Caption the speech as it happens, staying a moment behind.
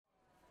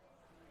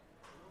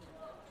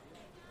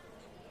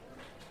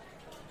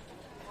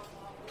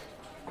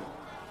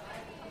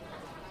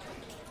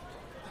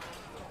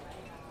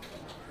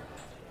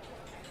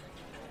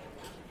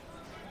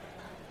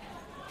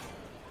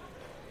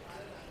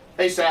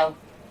Hey, Sal.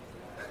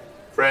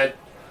 Fred.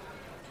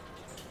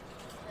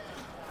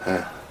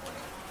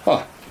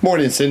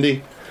 Morning,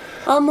 Cindy.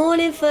 Oh,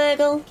 morning,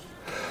 Fergal.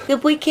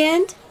 Good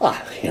weekend?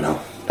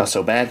 Not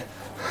so bad.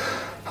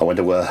 I went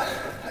to a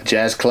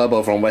jazz club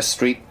over on West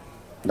Street.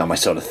 Not my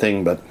sort of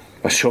thing, but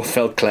I sure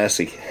felt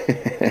classy.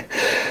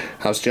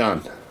 How's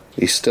John?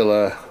 He's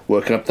still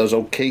working up those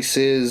old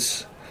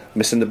cases?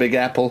 Missing the Big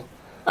Apple?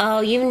 Oh,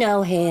 you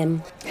know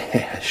him.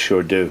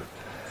 Sure do.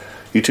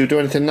 You two do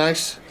anything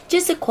nice?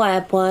 Just a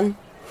quiet one.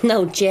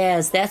 No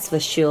jazz, that's for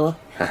sure.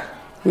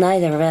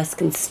 Neither of us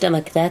can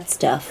stomach that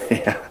stuff.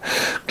 Yeah,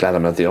 glad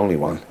I'm not the only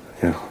one.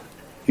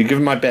 You give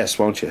him my best,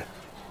 won't you?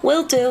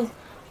 Will do.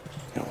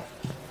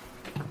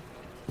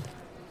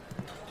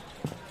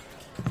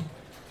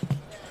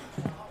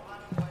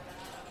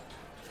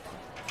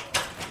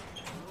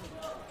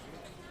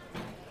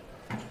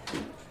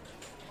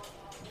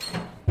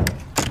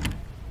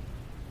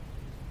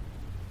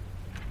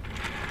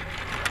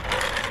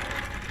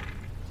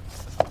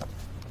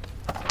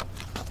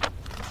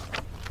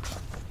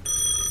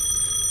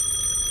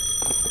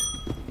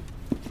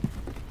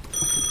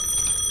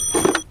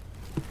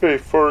 Hey,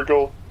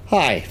 Fergal.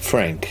 Hi,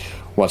 Frank.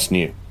 What's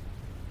new?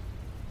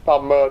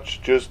 Not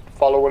much, just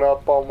following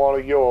up on one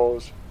of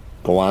yours.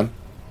 Go on.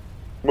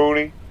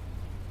 Mooney.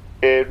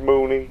 Ed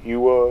Mooney.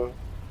 You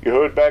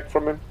heard back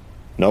from him?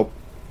 Nope.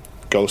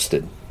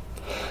 Ghosted.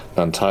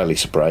 Not entirely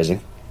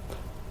surprising.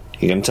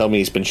 You gonna tell me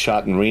he's been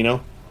shot in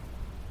Reno?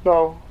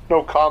 No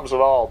comms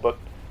at all, but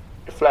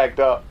it flagged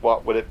up,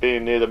 what with it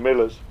being near the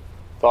Millers.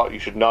 Thought you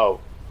should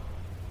know.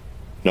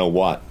 Know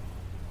what?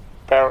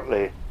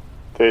 Apparently,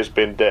 there's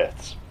been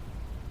deaths.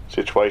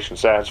 Situation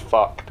sounds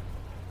fucked.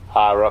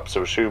 Higher ups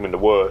are assuming the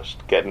worst,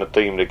 getting a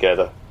team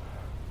together.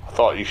 I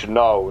thought you should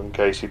know, in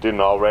case you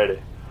didn't already.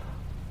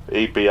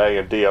 The EPA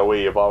and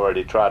DOE have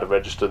already tried to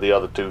register the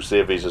other two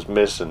civvies as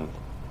missing,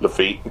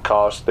 Lafitte and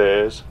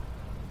Carstairs.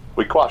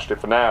 We quashed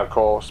it for now, of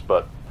course,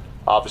 but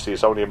obviously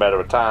it's only a matter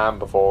of time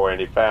before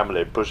any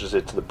family pushes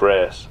it to the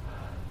press.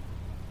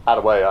 Either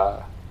way,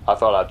 I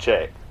thought I'd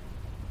check.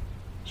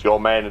 It's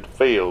your man in the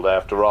field,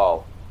 after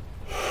all.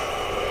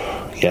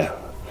 Yeah.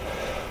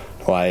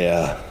 Well,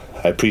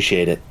 I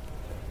appreciate it.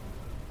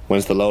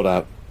 When's the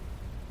loadout?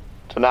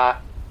 Tonight,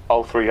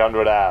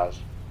 0300 hours.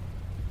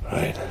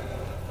 Right.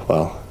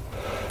 Well,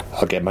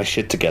 I'll get my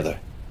shit together.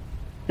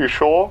 You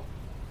sure?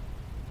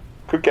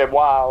 Could get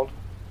wild.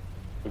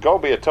 There's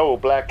gonna be a total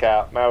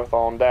blackout,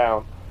 marathon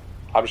down.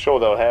 I'm sure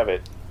they'll have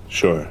it.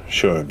 Sure,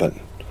 but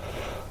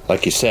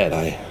like you said,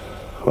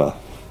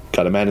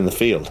 got a man in the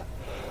field.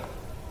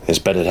 It's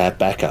better to have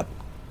backup.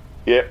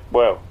 Yep,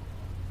 well.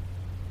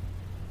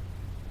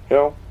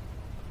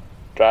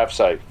 Drive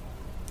safe.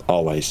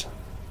 Always.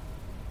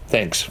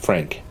 Thanks,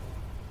 Frank.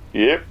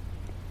 Yep.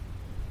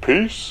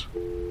 Peace.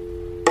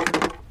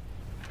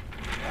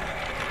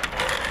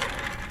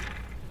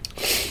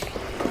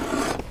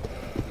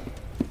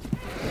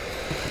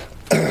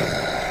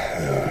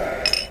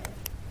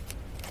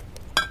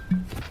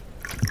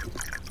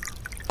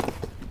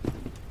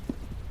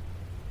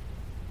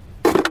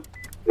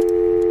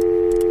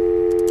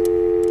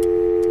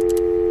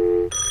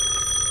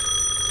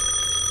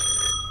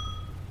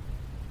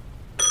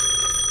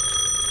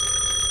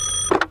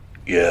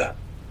 Yeah.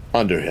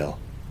 Underhill.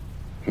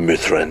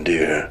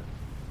 Mithrandir.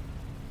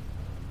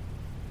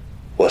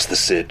 What's the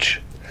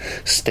sitch?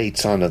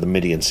 State's onto the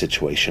Midian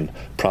situation.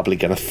 Probably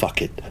gonna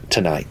fuck it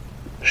tonight.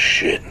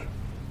 Shit.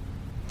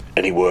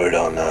 Any word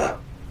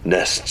on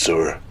nests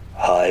or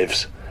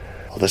hives?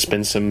 Well, there's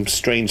been some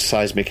strange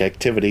seismic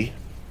activity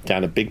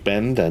down at Big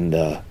Bend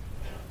and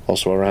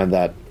also around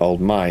that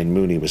old mine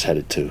Mooney was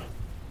headed to.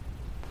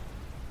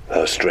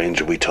 How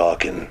strange are we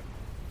talking?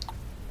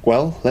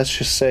 Well, let's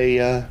just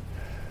say,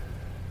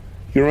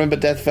 you remember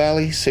Death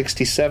Valley,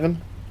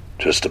 67?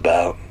 Just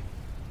about.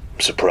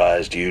 I'm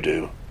surprised you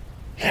do.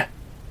 Yeah,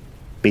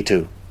 me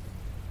too.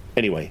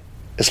 Anyway,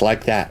 it's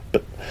like that,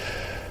 but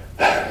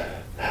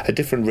a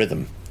different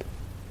rhythm.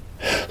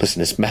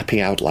 Listen, it's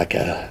mapping out like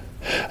a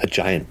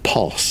giant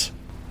pulse.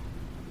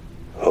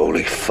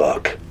 Holy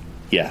fuck.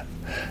 Yeah.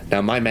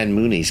 Now, my man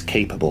Mooney's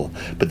capable,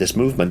 but this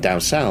movement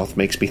down south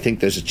makes me think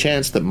there's a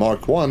chance that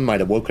Mark I might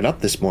have woken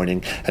up this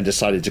morning and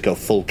decided to go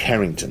full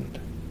Carrington.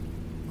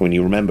 When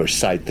you remember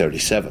Site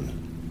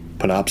 37,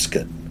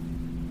 Penobscot.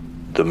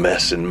 The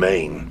mess in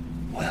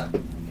Maine. Well,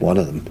 one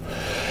of them.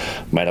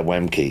 Might have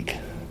Wemkeek.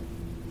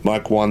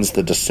 Mark I's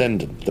the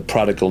descendant, the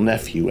prodigal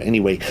nephew.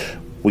 Anyway,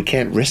 we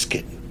can't risk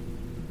it.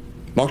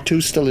 Mark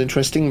II's still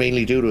interesting,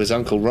 mainly due to his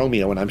Uncle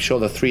Romeo, and I'm sure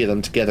the three of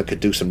them together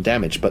could do some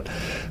damage, but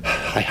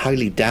I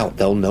highly doubt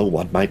they'll know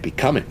what might be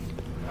coming.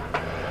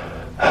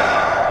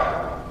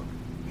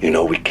 You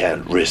know we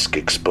can't risk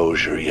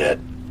exposure yet.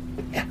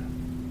 Yeah,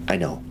 I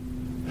know.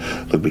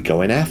 Look, we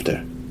go in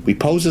after. We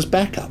pose as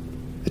backup.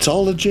 It's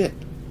all legit.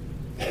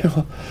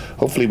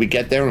 Hopefully we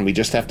get there and we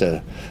just have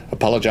to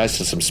apologize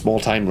to some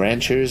small-time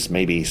ranchers,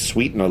 maybe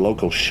sweeten a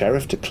local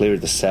sheriff to clear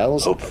the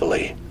cells.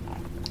 Hopefully.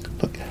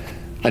 Look,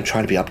 I'm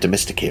trying to be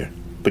optimistic here,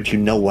 but you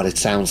know what it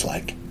sounds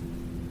like.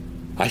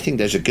 I think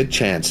there's a good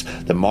chance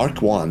that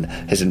Mark I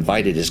has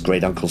invited his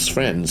great-uncle's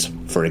friends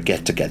for a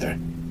get-together.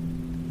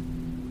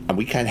 And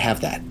we can't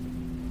have that.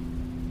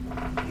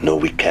 No,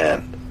 we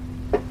can't.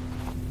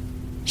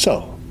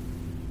 So,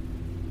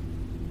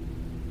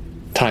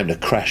 time to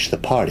crash the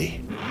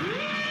party.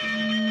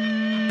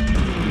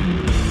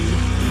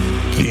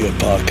 The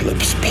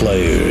Apocalypse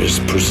Players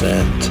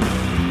present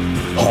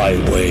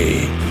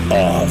Highway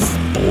of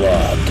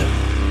Blood.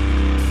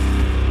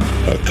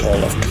 A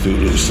Call of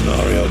Cthulhu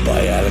scenario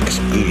by Alex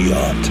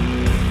Guyot,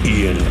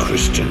 Ian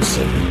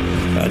Christensen,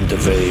 and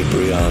Davey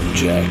Brian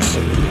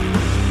Jackson.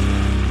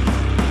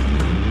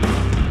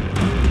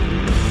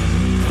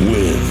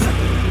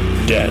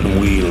 With Dan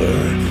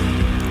Wheeler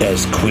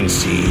as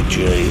Quincy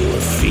J.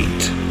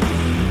 Lafitte,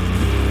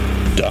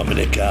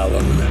 Dominic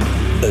Allen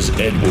as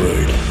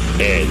Edward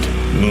Ed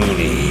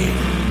Mooney,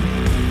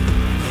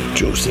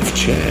 Joseph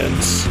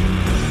Chance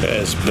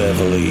as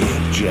Beverly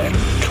Jack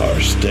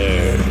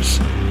Carstairs,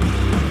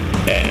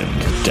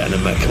 and Dana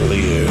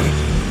McAleer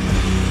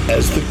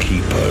as the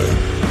Keeper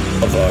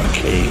of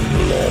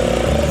Arcane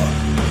Law.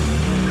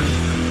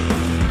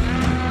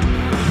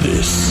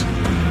 This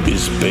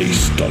is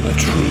based on a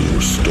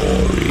true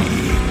story.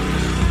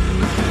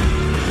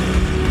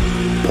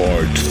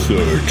 Part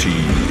 13.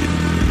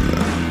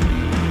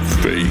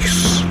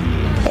 Face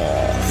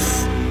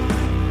Off.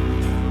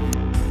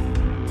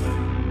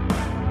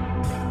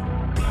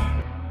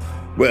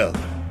 Well,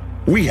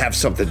 we have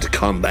something to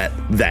combat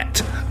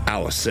that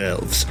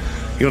ourselves.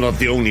 You're not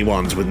the only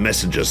ones with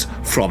messages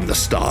from the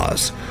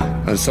stars.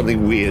 And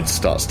something weird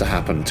starts to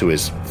happen to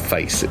his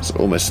face. It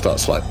almost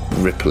starts like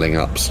rippling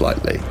up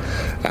slightly.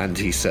 And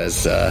he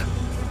says,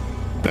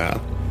 now,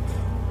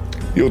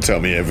 you'll tell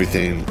me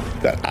everything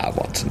that I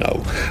want to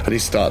know. And he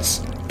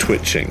starts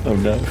twitching. Oh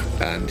no.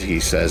 And he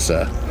says,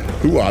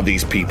 who are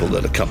these people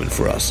that are coming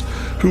for us?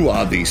 Who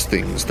are these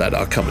things that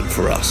are coming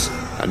for us?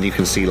 And you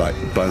can see like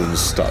Bones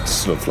start to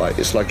sort of like,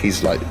 it's like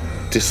he's like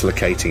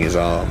dislocating his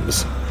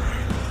arms.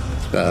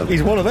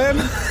 He's one of them.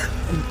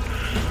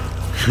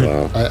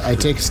 Well, I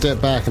take a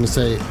step back and I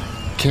say,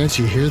 can't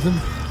you hear them?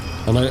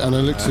 And I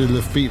look to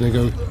Lafitte and I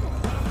go,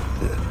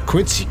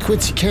 Quincy,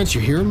 can't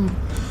you hear them?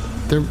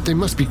 They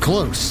must be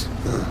close.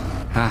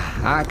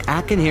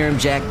 I can hear him,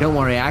 Jack. Don't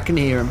worry, I can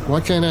hear him.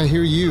 Why can't I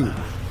hear you?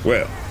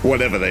 well,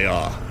 whatever they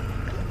are,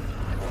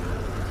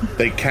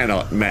 they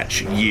cannot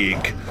match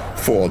Yig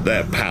for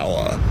their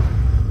power.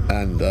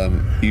 And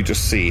you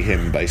just see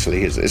him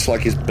basically, it's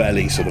like his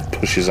belly sort of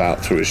pushes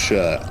out through his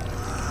shirt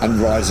and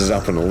rises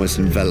up and almost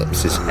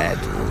envelops his head.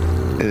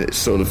 And it's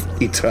sort of,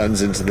 he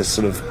turns into this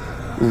sort of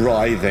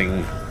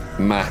writhing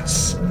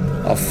mass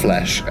of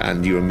flesh,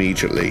 and you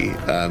immediately,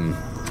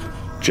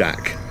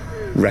 Jack,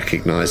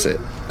 recognize it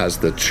as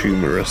the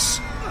tumorous,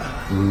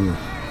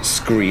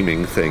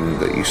 screaming thing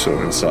that you saw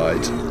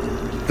inside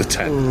the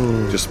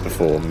tent just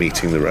before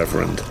meeting the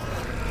Reverend.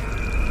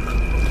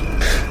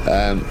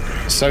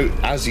 So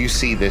as you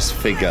see this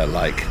figure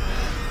like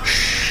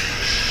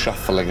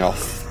shuffling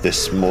off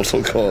this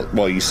mortal coil,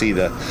 well, you see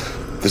the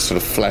sort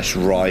of flesh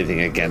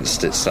writhing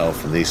against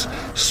itself and these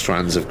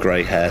strands of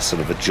grey hair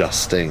sort of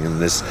adjusting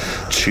and this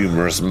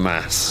tumorous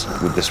mass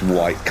with this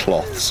white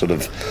cloth sort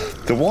of.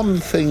 The one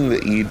thing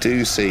that you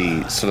do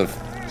see sort of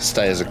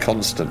stay as a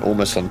constant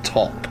almost on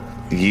top,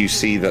 you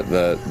see that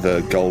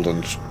the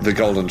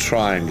golden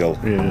triangle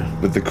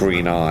with the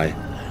green eye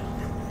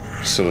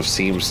sort of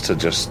seems to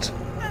just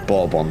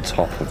bob on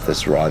top of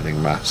this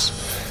writhing mass,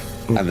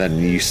 and then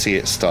you see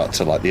it start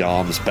to, like, the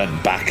arms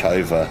bend back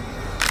over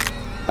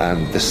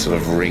and this sort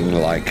of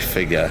ring-like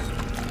figure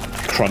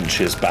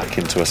crunches back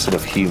into a sort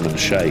of human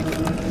shape,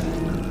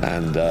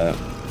 and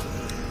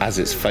as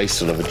its face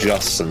sort of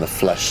adjusts and the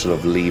flesh sort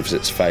of leaves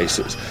its face,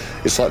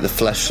 it's like the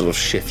flesh sort of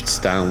shifts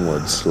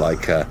downwards,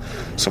 like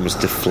someone's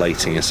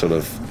deflating a sort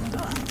of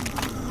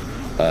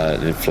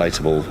an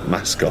inflatable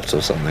mascot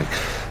or something.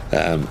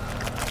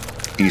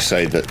 You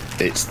say that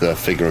it's the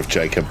figure of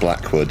Jacob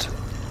Blackwood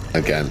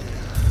again.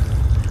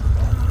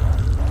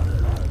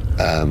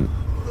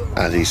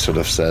 And he sort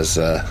of says,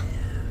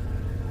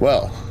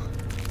 well,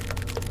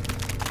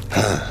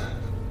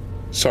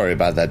 sorry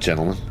about that,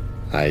 gentlemen.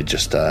 I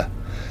just, I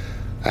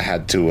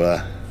had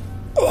to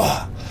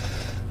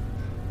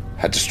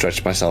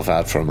stretch myself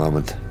out for a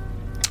moment.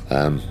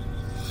 I'll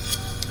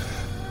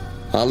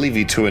leave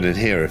you to it in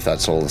here if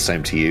that's all the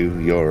same to you.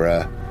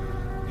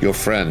 Your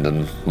friend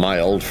and my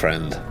old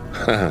friend,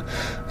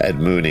 Ed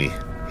Mooney,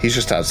 he's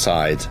just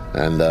outside,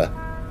 and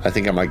I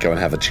think I might go and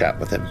have a chat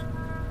with him.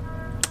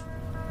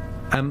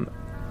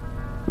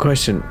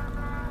 Question.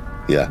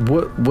 Yeah.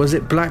 What was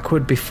it?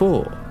 Blackwood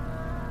before?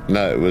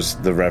 No, it was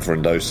the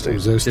Reverend Osteen.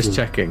 Just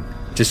checking.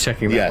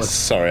 That Yes, was...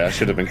 sorry, I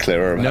should have been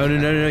clearer about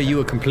No, you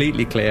were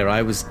completely clear.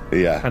 I was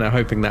kind of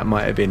hoping that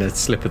might have been a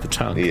slip of the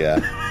tongue. Yeah.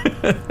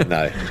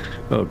 No.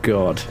 Oh,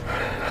 God.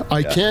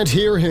 I can't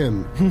hear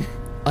him.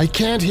 I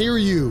can't hear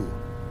you.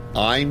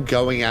 I'm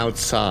going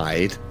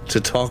outside to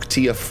talk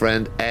to your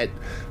friend Ed.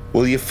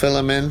 Will you fill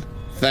him in?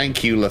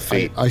 Thank you,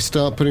 Lafitte. I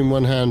start putting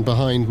one hand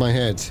behind my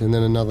head and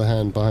then another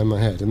hand behind my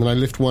head, and then I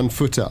lift one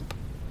foot up.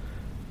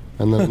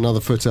 and then another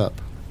foot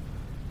up.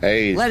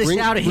 Hey, Let us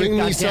out of here, Bring me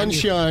goddamn you.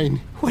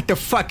 sunshine. What the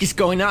fuck is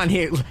going on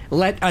here?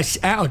 Let us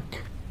out.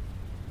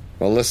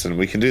 well, listen,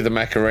 we can do the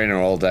Macarena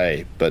all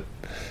day, but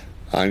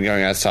I'm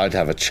going outside to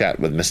have a chat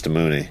with Mr.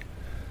 Mooney.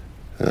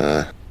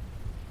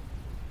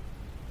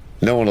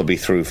 No one will be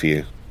through for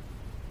you.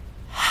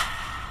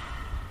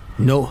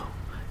 No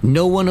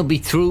one will be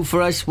through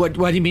for us? What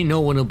do you mean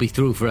no one will be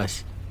through for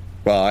us?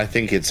 Well, I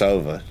think it's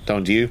over,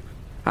 don't you?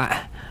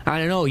 I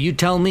don't know. You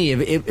tell me.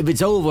 If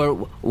it's over,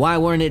 why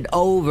weren't it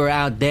over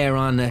out there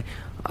on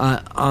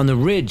the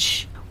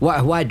ridge?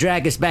 Why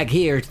drag us back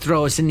here,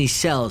 throw us in these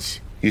cells?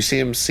 You see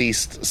him see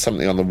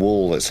something on the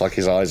wall. It's like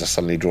his eyes are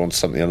suddenly drawn to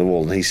something on the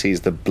wall, and he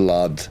sees the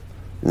blood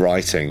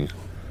writing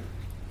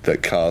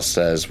that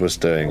Carstairs was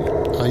doing.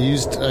 I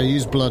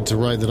used blood to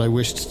write that I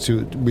wished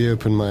to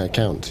reopen my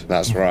account.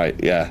 That's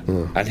right, yeah.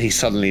 And he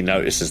suddenly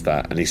notices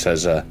that, and he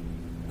says,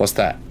 what's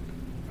that?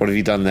 What have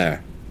you done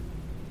there?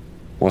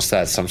 What's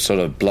that, some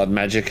sort of blood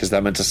magic? Is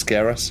that meant to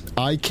scare us?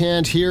 I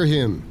can't hear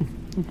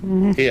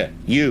him. Here,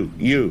 you.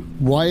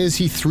 Why is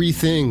he three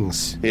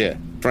things? Here,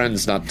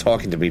 friend's not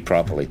talking to me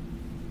properly.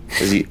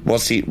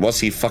 What's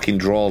he fucking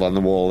drawled on the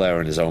wall there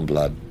in his own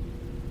blood?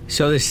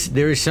 So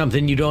there is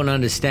something you don't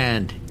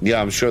understand. Yeah,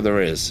 I'm sure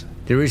there is.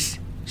 There is.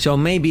 So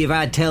maybe if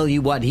I tell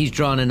you what he's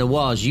drawn in the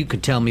walls, you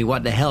could tell me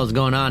what the hell's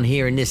going on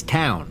here in this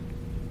town.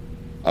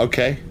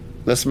 Okay,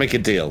 let's make a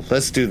deal.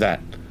 Let's do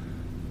that.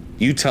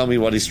 You tell me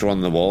what he's drawn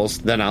on the walls,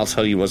 then I'll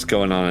tell you what's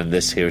going on in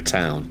this here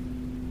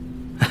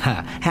town.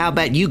 How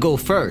about you go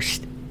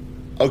first?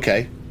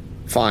 Okay,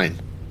 fine.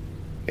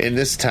 In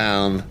this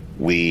town,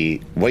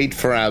 we wait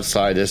for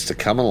outsiders to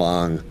come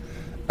along,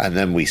 and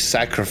then we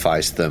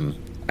sacrifice them,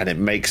 and it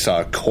makes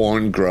our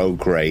corn grow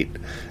great,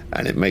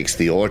 and it makes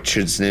the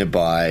orchards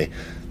nearby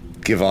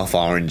give off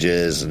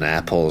oranges and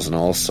apples and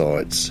all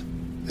sorts.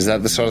 Is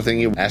that the sort of thing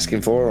you're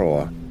asking for,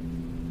 or...?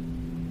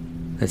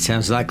 That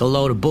sounds like a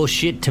load of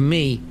bullshit to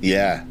me.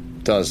 Yeah,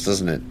 it does,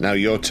 doesn't it? Now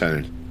your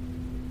turn.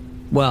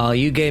 Well,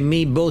 you gave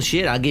me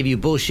bullshit, I'll give you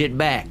bullshit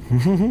back.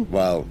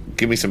 Well,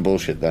 give me some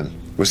bullshit then.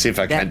 We'll see if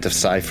I can't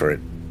decipher it.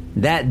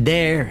 That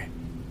there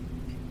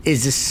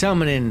is a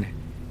summoning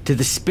to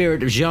the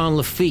spirit of Jean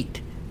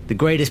Lafitte, the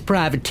greatest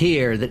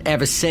privateer that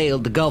ever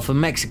sailed the Gulf of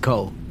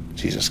Mexico.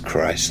 Jesus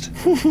Christ.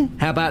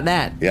 How about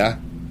that? Yeah?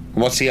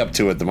 What's he up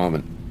to at the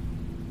moment?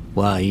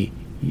 Well,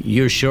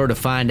 you're sure to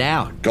find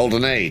out.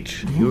 Golden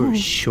Age. You're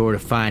sure to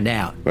find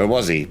out. Where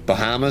was he?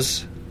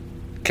 Bahamas?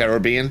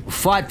 Caribbean?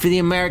 Fought for the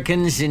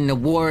Americans in the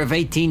War of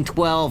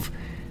 1812,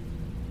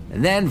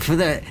 and then for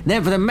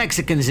the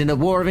Mexicans in the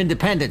War of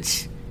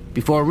Independence,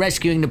 before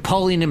rescuing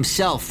Napoleon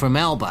himself from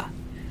Elba.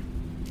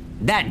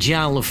 That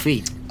Jean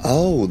Lafitte.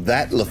 Oh,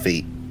 that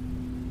Lafitte.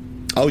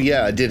 Oh,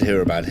 yeah, I did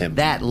hear about him.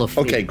 That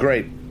Lafitte. Okay,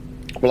 great.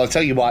 Well, I'll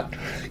tell you what.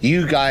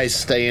 You guys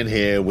stay in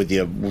here with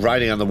your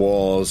writing on the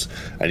walls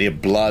and your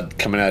blood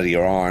coming out of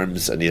your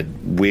arms and your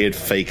weird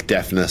fake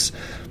deafness.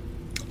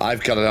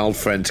 I've got an old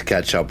friend to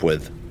catch up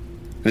with.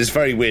 And it's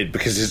very weird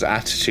because his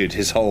attitude,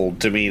 his whole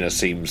demeanour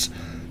seems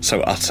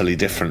so utterly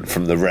different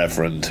from the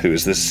Reverend, who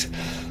is this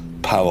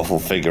powerful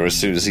figure. As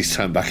soon as he's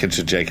turned back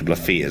into Jacob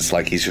Lafitte, it's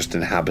like he's just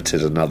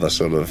inhabited another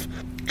sort of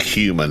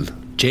human.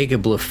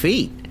 Jacob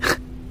Lafitte?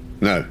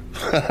 No.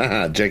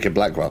 Jacob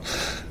Blackwell.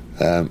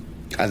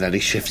 And then he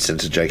shifts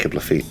into Jacob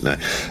Lafitte. No.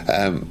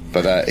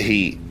 But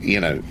he,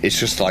 it's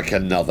just like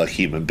another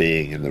human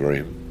being in the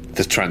room.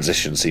 The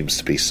transition seems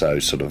to be so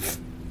sort of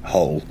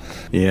whole.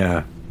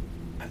 Yeah.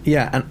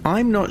 Yeah, and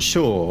I'm not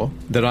sure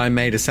that I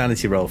made a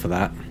sanity roll for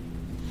that.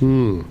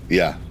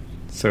 Yeah.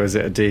 So is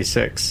it a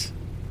D6?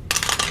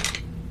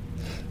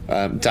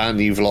 Dan,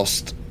 you've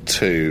lost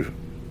 2.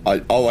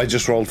 I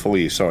just rolled for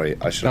you. Sorry,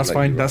 I should. That's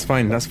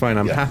fine.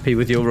 I'm happy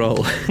with your roll.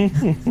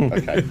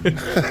 Okay.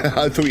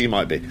 I thought you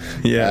might be.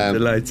 Yeah,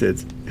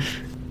 delighted.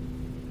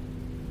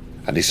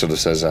 And he sort of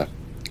says,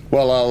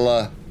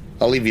 "Well,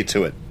 I'll leave you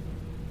to it.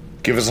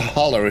 Give us a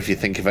holler if you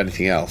think of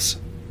anything else."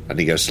 And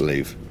he goes to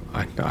leave.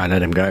 I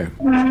let him go.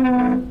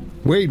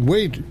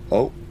 Wait.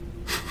 Oh,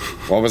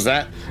 what was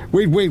that?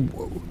 Wait.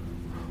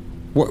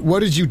 What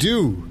did you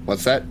do?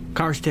 What's that?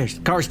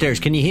 Carstairs,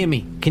 can you hear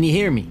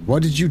me?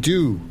 What did you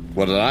do?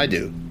 What did I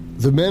do?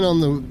 The men on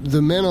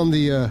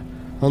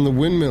the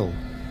windmill.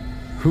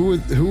 Who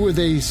were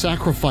they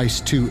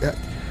sacrificed to?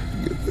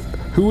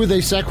 Who were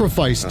they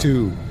sacrificed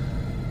to?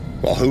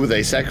 Well, who were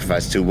they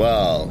sacrificed to?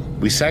 Well,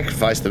 we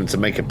sacrificed them to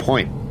make a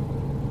point.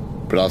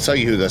 But I'll tell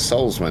you who their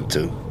souls went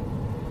to.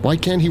 Why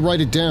can't he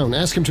write it down?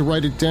 Ask him to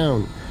write it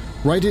down.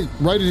 Write it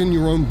in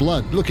your own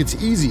blood. Look, it's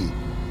easy.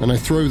 And I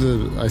throw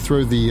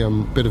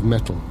the bit of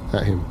metal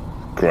at him.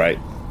 Great.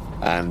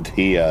 And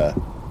he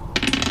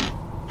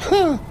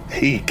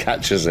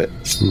catches it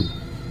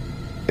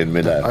in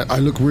midair. I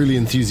look really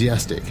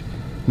enthusiastic,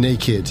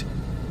 naked,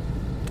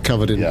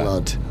 covered in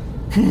blood.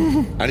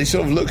 And he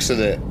sort of looks at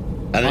it.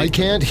 And I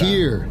can't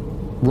hear.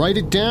 Write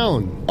it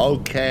down.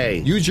 Okay.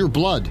 Use your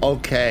blood.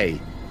 Okay.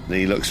 And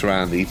he looks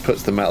around, he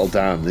puts the metal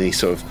down, and he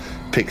sort of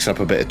picks up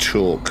a bit of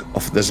chalk.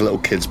 There's a little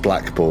kid's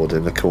blackboard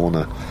in the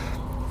corner.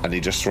 And he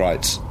just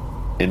writes,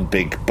 in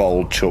big,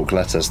 bold chalk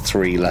letters,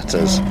 3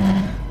 letters,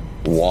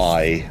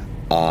 Y-I-G.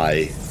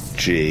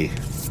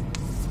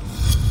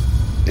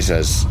 He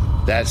says,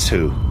 "That's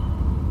who."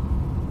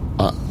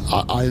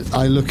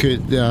 I look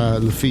at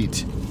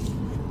Lafitte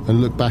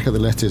and look back at the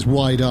letters,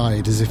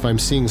 wide-eyed, as if I'm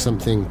seeing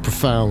something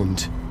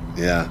profound.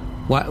 Yeah.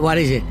 What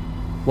is it?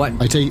 What?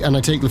 I take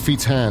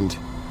Lafitte's hand,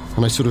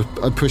 and I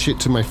push it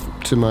to my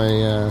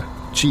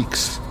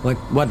cheeks.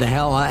 What the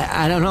hell?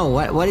 I don't know.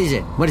 What is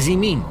it? What does he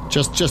mean?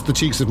 Just the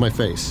cheeks of my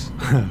face.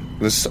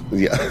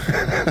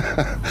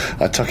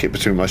 I tuck it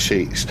between my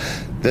cheeks.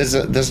 There's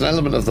an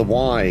element of the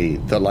Y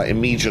that like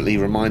immediately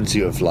reminds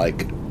you of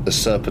like the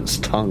serpent's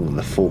tongue,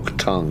 the forked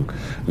tongue.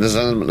 And there's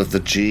an element of the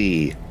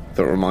G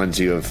that reminds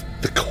you of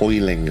the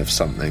coiling of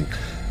something.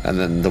 And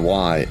then the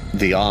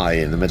I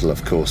in the middle,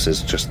 of course,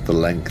 is just the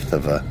length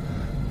of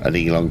an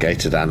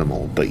elongated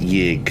animal. But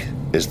Yig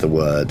is the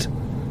word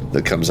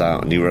that comes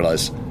out, and you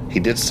realise he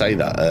did say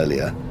that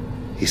earlier.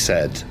 He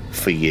said,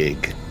 "For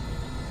Yig."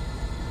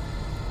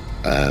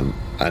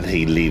 And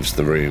he leaves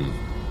the room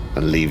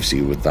and leaves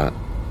you with that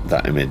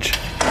image.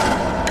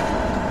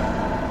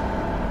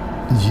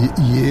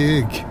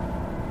 Yig.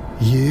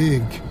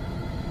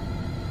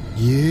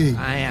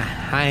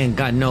 I ain't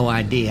got no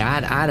idea.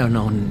 I don't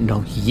know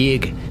no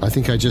Yig. I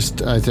think I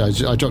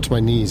dropped to my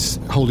knees,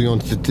 holding on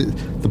to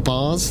the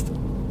bars,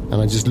 and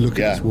I just look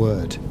at this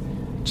word,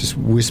 just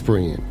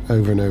whispering it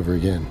over and over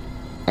again.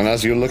 And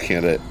as you're looking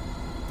at it,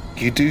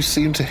 you do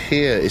seem to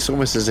hear. It's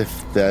almost as if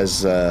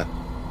there's. I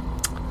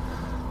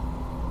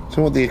don't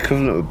know what the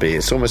equivalent would be.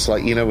 It's almost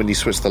like, when you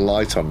switch the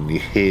light on and you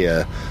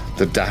hear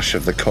the dash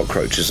of the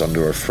cockroaches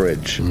under a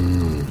fridge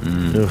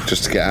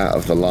just to get out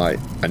of the light,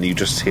 and you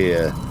just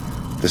hear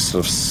this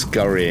sort of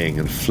scurrying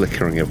and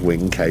flickering of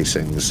wing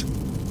casings.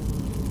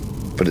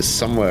 But it's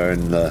somewhere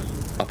in the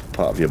upper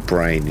part of your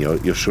brain.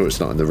 You're sure it's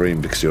not in the room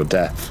because you're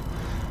deaf,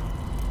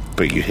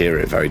 but you hear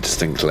it very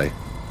distinctly,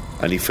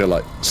 and you feel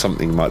like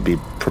something might be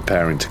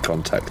preparing to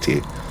contact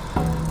you.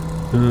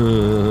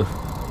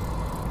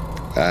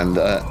 And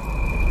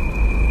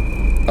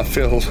I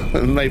feel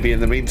maybe in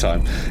the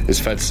meantime it's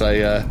fair to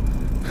say,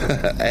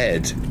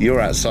 Ed, you're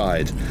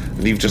outside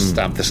and you've just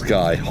stabbed this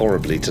guy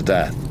horribly to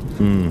death.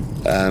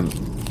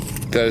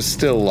 There's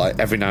still, like,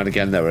 every now and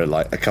again there are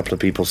like a couple of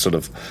people sort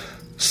of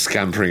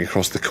scampering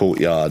across the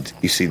courtyard.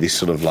 You see these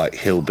sort of like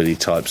hillbilly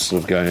types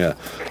sort of going,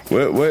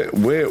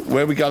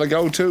 where we gotta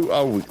go to?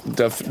 Oh,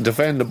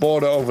 defend the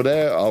border over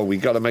there. Oh, we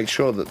gotta make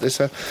sure that this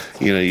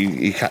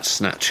you catch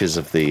snatches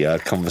of the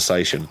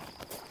conversation.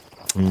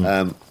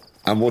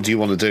 And what do you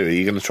want to do? Are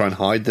you going to try and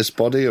hide this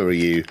body, or are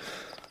you?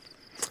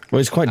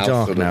 Well, it's quite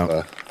dark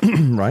now,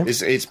 right?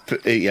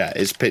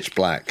 It's pitch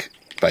black,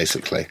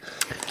 basically.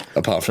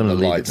 Apart from the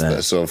lights that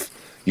are sort of,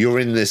 you're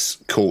in this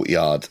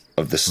courtyard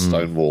of this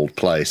stone-walled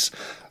place,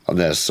 and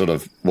there's sort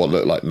of what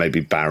look like maybe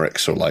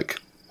barracks or like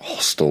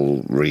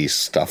hostelry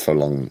stuff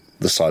along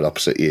the side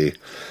opposite you.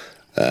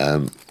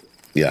 And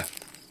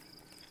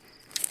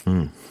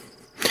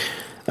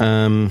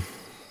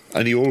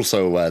you're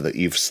also aware that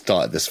you've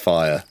started this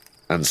fire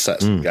and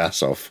set some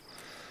gas off.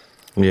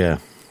 Yeah.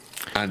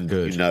 And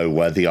you know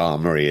where the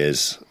armoury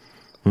is,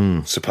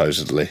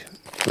 supposedly.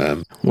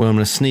 Well, I'm going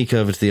to sneak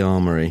over to the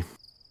armoury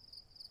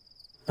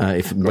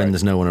when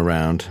there's no one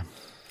around.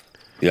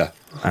 Yeah.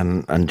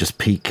 And just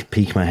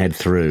peek my head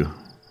through,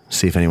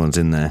 see if anyone's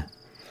in there.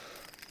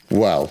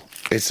 Well,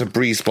 it's a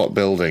breeze spot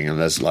building, and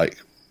there's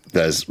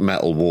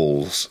metal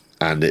walls,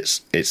 and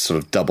it's sort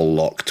of double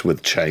locked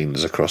with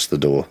chains across the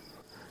door.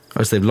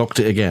 Oh, so they've locked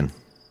it again?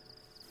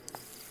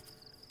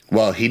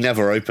 Well, he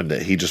never opened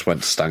it. He just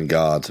went to stand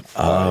guard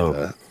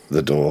by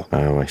the door.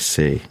 Oh, I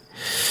see.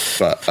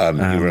 But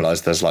you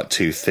realise there's like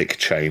 2 thick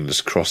chains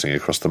crossing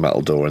across the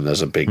metal door, and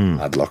there's a big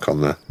padlock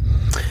on there.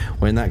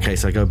 Well, in that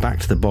case, I go back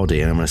to the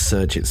body and I'm going to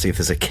search it, see if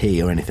there's a key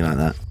or anything like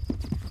that.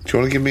 Do you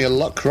want to give me a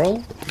luck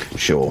roll?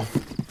 Sure.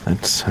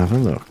 Let's have a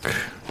look.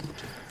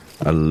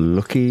 A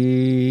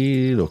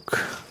lucky look.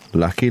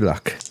 Lucky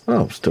luck.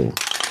 Oh, still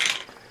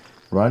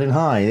riding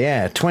high.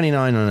 Yeah,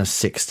 29 on a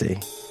 60.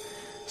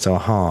 So a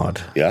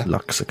hard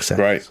luck success.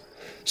 Great.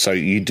 So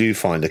you do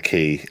find a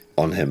key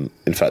on him.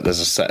 In fact, there's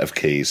a set of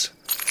keys.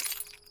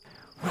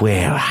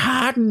 Well,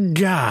 hot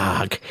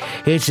dog.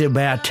 It's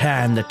about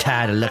time the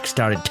tide of luck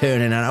started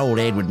turning on old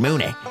Edward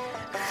Mooney.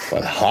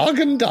 Well,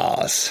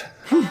 Haagen-Dazs.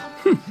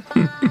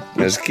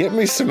 Let's get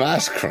me some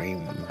ice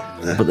cream.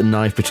 Put the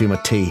knife between my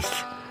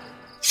teeth.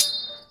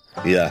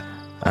 Yeah.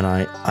 And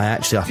I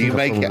think... Do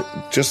you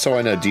just so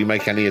I know, do you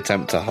make any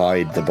attempt to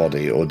hide the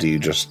body, or do you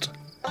just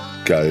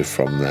go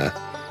from there?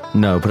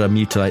 No, but I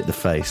mutilate the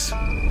face.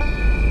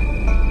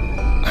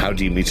 How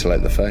do you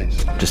mutilate the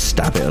face? Just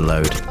stab it a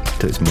load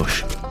till it's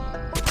mush.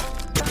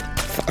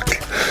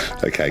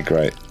 Fuck. Okay,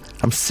 great.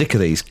 I'm sick of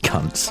these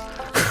cunts.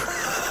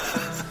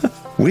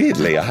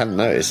 Weirdly, I hadn't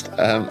noticed.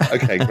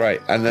 Okay,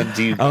 great. And then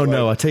do you... Oh,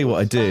 no, I'll tell you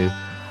what I do.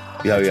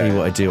 I'll tell you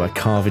what I do. I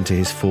carve into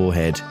his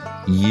forehead,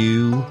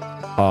 URNXT.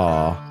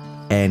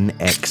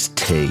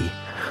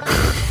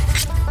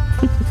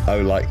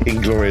 Oh, like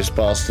Inglourious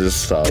Basterds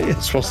style.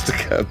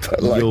 Swastika,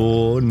 but like...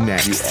 You're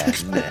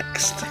next. You are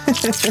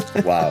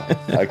next. Wow,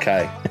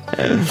 okay.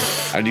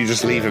 And you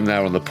just leave him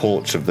there on the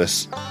porch of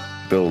this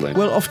building?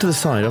 Well, off to the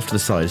side.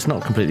 It's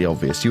not completely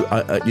obvious.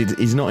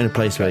 He's not in a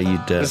place where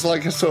you'd... There's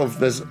like a sort of...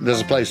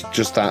 There's a place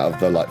just out of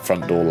the like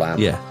front door lamp.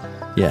 Yeah.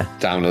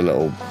 Down a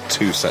little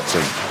 2 sets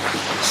of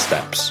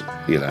steps,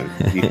 you know.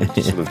 You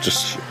sort of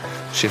just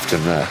shift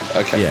him there.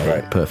 Okay,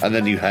 great. Perfect. And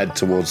then you head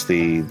towards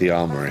the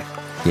armoury.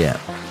 Yeah.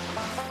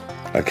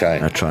 Okay.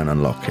 I'll try and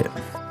unlock it.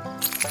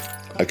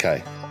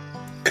 Okay.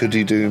 Could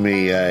you do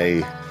me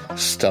a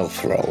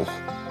stealth roll?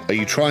 Are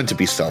you trying to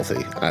be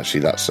stealthy? Actually,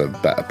 that's a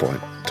better point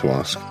to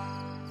ask.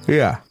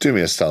 Yeah. Do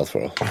me a stealth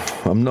roll.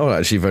 I'm not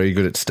actually very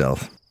good at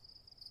stealth.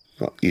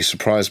 Well, you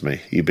surprised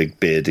me, you big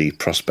beardy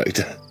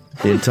prospector.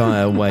 The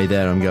entire way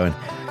there I'm going,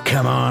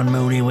 come on,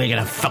 Mooney, we're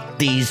going to fuck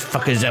these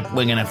fuckers up.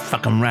 We're going to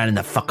fuck them right in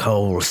the fuck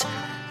holes.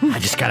 I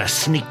just got to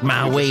sneak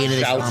my way into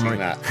this armory.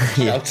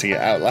 Shouting it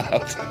out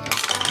loud.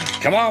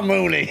 Come on,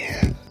 Mooney.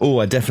 Oh,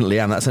 I definitely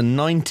am. That's a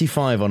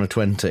 95 on a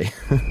 20.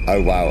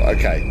 Oh, wow.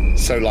 Okay.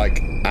 So,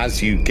 like,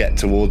 as you get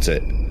towards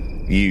it,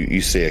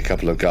 you see a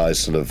couple of guys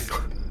sort of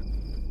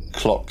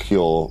clock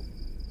your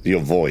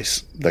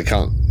voice. They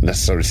can't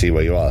necessarily see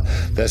where you are.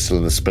 They're still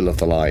in the spill of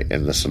the light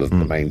in the sort of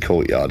the main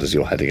courtyard as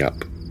you're heading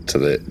up to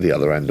the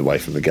other end away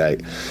from the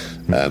gate.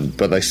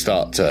 But they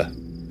start to,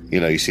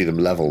 you see them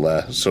level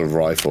their sort of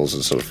rifles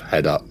and sort of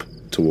head up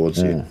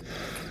towards you.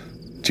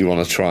 Do you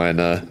want to try and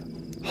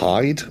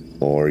hide,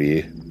 or are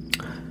you...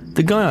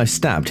 The guy I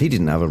stabbed, he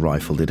didn't have a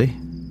rifle, did he?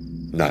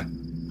 No.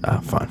 Oh,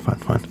 fine.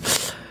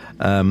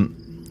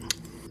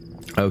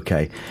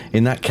 Okay.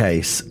 In that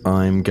case,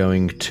 I'm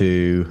going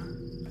to...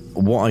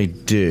 What I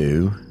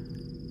do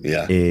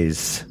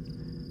is...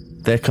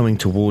 They're coming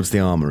towards the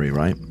armoury,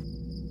 right?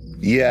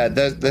 Yeah,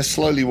 they're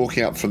slowly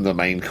walking up from the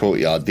main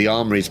courtyard. The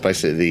armoury is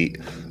basically the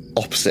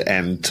opposite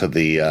end to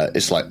the...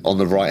 it's like on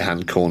the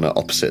right-hand corner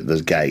opposite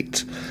the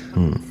gate.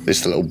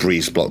 It's the little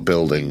breeze block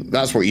building.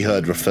 That's what you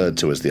heard referred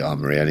to as the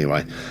armoury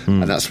anyway.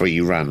 And that's where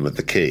you ran with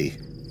the key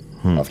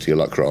after your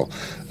luck roll.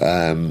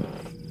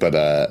 But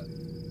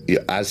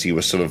as you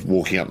were sort of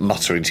walking up,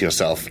 muttering to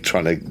yourself,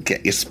 trying to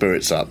get your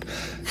spirits up,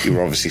 you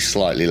were obviously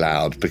slightly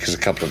loud because a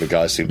couple of the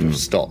guys seemed to have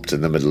stopped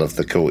in the middle of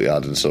the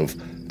courtyard and sort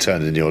of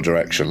turned in your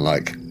direction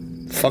like,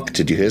 fuck,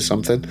 did you hear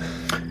something?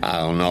 I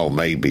don't know,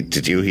 maybe.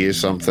 Did you hear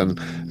something?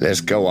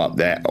 Let's go up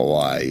that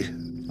way.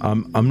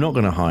 I'm not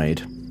going to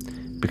hide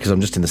because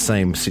I'm just in the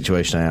same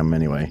situation I am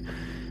anyway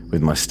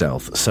with my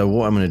stealth. So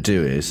what I'm going to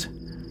do is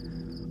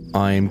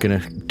I'm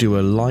going to do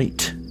a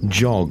light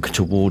jog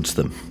towards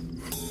them.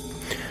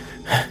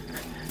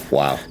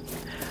 Wow.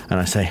 And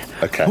I say,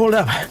 okay. Hold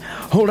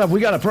up,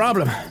 we got a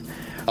problem.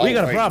 We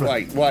got a problem.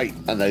 Wait.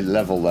 And they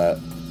level their...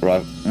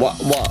 Right. What?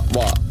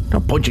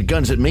 Don't point your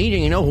guns at me. Do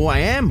you know who I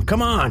am?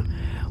 Come on.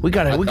 We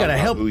gotta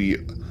help.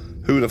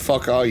 Who the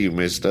fuck are you,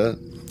 mister?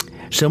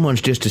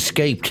 Someone's just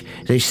escaped.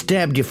 They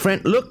stabbed your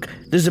friend. Look,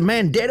 there's a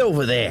man dead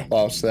over there.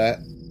 What's that?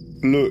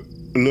 Look,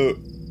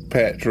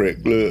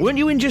 Patrick, look. Weren't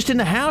you just in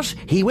the house?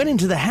 He went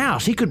into the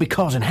house. He could be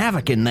causing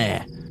havoc in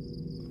there.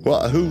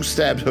 What? Who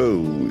stabbed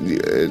who?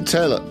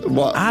 Tell her.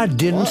 What? I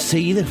didn't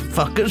see the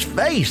fucker's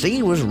face.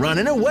 He was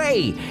running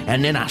away.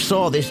 And then I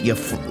saw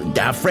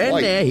our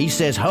friend there. He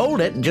says, hold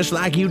it, just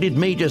like you did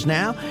me just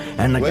now.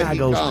 And the guy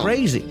goes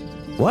crazy.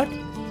 What?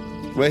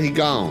 Where he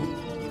gone?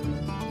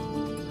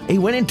 He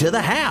went into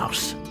the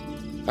house.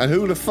 And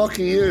who the fuck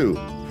are you?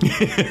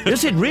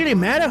 Does it really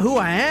matter who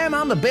I am?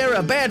 I'm the bearer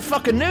of bad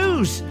fucking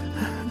news.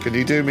 Can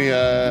you do me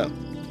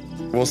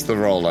what's the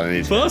roll I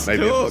need? Fast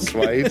maybe talk.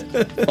 Persuade.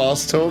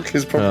 Fast talk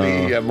is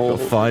probably more.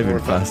 Got 5 in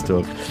fast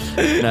talk.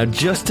 Now,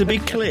 just to be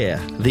clear,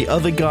 the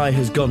other guy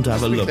has gone to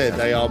have a look.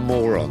 They are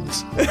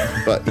morons,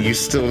 but you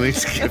still need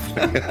to give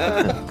me.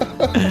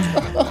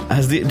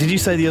 Did you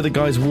say the other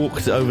guys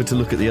walked over to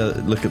look at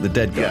the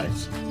dead guy?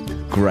 Yes.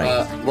 Great.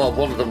 Well,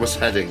 one of them was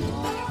heading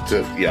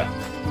to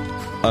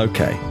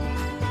Okay.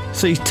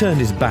 So he's turned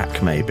his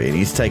back, maybe, and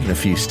he's taken a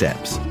few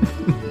steps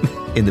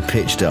in the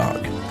pitch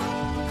dark.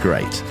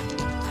 Great.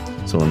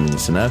 That's all I need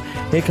to know.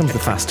 Here comes the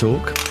fast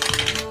talk.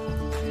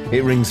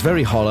 It rings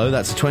very hollow.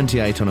 That's a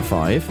 28 on a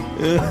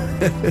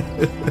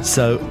 5.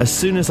 So as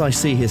soon as I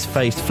see his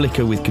face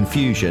flicker with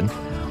confusion,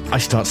 I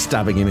start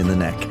stabbing him in the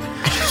neck.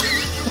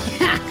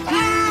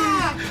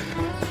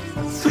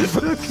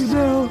 Fucking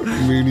hell.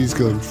 Mooney's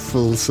gone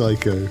full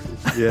psycho.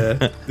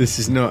 Yeah, this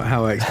is not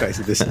how I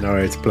expected this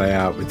scenario to play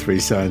out with 3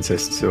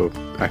 scientists or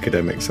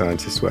academic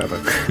scientists,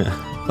 whatever.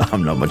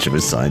 I'm not much of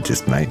a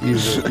scientist, mate.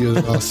 You're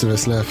the last of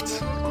us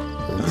left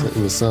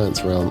in the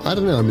science realm. I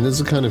don't know. I mean,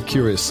 there's a kind of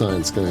curious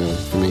science going on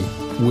for me.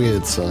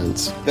 Weird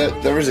science.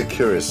 There is a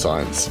curious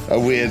science, a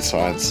weird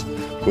science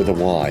with a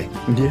Y.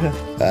 Yeah.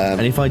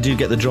 And if I do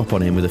get the drop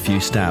on him with a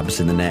few stabs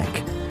in the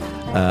neck,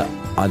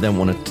 I then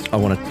want to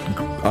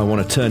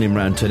turn him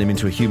around, turn him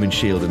into a human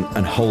shield,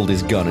 and hold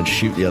his gun and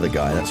shoot the other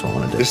guy. That's what I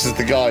want to do. This is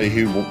the guy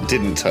who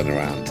didn't turn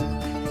around.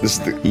 This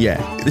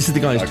is the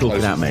guy who's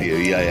talking at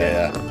me.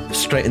 Yeah.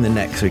 Straight in the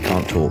neck, so he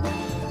can't talk.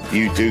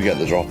 You do get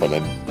the drop on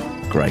him.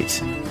 Great.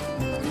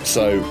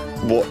 So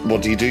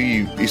what do?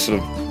 You sort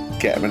of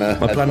get him in a...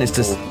 My plan is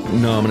to...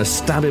 No, I'm going to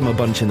stab him a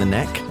bunch in the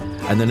neck,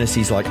 and then as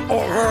he's like,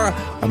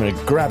 I'm going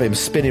to grab him,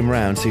 spin him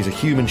round so he's a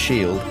human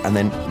shield, and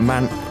then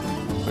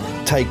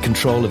take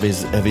control of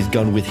his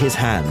gun with his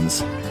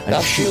hands and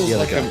That shoot feels the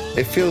other like guy.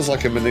 it feels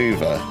like a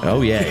manoeuvre.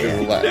 Oh, yeah,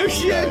 All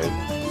yeah.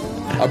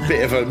 that go. A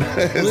bit of a...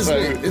 Well, so,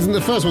 isn't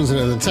the first one's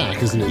an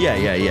attack, isn't it? Yeah. I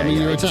mean, yeah.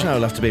 you're It doesn't attack.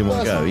 all have to be in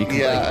one go. You can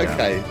yeah, break it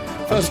down. okay. I'm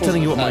just First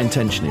telling you what one's my an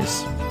intention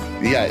is. attack.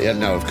 Yeah,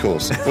 no, of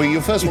course. Well,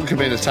 your first one could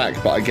be an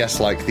attack, but I guess,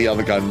 like, the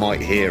other guy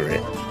might hear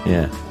it.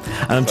 Yeah.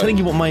 And I'm telling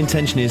you what my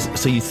intention is,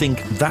 so you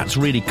think that's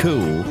really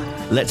cool.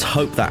 Let's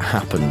hope that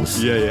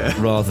happens. Yeah.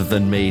 Rather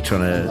than me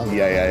trying to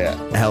Yeah.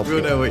 help We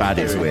all know what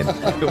baddies you're win.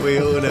 doing. We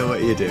all know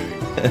what you're doing.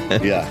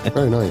 Yeah.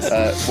 Very nice.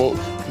 Well,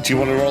 do you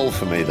want to roll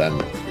for me, then?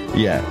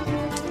 Yeah.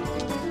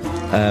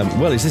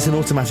 Well, is this an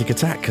automatic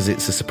attack? Because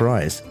it's a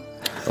surprise.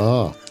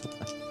 I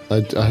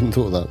hadn't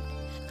thought of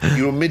that.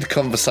 You were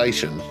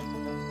mid-conversation,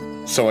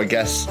 so I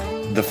guess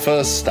the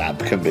first stab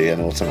can be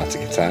an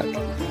automatic attack.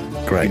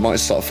 Great. You might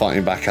start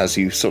fighting back as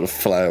you sort of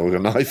flail your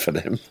knife at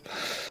him.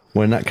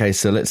 Well, in that case,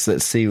 so let's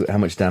see how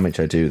much damage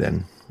I do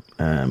then.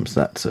 So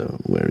that's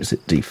where is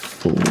it?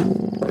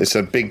 D4. It's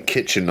a big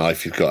kitchen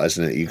knife you've got,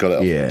 isn't it? You got it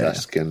off Yeah. the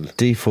desk, and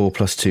D4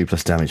 plus 2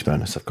 plus damage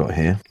bonus I've got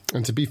here.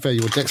 And to be fair,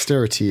 your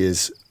dexterity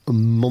is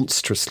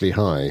monstrously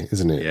high,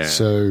 isn't it? Yeah.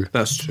 So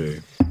That's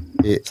true.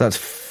 So that's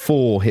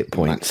 4 hit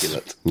points.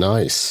 immaculate.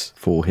 nice.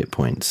 4 hit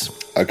points.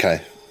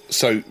 Okay,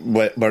 so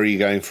where are you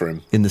going for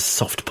him? In the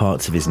soft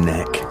parts of his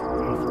neck.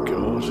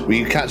 Well,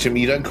 you catch him.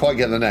 You don't quite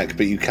get the neck,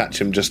 but you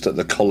catch him just at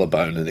the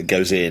collarbone, and it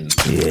goes in.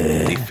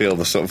 Yeah. You feel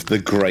the sort of the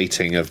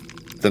grating of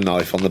the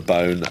knife on the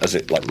bone as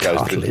it like goes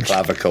through the Cartilage.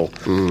 clavicle,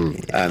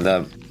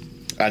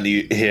 and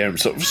you hear him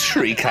sort of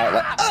shriek out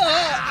like,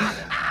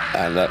 "Ah!"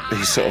 And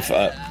he sort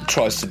of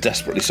tries to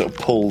desperately sort of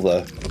pull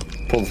the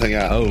thing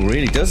out. Oh,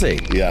 really? Does he?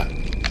 Yeah.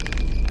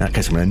 In that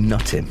case, I'm going to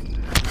nut him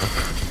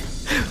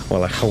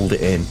while I hold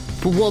it in.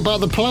 But what about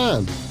the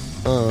plan?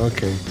 Oh,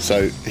 okay.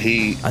 So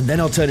he And then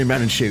I'll turn him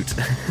around and shoot.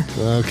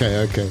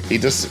 Okay.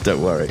 does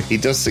Don't worry. he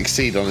does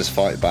succeed on his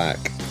fight back.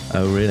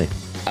 Oh, really?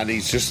 And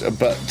he's just,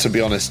 but to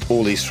be honest,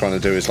 all he's trying to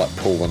do is like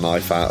pull the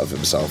knife out of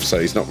himself. So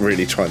he's not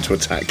really trying to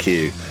attack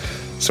you.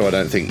 So I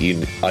don't think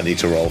I need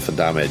to roll for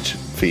damage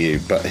for you.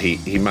 But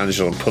he managed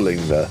on pulling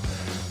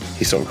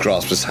he sort of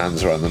grasps his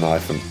hands around the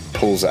knife and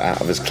pulls it out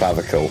of his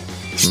clavicle.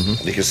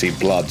 And you can see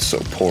blood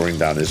sort of pouring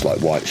down his like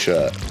white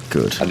shirt.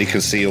 Good. And you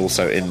can see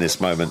also in this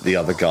moment the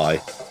other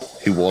guy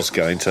who was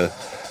going to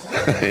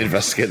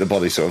investigate the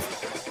body sort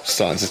of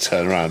starting to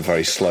turn around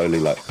very slowly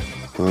like,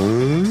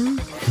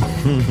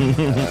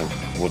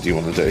 what do you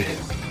want to do?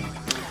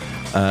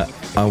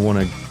 I want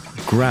to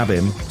grab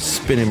him,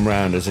 spin him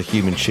round as a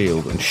human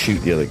shield, and shoot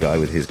the other guy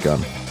with his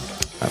gun.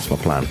 That's my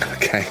plan.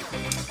 Okay.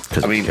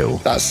 'Cause I mean, cool.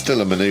 that's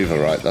still a manoeuvre,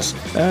 right? That's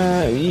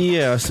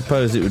Yeah, I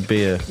suppose it would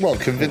be a... well,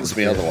 convince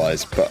me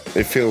otherwise, but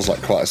it feels like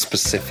quite a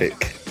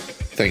specific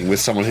thing with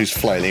someone who's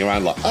flailing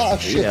around like,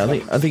 shit. Yeah,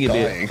 I think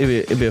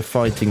it'd be a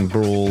fighting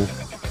brawl.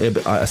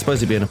 I suppose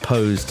it'd be an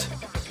opposed.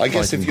 I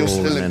guess if fighting you're brawl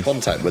still and in then-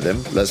 contact with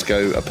him, let's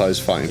go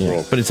opposed fighting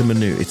brawl. but it's a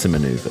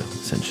maneuver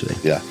essentially.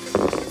 Yeah.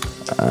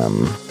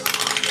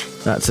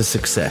 That's a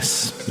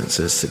success. It's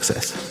a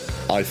success.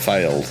 I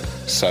failed,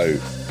 so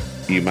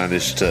you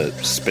managed to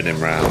spin him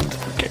round,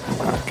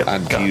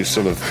 and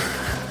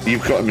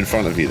you've got him in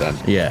front of you then.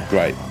 Yeah.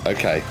 Great.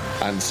 Okay.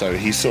 And so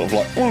he's sort of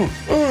like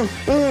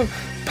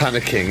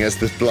panicking as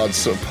the blood's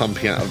sort of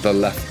pumping out of the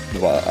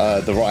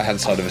the right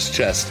hand side of his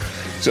chest.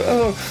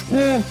 So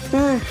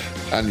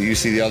and you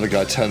see the other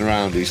guy turn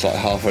around. He's like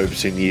halfway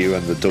between you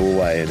and the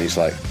doorway, and he's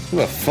like,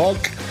 "What the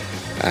fuck?"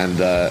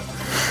 And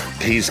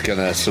he's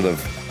gonna sort of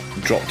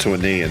drop to a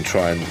knee and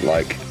try and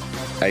like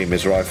aim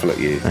his rifle at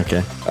you.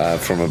 Okay.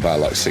 From about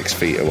like 6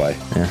 feet away.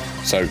 Yeah.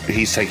 So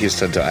he's taking his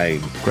turn to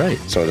aim. Great.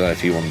 So I don't know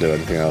if you want to do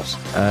anything else.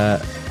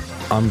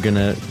 I'm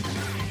gonna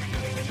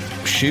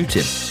shoot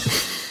him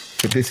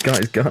with this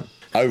guy's gun.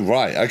 Oh,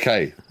 right.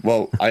 Okay.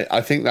 Well,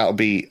 I think that'll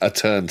be a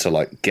turn to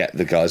like get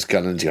the guy's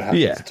gun into your hands.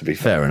 Yeah. To be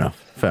fair.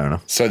 Fair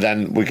enough. So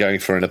then we're going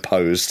for an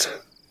opposed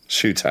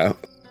shootout,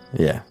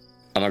 Yeah.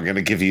 and I'm going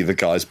to give you the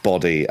guy's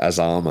body as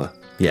armor.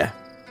 Yeah.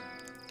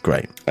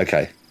 Great.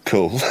 Okay.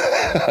 Cool.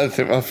 I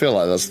feel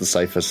like that's the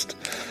safest,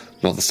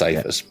 not the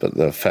safest, but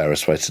the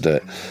fairest way to do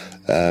it.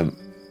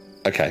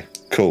 Okay.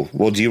 Cool.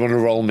 Well, do you want to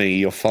roll me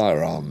your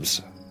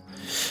firearms?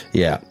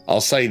 Yeah.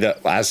 I'll say that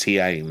as he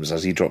aims,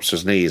 as he drops to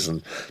his knees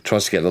and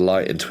tries to get the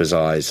light into his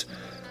eyes,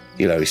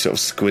 you know, he sort of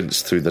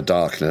squints through the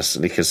darkness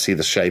and he can see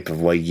the shape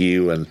of where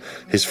you and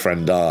his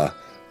friend are.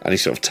 And he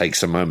sort of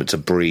takes a moment to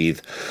breathe,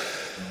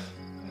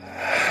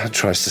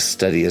 tries to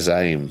steady his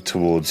aim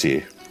towards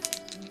you.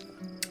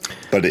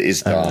 But it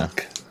is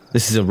dark.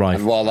 This is a And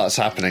rifle. while that's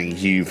happening,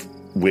 you've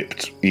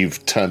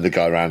turned the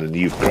guy around and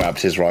you've grabbed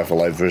his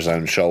rifle over his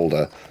own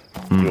shoulder.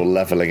 You're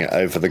levelling it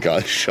over the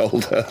guy's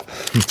shoulder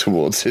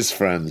towards his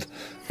friend.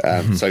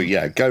 So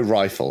yeah, go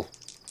rifle.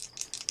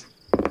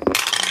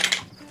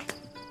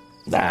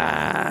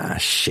 Ah,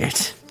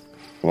 shit.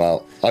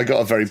 Well, I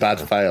got a very bad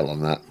fail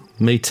on that.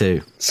 Me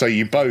too. So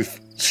you both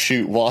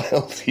shoot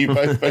wild. You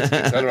both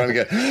basically turn around and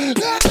go,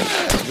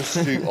 "Ah!"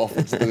 Just shoot off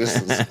into the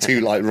distance.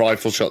 Two like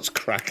rifle shots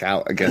crack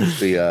out against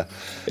the.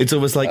 It's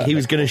almost like he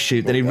was going to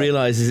shoot, then he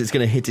realises it's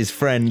going to hit his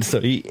friend, so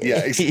he. Yeah,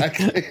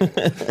 exactly.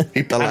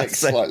 He panics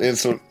slightly and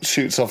sort of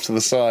shoots off to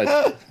the side.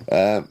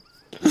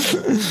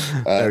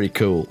 Very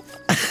cool.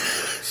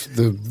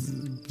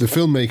 The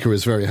filmmaker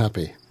is very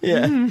happy.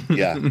 Yeah.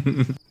 Yeah.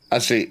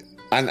 Actually,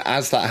 and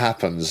as that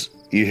happens,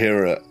 you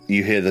hear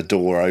the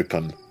door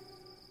open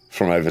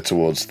from over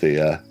towards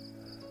the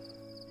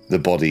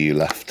body you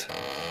left.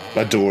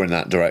 A door in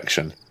that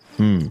direction.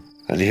 And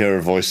you hear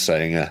a voice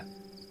saying,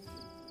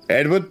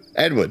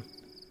 Edward,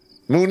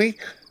 Mooney,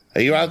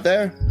 are you out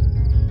there?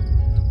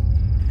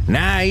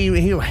 Nah, he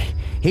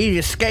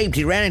escaped.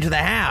 He ran into the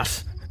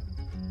house.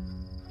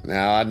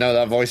 Now, I know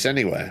that voice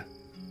anywhere.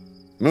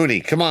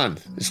 Mooney, come on,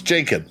 it's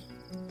Jacob.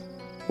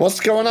 What's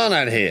going on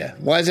out here?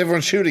 Why is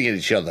everyone shooting at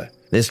each other?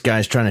 This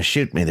guy's trying to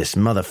shoot me, this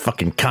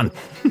motherfucking cunt.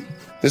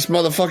 This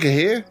motherfucker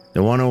here?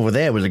 The one over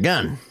there with a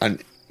gun.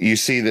 And you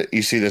see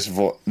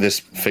this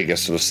figure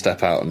sort of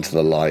step out into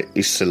the light.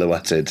 He's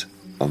silhouetted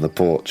on the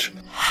porch.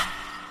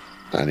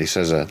 And he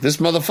says, this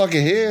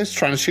motherfucker here is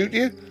trying to shoot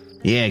you?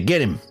 Yeah,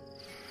 get him.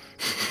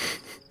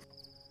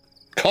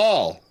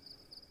 Carl,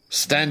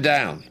 stand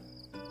down.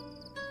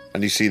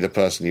 And you see the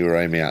person you were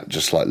aiming at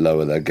just like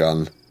lower their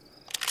gun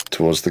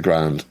towards the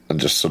ground and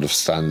just sort of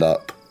stand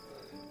up.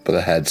 But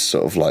the head's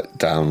sort of like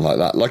down like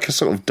that, like a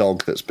sort of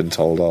dog that's been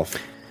told off.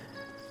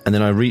 And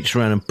then I reach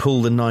around and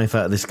pull the knife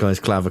out of this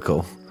guy's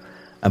clavicle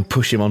and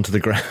push him onto the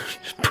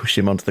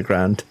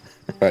ground.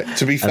 Right.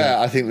 To be fair,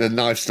 I think the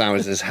knife's now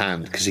in his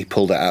hand because he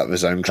pulled it out of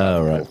his own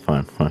clavicle. Oh,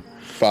 right, fine.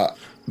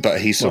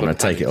 But he's sort of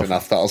take it off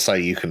enough that I'll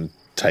say you can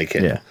take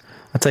it. Yeah.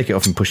 I take it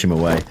off and push him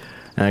away.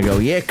 And I go,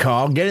 yeah,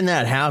 Carl, get in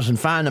that house and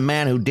find the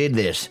man who did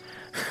this.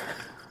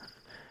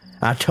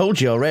 I told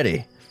you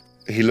already.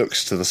 He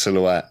looks to the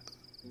silhouette.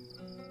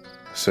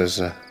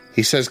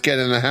 He says, get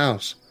in the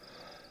house.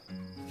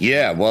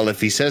 Yeah, well, if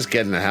he says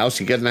get in the house,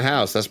 you get in the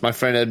house. That's my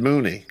friend Ed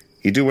Mooney.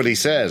 You do what he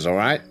says, all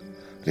right?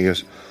 And he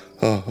goes,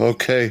 oh,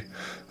 okay.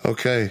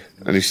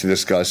 And you see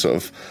this guy sort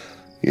of,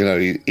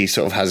 he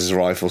sort of has his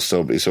rifle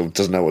still, but he sort of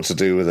doesn't know what to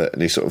do with it.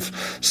 And he sort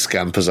of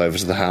scampers over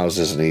to the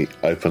houses and he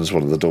opens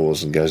one of the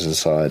doors and goes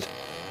inside.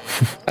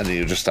 And then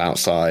you're just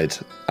outside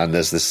and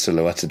there's this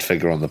silhouetted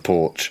figure on the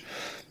porch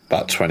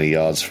about 20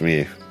 yards from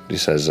you. He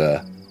says,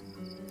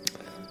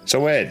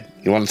 so Ed,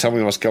 you want to tell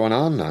me what's going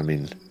on? I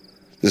mean,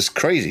 this is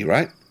crazy,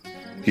 right?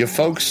 Your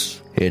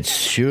folks... It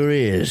sure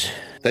is.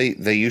 They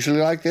usually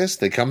like this?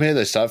 They come here,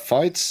 they start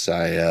fights?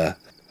 I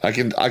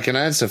can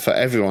answer for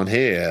everyone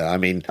here. I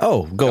mean...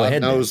 Oh, go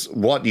ahead. God knows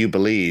what you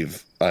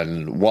believe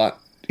and what,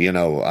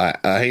 I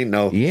ain't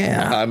no...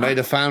 Yeah. I may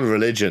have found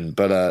religion,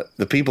 but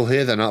the people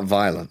here, they're not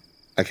violent.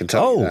 I can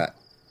tell you that.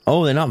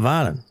 Oh, they're not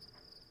violent.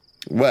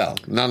 Well,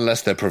 not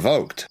unless they're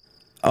provoked.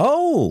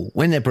 Oh,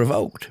 when they're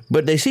provoked.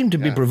 But they seem to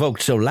be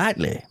provoked so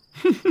lightly.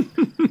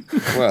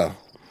 Well,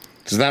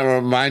 does that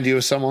remind you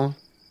of someone?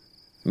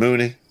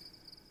 Mooney?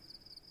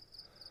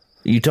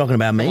 You talking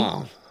about me?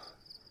 Come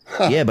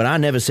on. Yeah, but I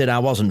never said I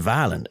wasn't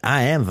violent.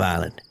 I am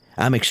violent.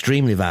 I'm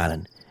extremely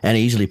violent and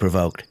easily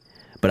provoked.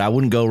 But I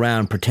wouldn't go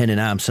around pretending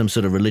I'm some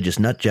sort of religious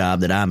nutjob,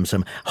 that I'm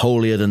some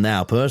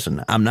holier-than-thou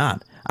person. I'm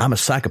not. I'm a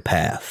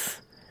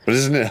psychopath. But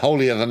isn't it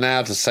holier than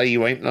thou to say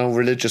you ain't no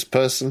religious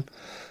person?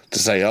 To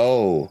say,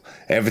 oh,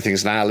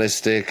 everything's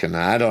nihilistic and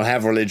I don't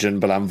have religion,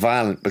 but I'm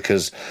violent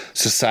because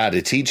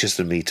society teaches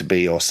me to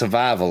be, or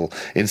survival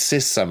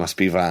insists I must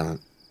be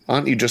violent.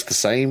 Aren't you just the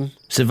same?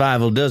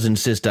 Survival does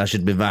insist I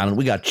should be violent.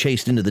 We got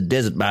chased into the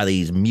desert by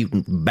these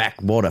mutant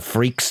backwater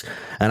freaks,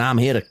 and I'm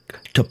here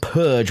to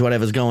purge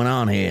whatever's going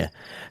on here.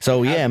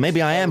 So, yeah,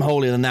 maybe I am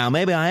holier than thou.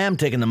 Maybe I am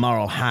taking the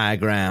moral high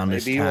ground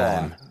this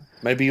time.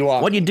 Maybe you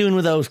are. What are you doing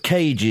with those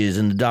cages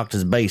in the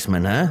doctor's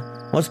basement, huh?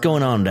 What's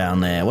going on down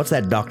there? What's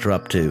that doctor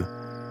up to?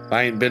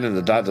 I ain't been in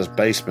the doctor's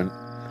basement.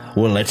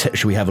 Well,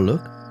 should we have a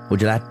look?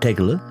 Would you like to take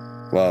a look?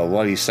 Well,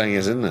 what are you saying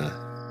is in there?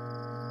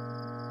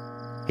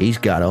 He's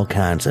got all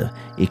kinds of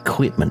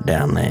equipment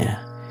down there.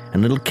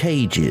 And little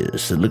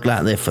cages that look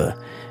like they're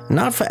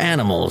not for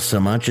animals so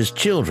much as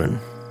children.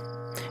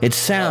 It's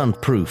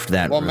soundproofed,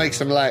 that What room. makes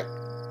them like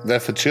they're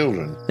for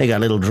children? They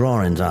got little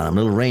drawings on them,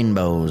 little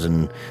rainbows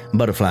and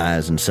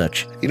butterflies and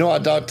such. You know, our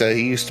doctor,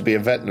 he used to be a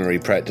veterinary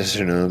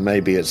practitioner.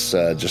 Maybe it's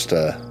just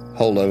a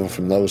holdover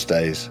from those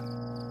days.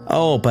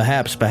 Oh,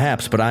 perhaps,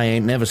 but I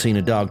ain't never seen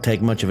a dog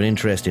take much of an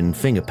interest in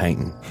finger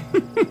painting.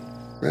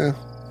 Yeah,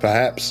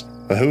 perhaps.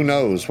 But who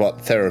knows what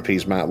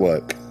therapies might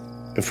work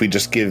if we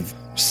just give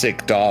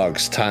sick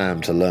dogs time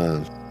to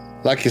learn.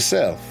 Like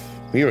yourself.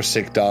 You're a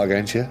sick dog,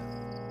 ain't you?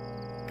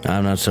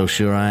 I'm not so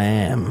sure I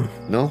am.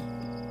 No?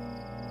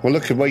 Well,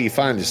 look at where you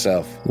find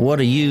yourself. What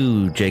are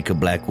you, Jacob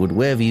Blackwood?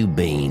 Where have you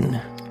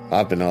been?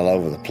 I've been all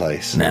over the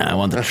place. Nah, I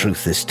want the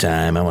truth this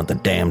time. I want the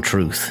damn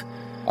truth.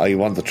 Oh, you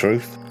want the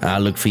truth? I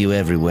look for you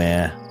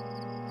everywhere.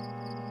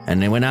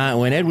 And then when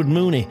Edward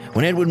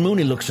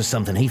Mooney looks for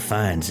something, he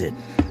finds it.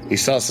 He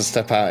starts to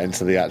step out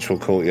into the actual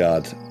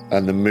courtyard,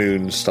 and the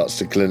moon starts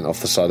to glint off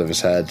the side of his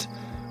head.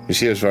 You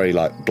see his very,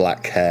 like,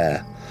 black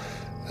hair,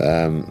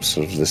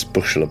 sort of this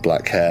bushel of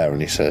black hair,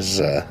 and he says,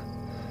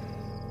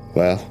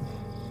 well,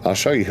 I'll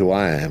show you who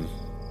I am,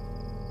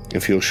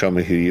 if you'll show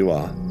me who you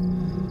are.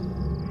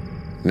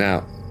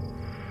 Now,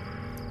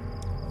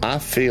 I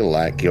feel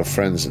like your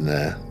friends in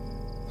there.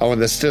 Oh, and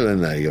they're still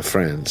in there, your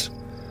friends.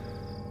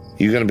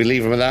 You going to be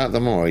leaving without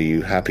them, or are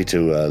you happy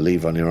to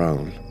leave on your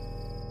own?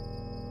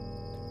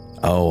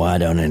 Oh, I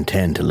don't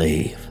intend to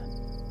leave.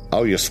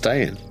 Oh, you're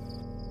staying?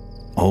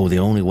 Oh, the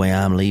only way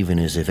I'm leaving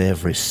is if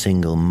every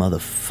single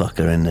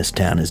motherfucker in this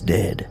town is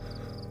dead.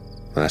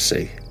 I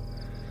see.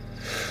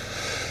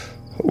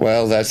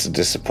 Well, that's a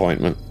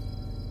disappointment.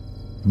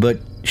 But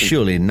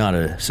surely not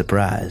a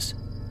surprise.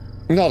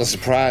 Not a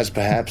surprise,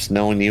 perhaps,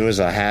 knowing you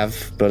as I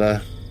have,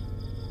 but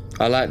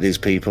I like these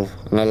people,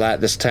 and I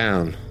like this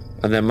town,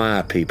 and they're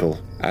my people.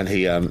 And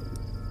he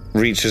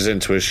reaches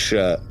into his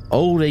shirt.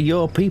 Oh, they're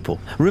your people.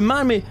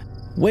 Remind me...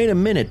 Wait a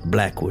minute,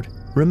 Blackwood.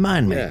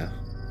 Remind me. Yeah.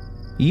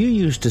 You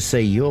used to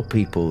say your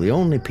people, the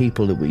only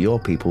people that were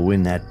your people were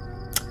in that...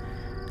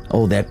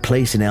 Oh, that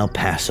place in El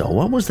Paso.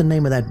 What was the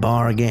name of that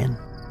bar again?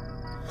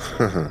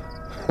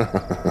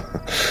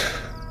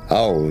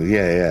 Oh,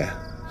 yeah.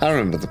 I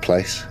remember the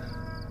place.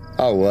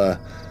 Oh,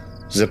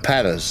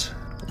 Zapata's.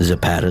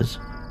 Zapata's?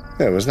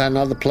 Yeah, was that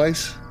another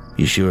place?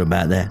 You sure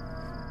about that?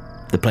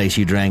 The place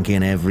you drank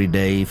in every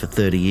day for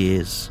 30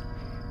 years?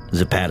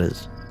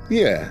 Zapata's?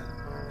 Yeah,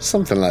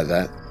 something like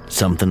that.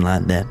 Something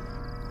like that?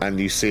 And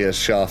you see a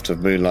shaft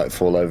of moonlight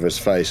fall over his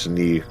face, and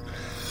you...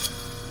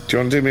 Do you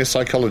want to do me a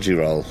psychology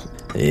roll?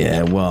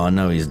 Yeah, well, I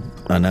know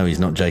he's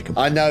not Jacob.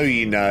 I know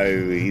you know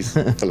he's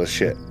full of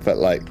shit, but,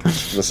 like,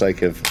 for the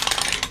sake of...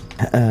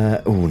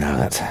 Oh, no,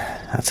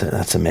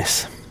 that's a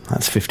miss.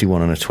 That's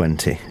 51 and a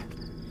 20.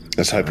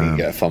 Let's hope you can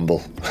get a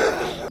fumble.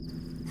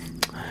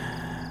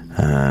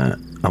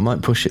 I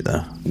might push it,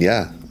 though.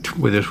 Yeah.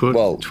 With a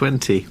Well,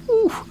 20.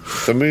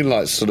 The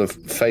moonlight's sort of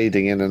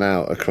fading in and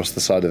out across the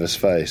side of his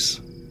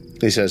face.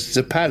 He says,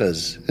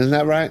 Zapata's, isn't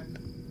that right?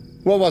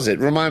 What was it?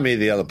 Remind me of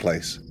the other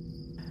place.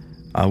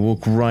 I walk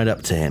right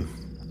up to him.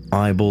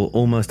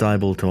 Almost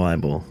eyeball to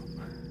eyeball.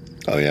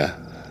 Oh, yeah?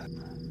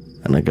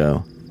 And I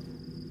go,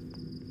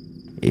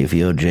 if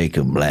you're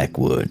Jacob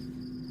Blackwood,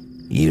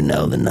 you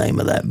know the name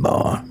of that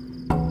bar.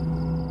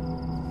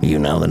 You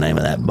know the name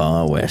of that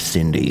bar where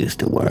Cindy used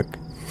to work.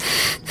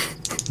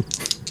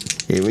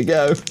 Here we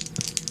go.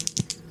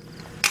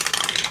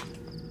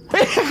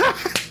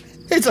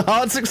 It's a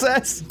hard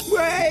success.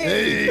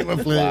 Hey, we're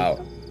playing.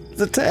 Wow.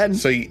 It's a 10.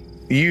 So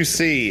you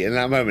see, in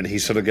that moment, he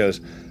sort of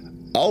goes,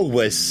 oh,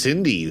 where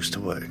Cindy used to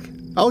work.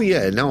 Oh,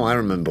 yeah, no, I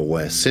remember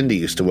where Cindy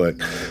used to work.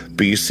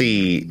 But you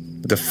see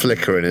the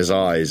flicker in his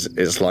eyes.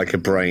 It's like a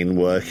brain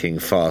working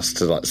fast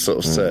to, like, sort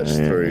of search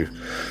through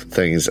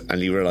things. And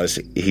you realise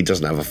he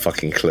doesn't have a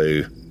fucking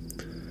clue.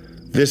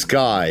 This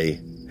guy,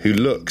 who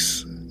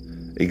looks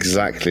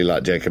exactly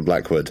like Jacob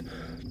Blackwood,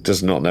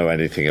 does not know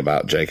anything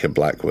about Jacob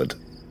Blackwood.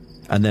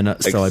 And then,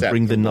 so I except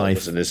bring the for what knife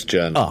was in his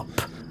journal. up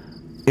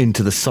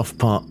into the soft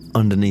part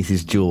underneath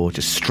his jaw,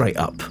 just straight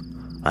up,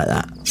 like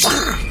that,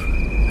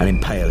 and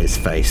impale his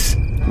face.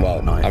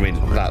 Well, I mean,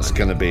 that's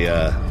going to be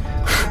a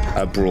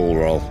brawl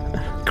roll.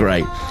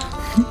 Great.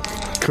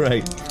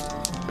 Great.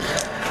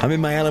 I'm in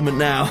my element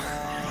now.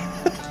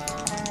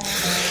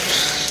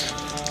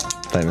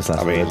 Famous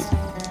last words.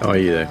 How are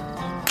you, though?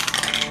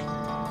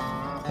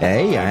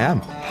 Hey, I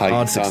am. How you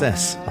Hard done?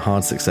 success.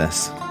 Hard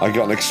success. I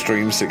got an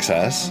extreme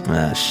success.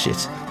 Ah,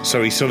 shit.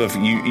 So he sort of,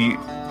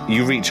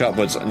 you reach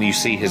upwards and you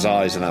see his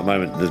eyes in that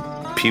moment, the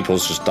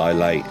pupils just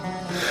dilate,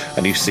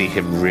 and you see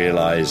him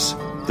realise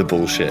the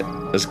bullshit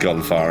has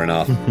gone far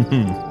enough.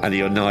 And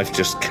your knife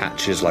just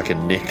catches like a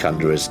nick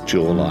under his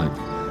jawline,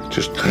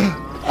 just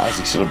as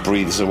he sort of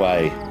breathes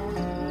away.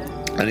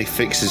 And he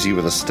fixes you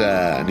with a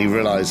stare, and you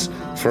realise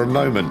for a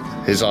moment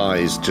his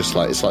eyes just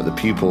like, it's like the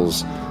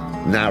pupils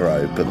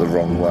narrow but the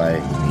wrong way.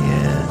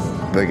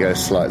 Yeah. They go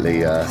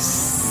slightly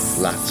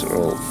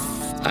lateral,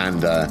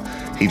 and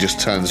he just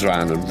turns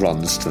around and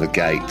runs to the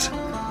gate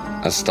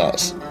and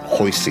starts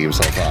hoisting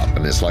himself up,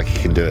 and it's like he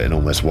can do it in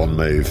almost one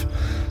move.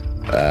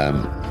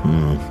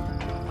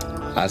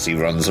 As he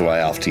runs away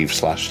after you've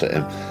slashed at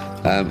him.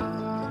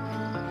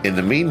 In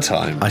the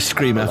meantime, I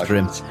scream after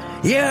him.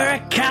 You're a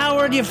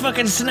coward, you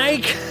fucking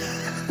snake!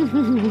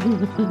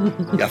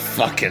 You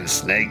fucking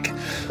snake.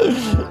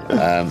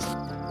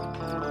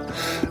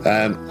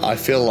 I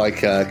feel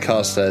like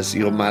Carstairs,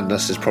 your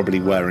madness is probably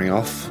wearing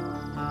off.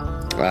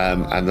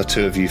 And the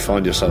two of you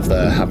find yourself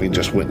there, having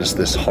just witnessed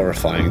this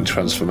horrifying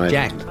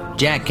transformation.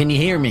 Jack, can you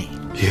hear me?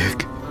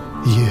 Yik.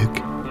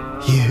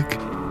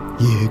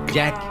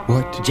 Jack?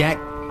 What? Jack?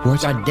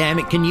 What? God damn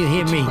it, can you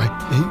hear me?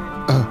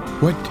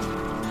 What?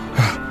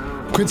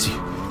 Quincy.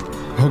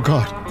 Oh,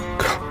 God.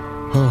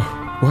 Oh,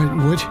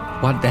 what?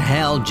 What the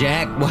hell,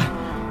 Jack? What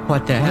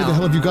the Why hell? the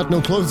hell have you got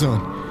no clothes on?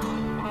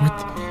 What?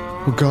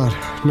 Oh, God.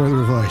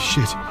 Neither have I.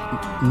 Shit.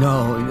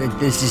 No,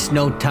 this is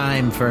no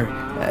time for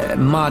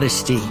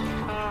modesty.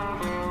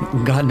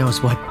 God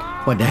knows what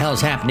what the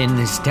hell's happening in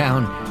this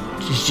town.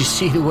 Did you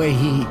see the way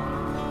he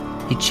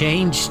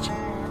changed?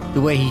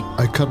 The way he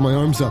I cut my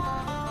arms up.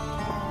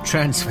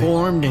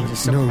 transformed into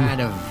some No.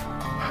 kind of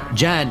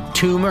giant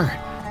tumor?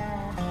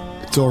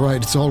 It's all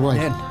right. It's all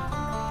right.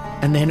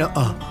 And then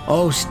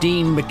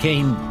Osteen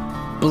became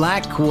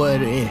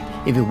Blackwood,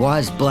 if it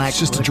was Blackwood. It's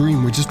just a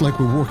dream. We're just like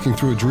we're walking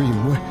through a dream.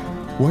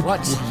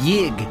 What's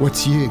Yig?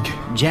 What's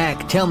Yig?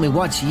 Jack, tell me,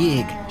 what's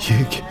Yig?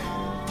 Yig.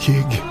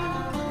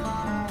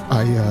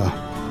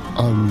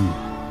 And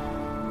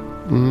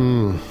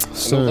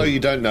although you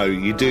don't know,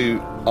 you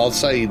do. I'll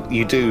say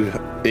you do.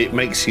 It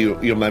makes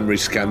your memory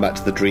scan back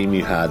to the dream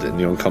you had in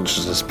your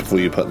unconsciousness before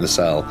you put in the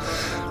cell.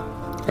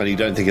 And you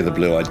don't think of the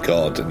blue-eyed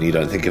god, and you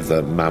don't think of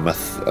the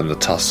mammoth and the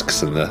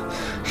tusks and the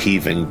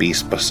heaving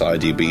beast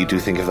beside you, but you do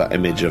think of that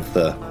image of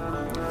the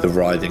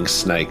writhing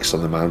snakes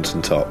on the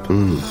mountaintop.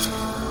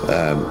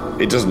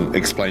 It doesn't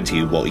explain to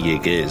you what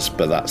Yig is,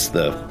 but that's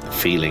the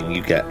feeling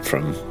you get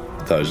from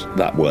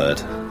that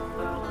word.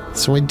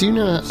 So I do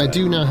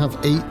now have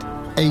eight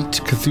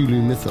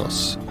Cthulhu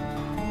mythos.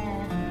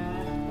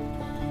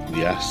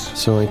 Yes.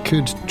 So I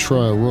could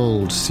try a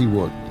roll to see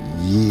what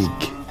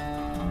Yig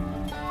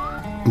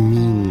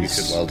means.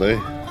 You could well do.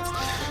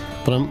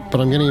 But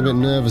I'm getting a bit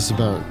nervous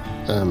about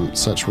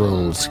such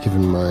roles,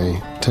 given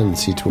my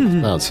tendency towards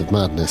bouts of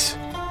madness.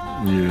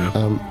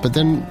 Yeah. But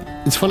then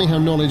it's funny how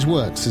knowledge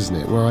works, isn't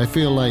it? Where I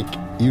feel like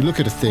you look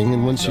at a thing,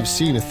 and once you've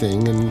seen a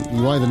thing, and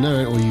you either know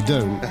it or you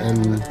don't.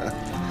 And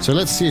so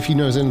let's see if he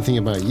knows anything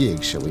about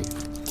Yig, shall we?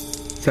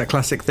 It's that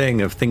classic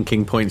thing of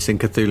thinking points in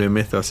Cthulhu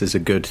mythos is a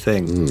good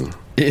thing.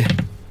 Yeah.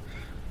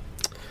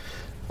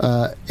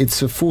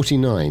 It's a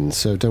 49,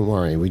 so don't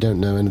worry, we don't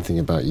know anything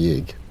about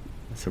Yig.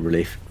 That's a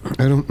relief.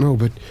 I don't know,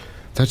 but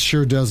that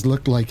sure does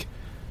look like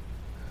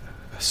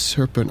a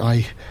serpent.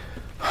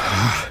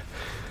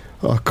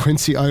 Oh,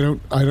 Quincy, I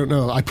don't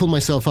know. I pull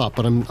myself up,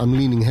 but I'm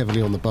leaning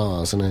heavily on the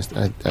bars, and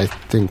I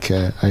think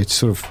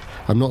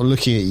I'm not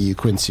looking at you,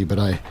 Quincy, but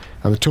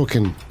I'm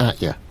talking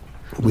at you.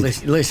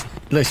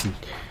 Listen,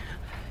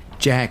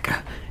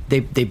 Jack.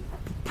 They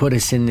put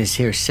us in this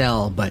here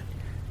cell, but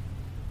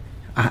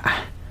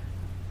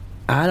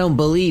I don't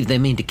believe they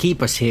mean to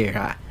keep us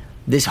here.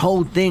 This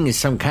whole thing is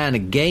some kind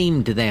of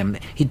game to them.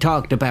 He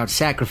talked about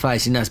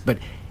sacrificing us, but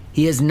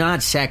he has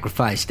not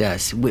sacrificed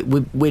us.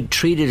 We're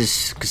treated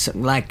as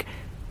like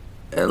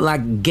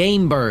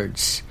game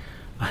birds,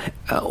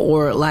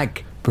 or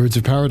like birds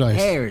of paradise,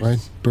 hares.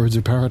 Right? Birds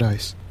of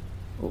paradise.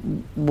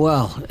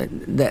 Well,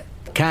 that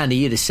kind of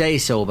you to say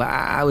so, but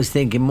I was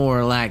thinking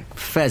more like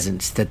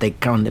pheasants that they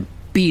kind of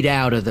beat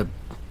out of the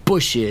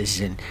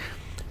bushes and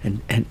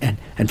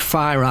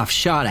fire off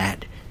shot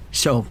at.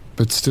 So,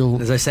 but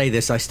still, as I say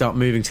this, I start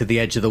moving to the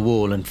edge of the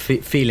wall and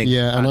feeling.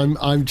 Yeah, and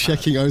I'm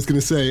checking. I was going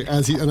to say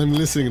and I'm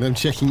listening, and I'm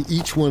checking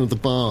each one of the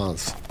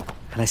bars.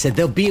 And I said,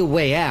 there'll be a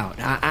way out.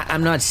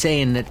 I'm not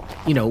saying that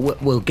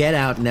we'll get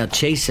out and they'll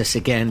chase us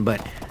again,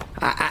 but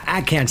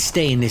I can't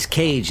stay in this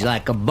cage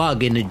like a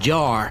bug in a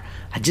jar.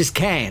 I just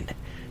can't.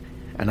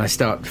 And I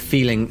start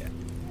feeling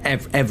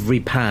every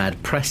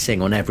pad,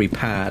 pressing on every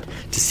pad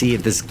to see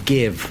if there's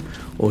give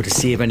or to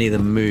see if any of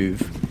them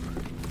move.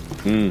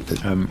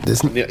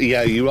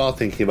 Yeah, you are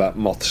thinking about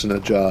moths in a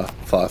jar,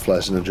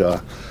 fireflies in a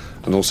jar,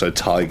 and also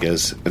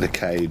tigers in a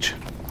cage.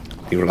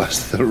 You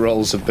realise the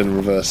roles have been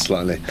reversed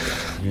slightly.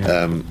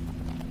 Yeah.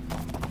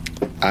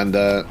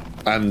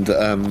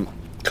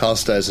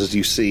 Carstairs, as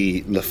you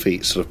see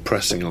Lafitte sort of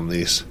pressing on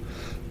these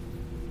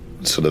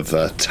sort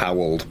of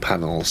towelled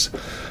panels,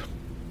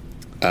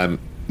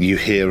 you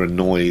hear a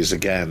noise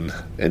again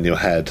in your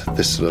head,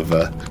 this sort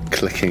of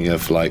clicking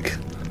of like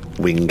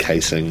wing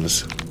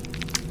casings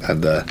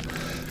and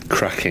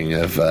cracking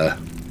of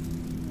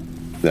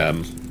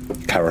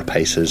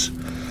carapaces.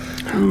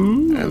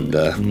 And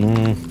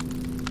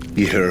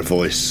you hear a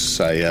voice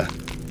say,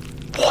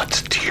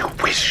 "What do you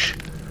wish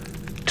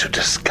to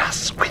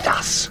discuss with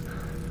us,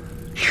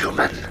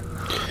 human?"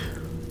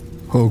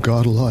 Oh,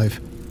 God alive.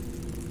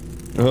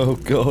 Oh,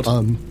 God.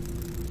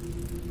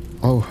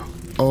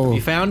 Oh.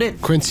 You found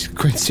it?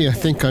 Quincy, I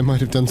think I might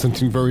have done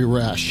something very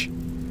rash.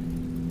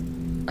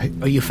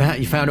 You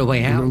found a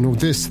way out? No,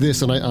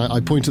 this, and I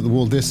point at the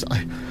wall, this.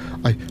 I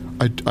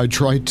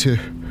tried to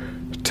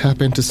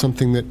tap into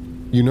something that,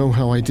 you know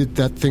how I did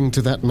that thing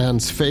to that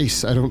man's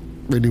face. I don't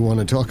really want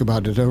to talk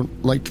about it. I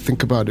don't like to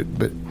think about it,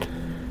 but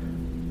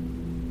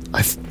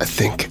I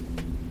think,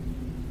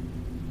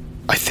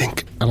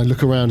 and I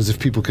look around as if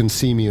people can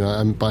see me.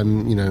 I'm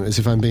as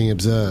if I'm being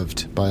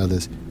observed by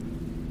others.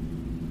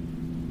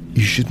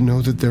 You should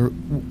know that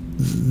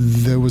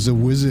there was a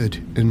wizard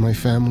in my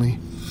family.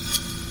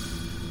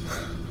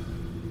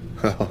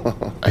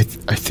 I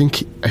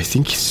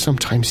think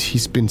sometimes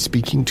he's been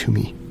speaking to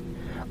me.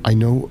 I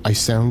know I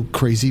sound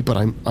crazy, but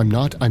I'm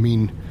not. I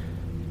mean,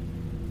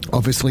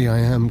 obviously I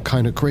am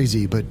kind of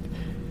crazy, but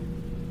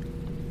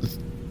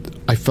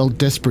I felt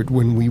desperate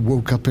when we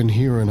woke up in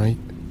here, and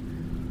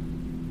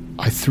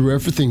I threw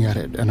everything at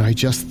it, and I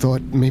just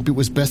thought maybe it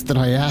was best that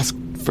I asked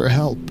for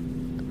help.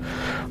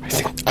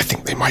 I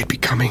think they might be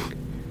coming.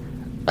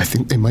 I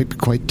think they might be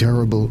quite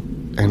terrible.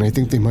 and I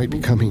think they might be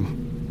coming.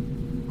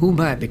 Who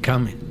might be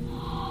coming?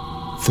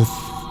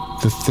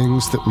 The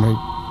things that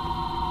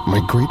my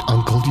great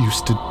uncle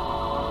used to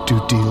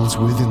do deals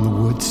with in the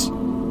woods.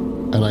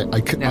 And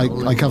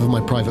I cover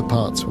my private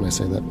parts when I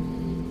say that.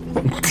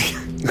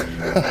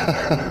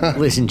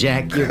 Listen,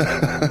 Jack,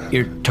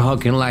 you're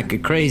talking like a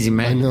crazy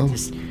man. I know.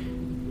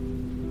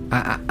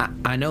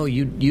 I know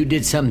you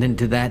did something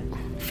to that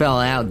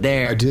fella out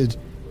there. I did.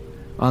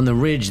 On the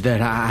ridge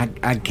that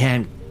I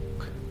can't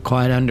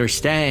quite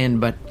understand,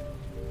 but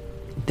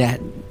that...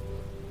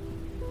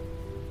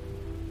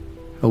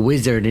 A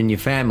wizard in your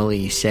family,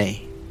 you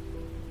say?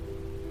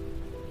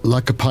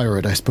 Like a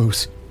pirate, I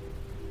suppose.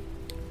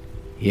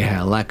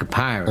 Yeah, like a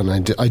pirate.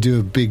 And I do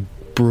a big,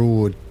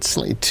 broad,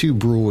 slightly too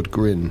broad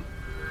grin.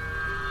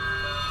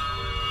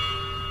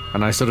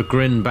 And I sort of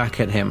grin back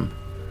at him.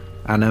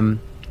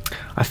 And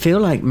I feel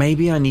like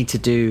maybe I need to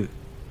do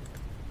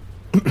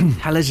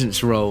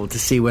intelligence roll to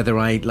see whether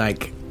I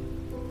like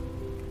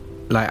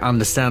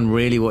understand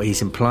really what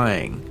he's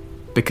implying.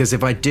 Because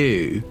if I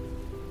do,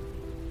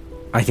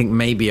 I think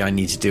maybe I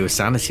need to do a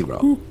sanity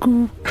roll.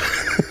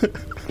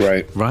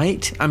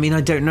 Right? I mean, I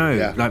don't know.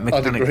 Yeah, like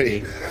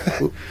mechanically.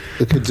 I'd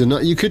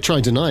agree. You could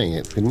try denying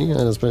it, couldn't you?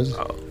 I suppose.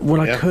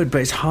 I could, but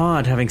it's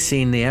hard having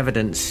seen the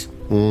evidence.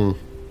 Having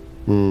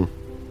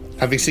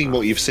seen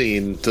what you've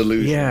seen,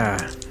 delusion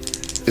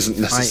isn't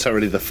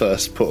necessarily the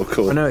first port of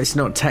call. I know it's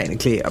not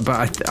technically,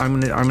 but I'm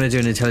gonna do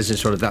an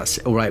intelligence roll if that's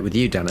all right with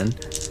you, Dannon.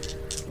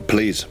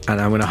 Please. And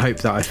I'm gonna hope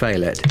that I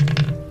fail it.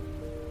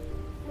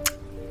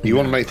 You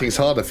want to make things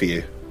harder for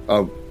you?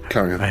 Oh,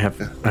 carry on. I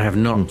have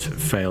not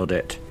failed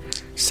it,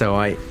 so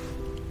I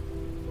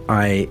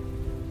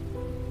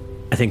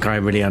think I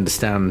really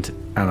understand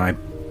and I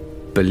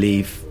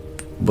believe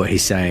what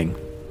he's saying.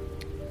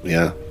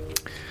 Yeah.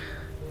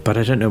 But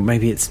I don't know.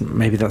 Maybe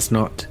that's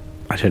not.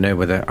 I don't know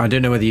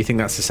whether you think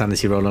that's a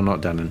sanity roll or not,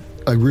 Dannon.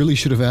 I really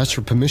should have asked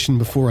for permission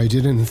before I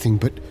did anything,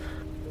 but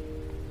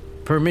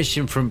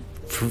permission from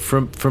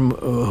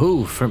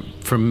who?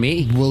 From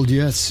me? Well,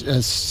 yes,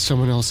 as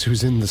someone else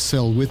who's in the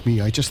cell with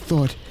me. I just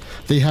thought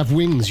they have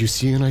wings, you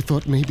see, and I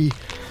thought maybe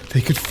they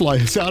could fly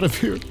us out of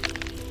here.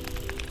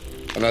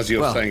 And as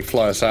you're saying,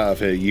 fly us out of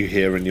here, you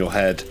hear in your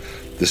head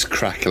this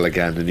crackle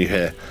again, and you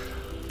hear,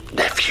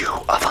 nephew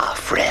of our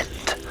friend,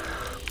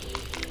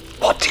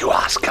 what do you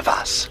ask of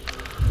us?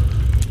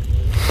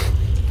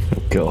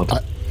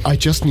 God. I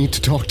just need to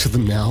talk to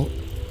them now.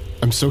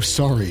 I'm so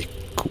sorry.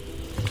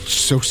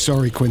 So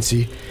sorry,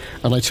 Quincy.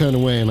 And I turn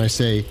away and I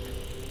say,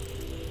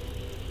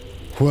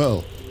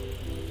 well,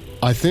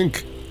 I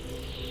think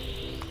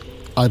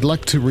I'd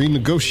like to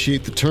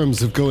renegotiate the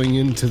terms of going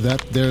into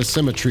that there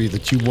cemetery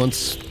that you once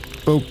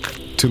spoke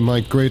to my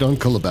great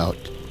uncle about.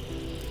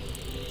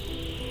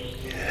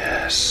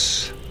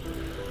 Yes.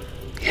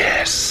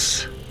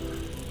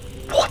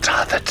 What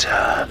are the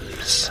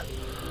terms?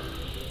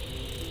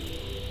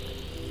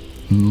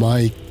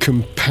 My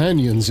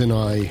companions and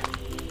I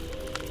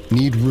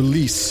need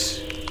release.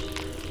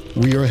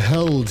 We are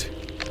held.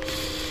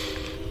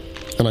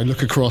 And I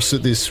look across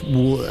at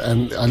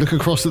and I look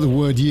across at the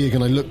word Yig,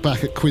 and I look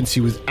back at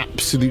Quincy with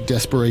absolute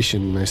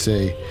desperation, and I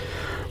say,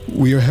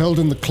 we are held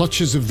in the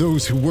clutches of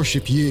those who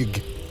worship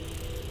Yig.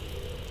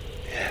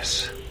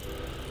 Yes.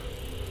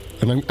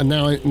 And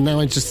now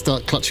I just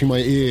start clutching my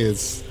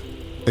ears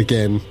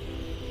again.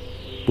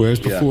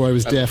 Whereas before I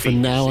was deaf,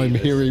 and now I'm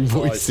hearing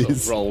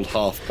voices. Rolled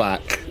half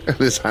back, and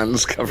his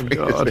hands covering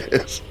his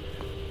ears.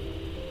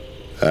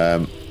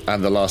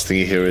 And the last thing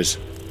you hear is,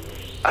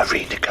 a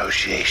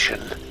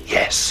renegotiation,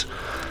 yes.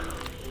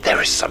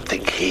 There is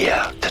something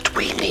here that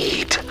we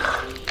need.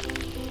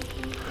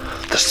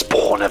 The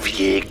spawn of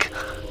Yig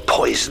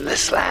poison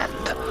this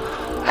land,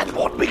 and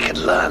what we can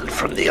learn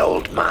from the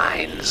old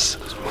mines.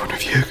 Spawn of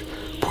Yig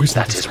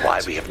poison. That is why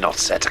we have not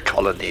set a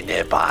colony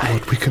nearby.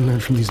 What we can learn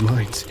from these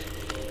mines.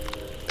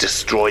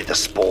 Destroy the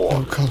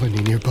spawn. No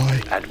colony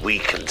nearby. And we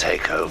can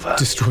take over.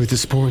 Destroy the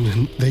spawn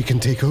and they can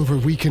take over.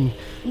 We can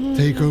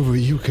take over.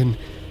 You can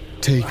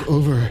take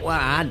over. Well,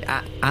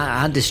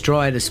 I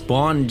destroy the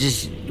spawn.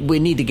 We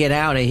need to get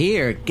out of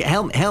here.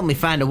 Help me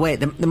find a way.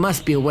 There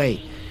must be a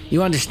way.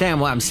 You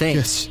understand what I'm saying?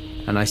 Yes.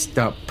 And I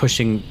start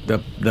pushing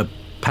the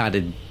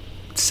padded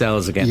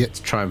cells again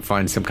to try and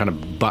find some kind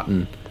of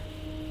button.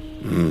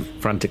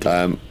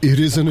 Frantically. It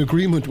is an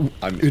agreement.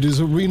 It is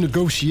a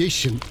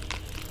renegotiation.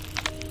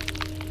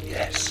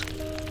 Yes,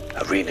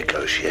 a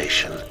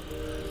renegotiation.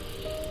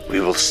 We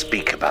will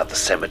speak about the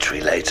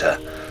cemetery later.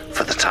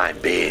 For the time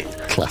being,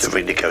 Classic. The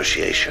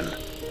renegotiation.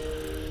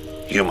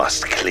 You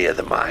must clear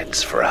the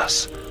mines for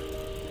us.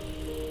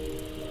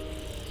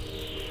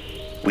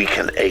 We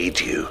can aid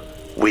you.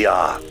 We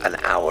are an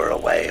hour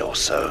away or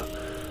so.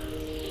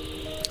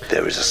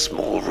 There is a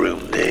small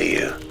room near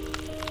you.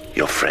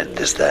 Your friend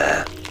is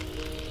there.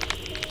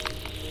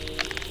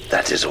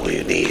 That is all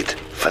you need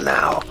for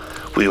now.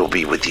 We will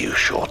be with you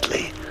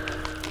shortly.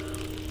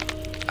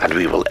 And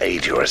we will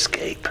aid your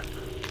escape.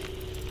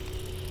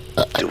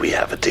 Do we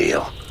have a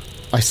deal?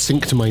 I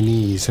sink to my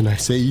knees and I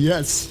say,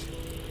 yes.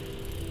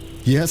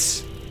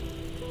 Yes.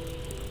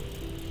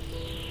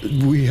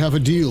 we have a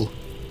deal.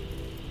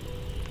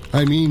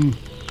 I mean,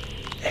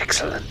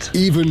 Excellent.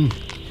 even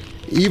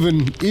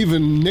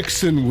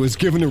Nixon was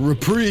given a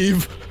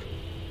reprieve.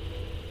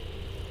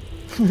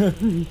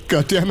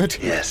 God damn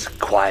it. Yes,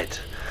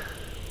 quiet.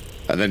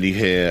 And then you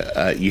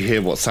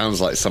hear what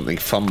sounds like something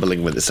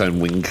fumbling with its own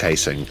wing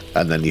casing,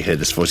 and then you hear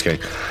this voice going,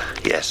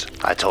 Yes,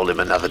 I told him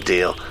another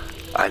deal.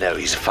 I know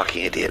he's a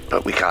fucking idiot,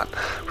 but we can't.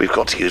 We've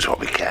got to use what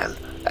we can.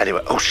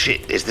 Anyway, oh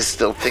shit, is this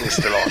thing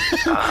still on?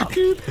 Ah,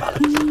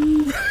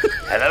 bollocks.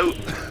 Hello?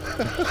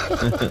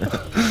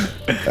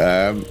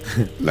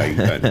 no, you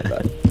don't know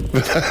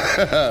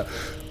that.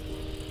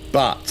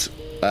 But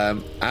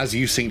as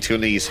you sink to your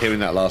knees hearing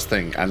that last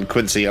thing, and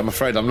Quincy, I'm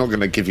afraid I'm not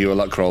going to give you a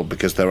luck roll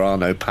because there are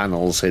no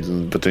panels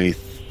hidden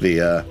beneath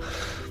the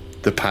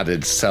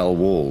padded cell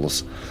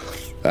walls.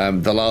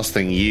 The last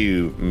thing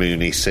you,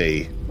 Mooney,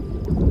 see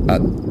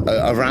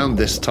around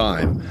this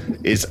time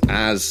is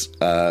as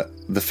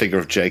the figure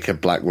of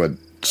Jacob Blackwood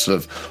sort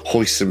of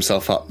hoists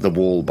himself up the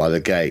wall by the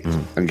gate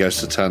and goes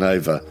to turn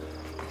over.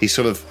 He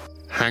sort of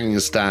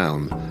hangs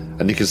down,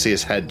 and you can see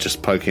his head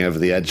just poking over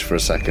the edge for a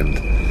second.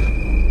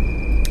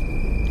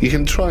 You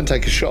can try and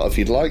take a shot if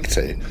you'd like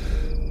to,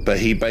 but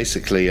he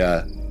basically,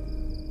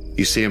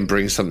 you see him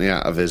bring something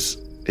out of his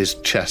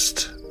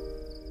chest,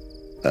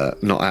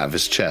 not out of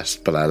his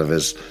chest, but out of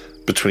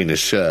between his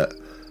shirt,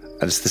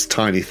 and it's this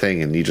tiny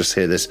thing, and you just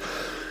hear this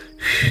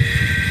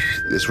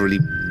really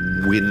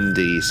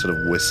windy sort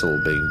of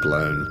whistle being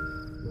blown.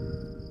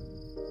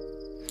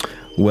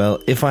 Well,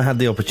 if I had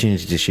the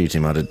opportunity to shoot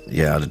him, I'd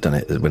have done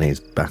it when his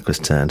back was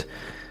turned.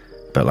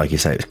 But like you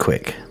say, it was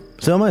quick.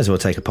 So I might as well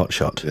take a pot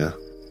shot. Yeah.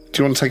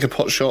 Do you want to take a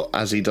pot shot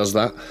as he does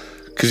that?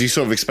 Because you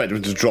sort of expect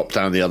him to drop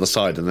down the other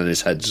side, and then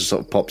his head just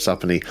sort of pops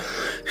up, and he...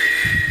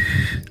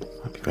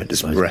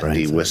 this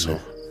breathy whistle.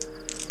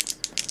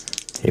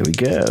 Here we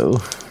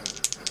go.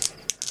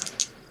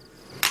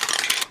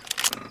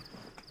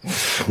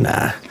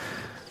 Nah,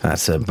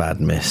 that's a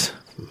bad miss.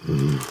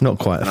 Not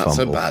quite a fumble. That's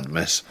a bad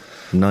miss.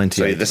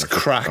 98. So this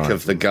crack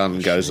of the gun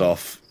goes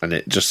off, and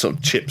it just sort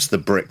of chips the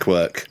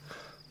brickwork,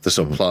 the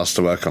sort of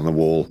plasterwork on the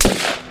wall,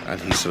 and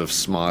he sort of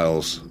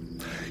smiles.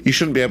 You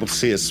shouldn't be able to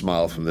see his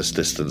smile from this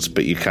distance,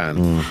 but you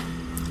can,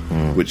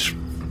 which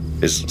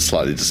is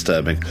slightly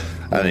disturbing.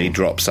 And then he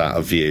drops out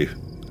of view,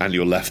 and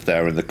you're left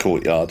there in the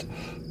courtyard,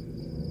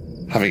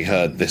 having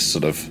heard this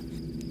sort of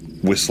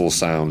whistle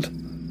sound.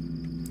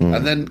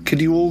 And then,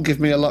 could you all give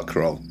me a luck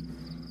roll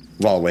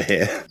while we're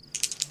here?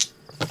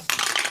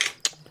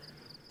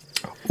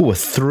 Ooh, a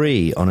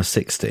 3 on a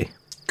 60.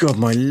 God,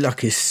 my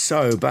luck is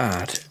so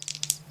bad.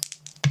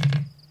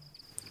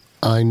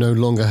 I no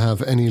longer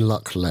have any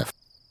luck left.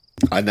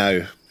 I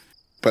know,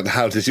 but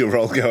how did your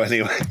roll go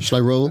anyway? Shall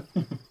I roll?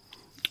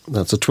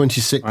 That's a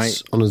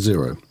 26 on a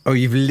 0. Oh,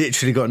 you've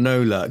literally got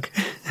no luck.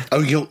 Oh,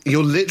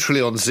 you're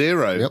literally on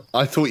 0. Yep.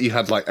 I thought you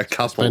had like a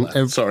couple.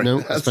 Sorry,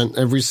 I spent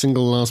every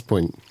single last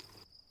point.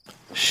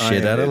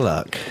 Shit out of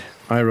luck.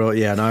 I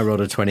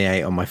rolled a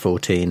 28 on my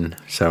 14,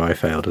 so I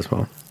failed as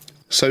well.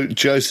 So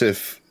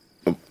Joseph,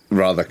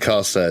 rather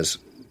Carstairs,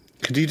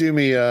 could you do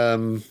me a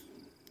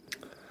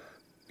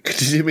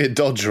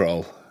dodge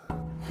roll?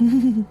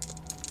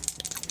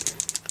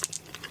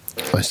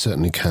 I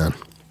certainly can.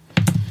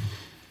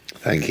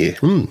 Thank you.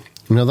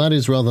 Now that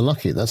is rather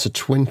lucky. That's a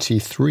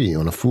 23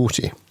 on a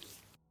 40.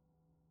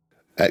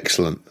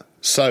 Excellent.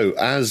 So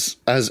as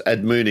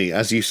Ed Mooney,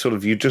 as you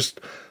just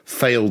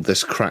failed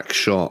this crack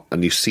shot,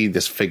 and you see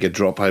this figure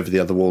drop over the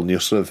other wall, and you're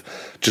sort of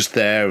just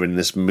there in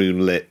this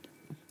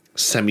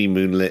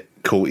semi-moonlit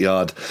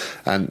courtyard,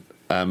 and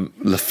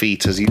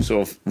Lafitte, as you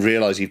sort of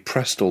realise you've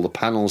pressed all the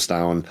panels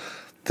down,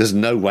 there's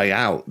no way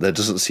out. There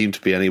doesn't seem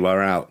to be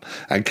anywhere out.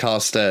 And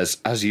Carstairs,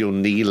 as you're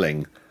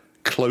kneeling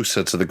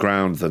closer to the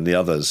ground than the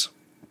others,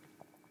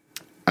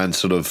 and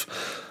sort of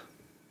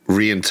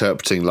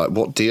reinterpreting, like,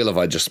 what deal have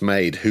I just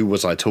made? Who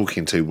was I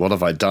talking to? What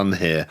have I done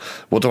here?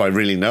 What do I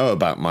really know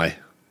about my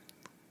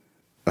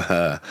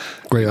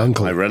great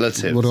uncle? My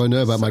relative. What do I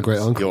know about my great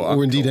uncle? Your Or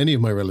uncle. indeed any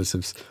of my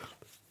relatives?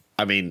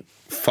 I mean,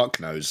 fuck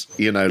knows.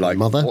 Like,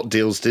 mother? What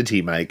deals did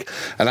he make?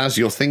 And as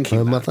you're thinking,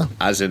 Her mother?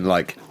 as in,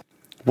 like,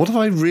 what have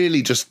I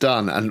really just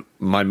done? And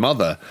my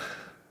mother,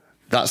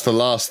 that's the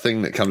last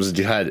thing that comes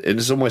into your head. It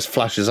just almost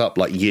flashes up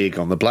like Yig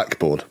on the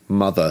blackboard,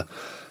 mother.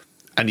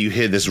 And you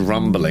hear this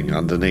rumbling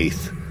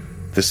underneath,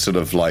 this sort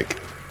of like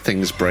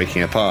things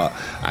breaking apart,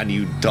 and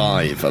you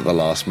dive at the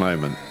last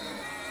moment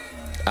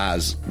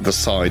as the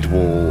side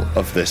wall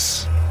of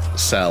this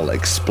cell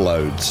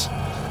explodes.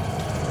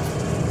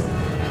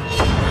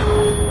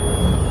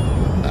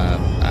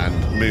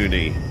 And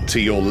Mooney, to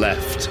your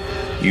left,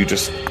 you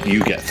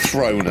get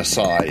thrown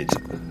aside,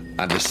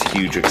 and this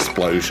huge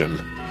explosion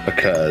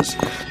occurs.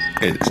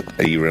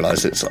 You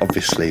realise it's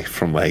obviously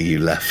from where you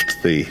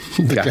left the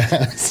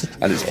gas,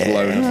 and it's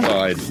blown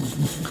aside.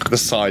 The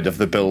side of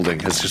the building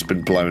has just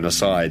been blown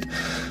aside.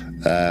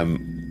 I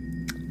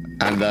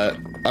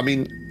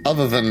mean,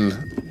 other than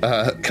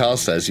Carl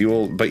says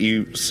but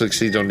you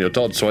succeed on your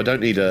dodge, so I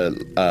don't need a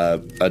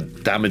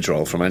damage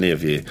roll from any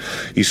of you.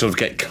 You sort of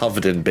get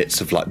covered in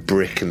bits of like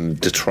brick and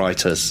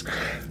detritus.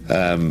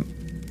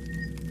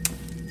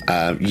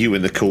 You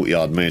in the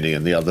courtyard, Mooney,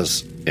 and the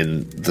others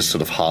in the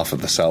sort of half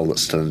of the cell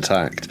that's still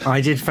intact.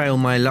 I did fail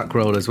my luck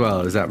roll as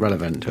well. Is that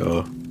relevant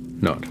or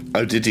not?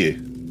 Oh, did you?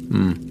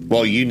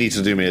 Well, you need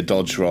to do me a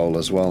dodge roll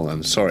as well,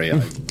 then. Sorry, I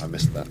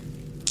missed that.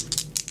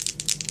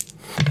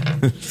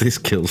 This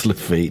kills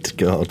Lafitte,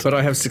 God. But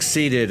I have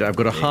succeeded. I've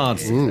got a hard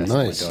success.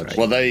 Nice. on my dodge.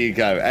 Well, there you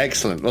go.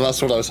 Excellent. Well,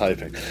 that's what I was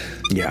hoping.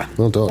 Yeah.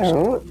 Well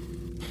dodged.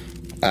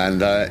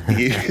 And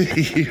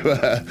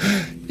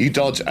you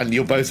dodge, and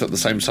you're both at the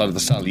same side of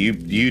the cell.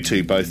 You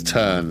two both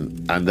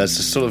turn, and there's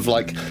a sort of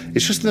like,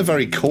 it's just in the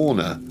very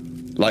corner,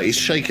 like it's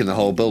shaking the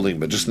whole building,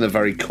 but just in the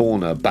very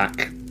corner,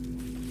 back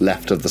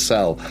left of the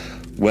cell,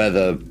 where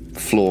the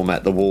floor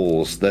met the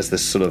walls, there's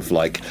this sort of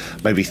like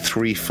maybe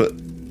 3 foot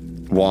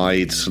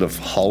wide sort of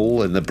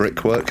hole in the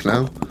brickwork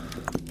now.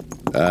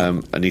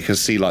 And you can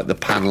see like the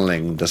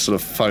paneling, the sort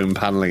of foam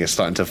paneling is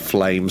starting to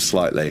flame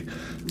slightly.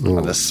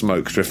 And there's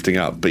smoke drifting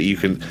up, but you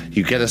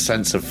get a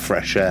sense of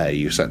fresh air.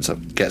 You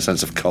get a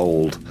sense of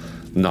cold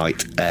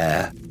night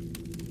air.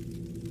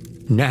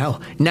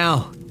 Now,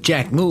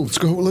 Jack, move.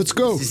 Let's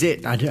go. This is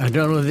it. I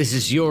don't know if this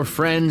is your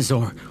friends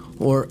or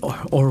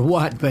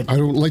what, but I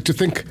don't like to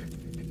think.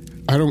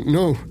 I don't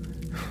know.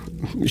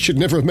 You should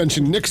never have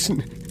mentioned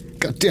Nixon.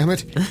 God damn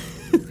it.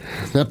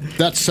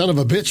 that son of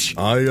a bitch.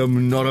 I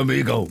am not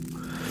amigo.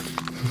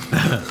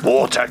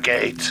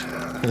 Watergate.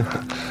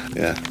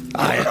 Yeah.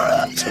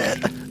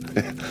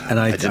 And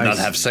I did not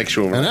have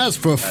sexual. And as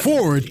for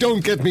Ford,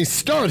 don't get me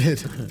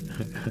started.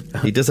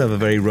 He does have a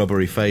very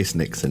rubbery face,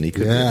 Nixon. He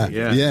could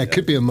Yeah, it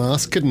could be a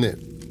mask, couldn't it?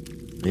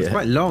 Yeah.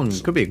 quite long.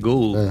 Could be a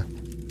ghoul.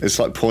 It's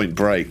like Point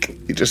Break.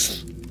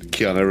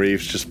 Keanu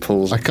Reeves just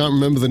pulls. I can't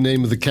remember the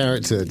name of the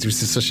character. It's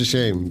just such a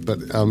shame, but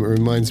it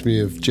reminds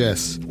me of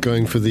Jess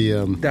going for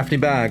the Daphne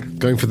Bag.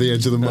 going for the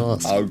edge of the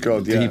mast. Oh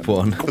God, yeah. Deep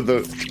one.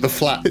 The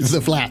flat. It's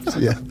the flat.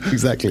 Yeah,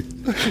 exactly.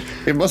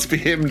 It must be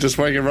him just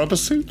wearing a rubber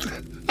suit.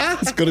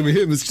 It's got to be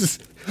him. It's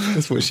just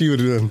that's what she would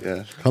have done.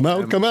 Yeah. Come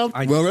out,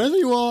 wherever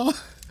you are.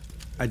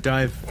 I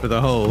dive for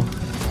the hole.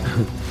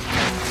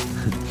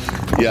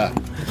 Yeah,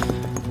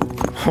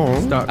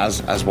 Start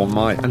as one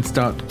might. and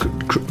start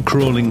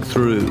crawling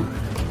through,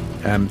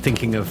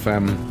 thinking of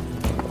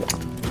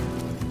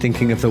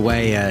the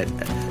way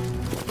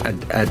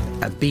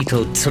a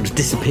beetle sort of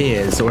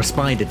disappears or a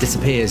spider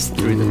disappears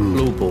through the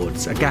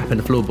floorboards. A gap in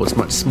the floorboards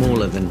much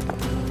smaller than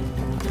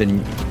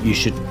you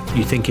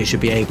think it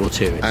should be able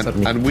to. It's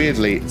suddenly And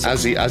weirdly,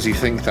 as you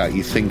think that,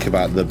 you think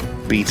about the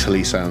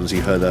beetly sounds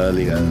you heard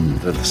earlier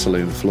at the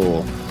saloon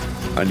floor,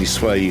 and you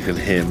swear you can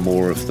hear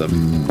more of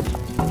them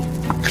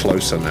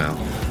closer now.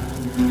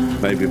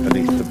 Maybe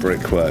beneath the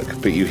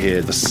brickwork, but you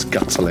hear the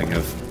scuttling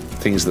of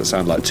things that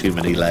sound like too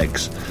many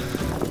legs.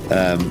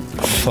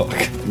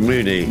 Fuck.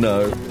 Mooney,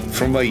 No.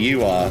 from where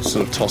you are,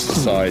 sort of tossed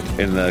aside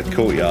in the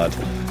courtyard,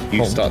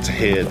 you start to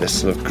hear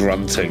this sort of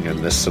grunting and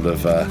this sort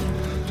of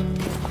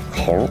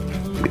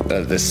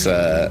this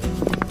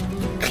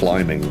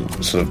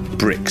climbing, sort of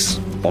bricks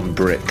on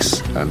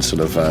bricks, and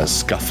sort of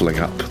scuffling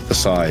up the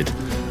side.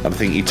 And I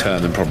think you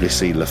turn and probably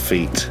see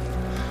Lafitte.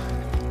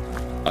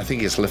 I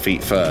think it's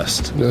Lafitte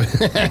first. the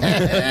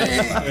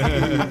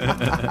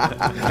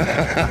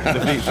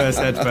feet first,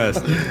 head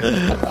first.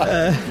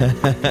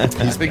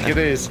 I think it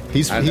is.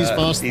 He's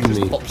faster he than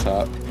just me. pops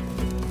up.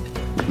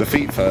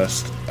 Lafitte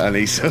first, and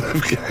he sort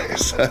of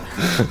goes.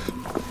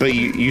 But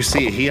you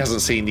see, he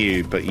hasn't seen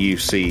you, but you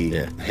see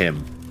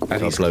him,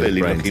 and he's blow his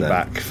clearly brains looking out.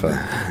 back for.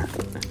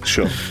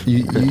 Sure.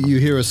 You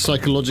hear a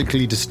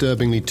psychologically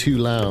disturbingly too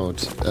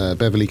loud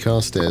Beverly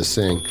Carstairs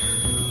saying,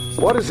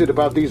 "What is it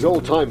about these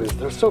old timers?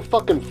 They're so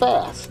fucking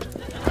fast."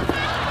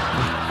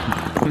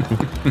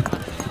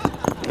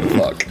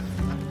 Fuck.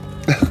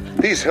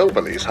 These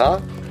hillbillies, huh?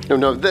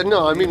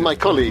 No. I mean my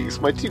colleagues,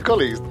 my 2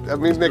 colleagues. I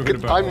mean,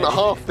 I'm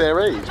half their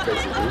age,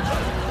 basically.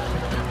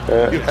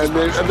 And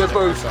they're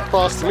both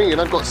faster than me, and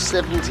I've got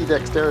 70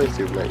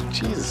 dexterity. I'm like,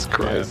 Jesus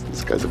Christ,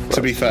 these guys are fast.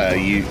 To be fair,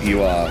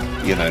 you are,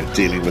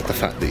 dealing with the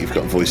fact that you've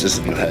got voices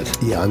in your head.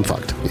 Yeah, I'm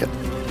fucked. Yeah.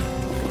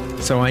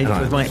 So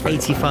with my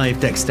 85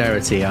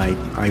 dexterity,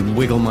 I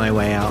wiggle my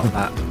way out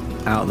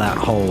that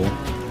hole,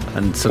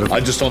 and sort of. I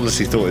just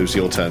honestly thought it was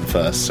your turn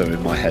first, so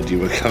in my head you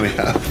were coming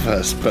out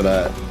first. But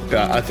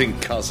I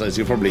think Carl says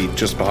you're probably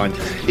just behind.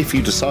 If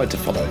you decide to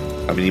follow,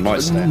 I mean, you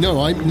might stay. No,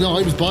 I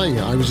was buying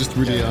it. I was just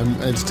really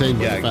entertained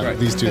by the fact that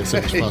these 2 are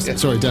so much faster.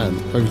 Sorry,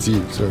 Dan, over to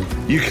you. Sorry.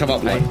 You come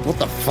up like, what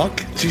the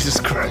fuck? Jesus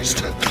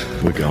Christ.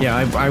 We're gone. Yeah,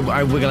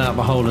 I wiggle out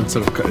the hole and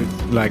sort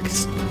of like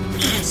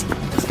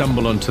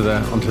stumble onto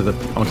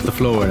the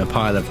floor in a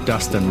pile of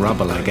dust and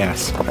rubble, I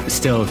guess.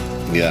 Still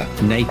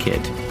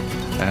naked.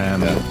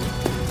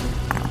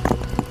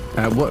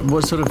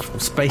 What sort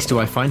of space do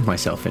I find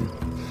myself in?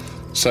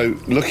 So,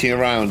 looking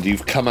around,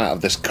 you've come out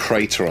of this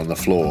crater on the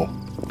floor,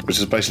 which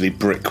is basically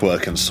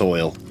brickwork and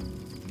soil.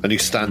 And you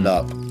stand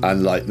up,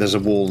 and there's a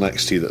wall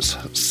next to you that's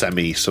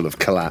semi sort of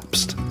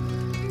collapsed.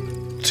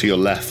 To to your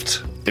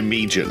left,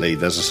 immediately,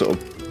 there's a sort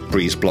of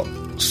breeze block,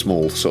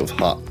 small sort of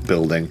hut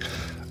building,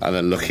 and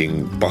then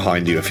looking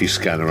behind you, if you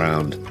scan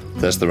around,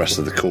 there's the rest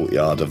of the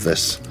courtyard of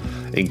this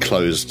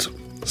enclosed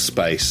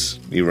space.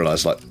 You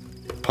realise, like,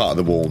 part of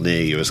the wall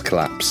near you has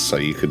collapsed, so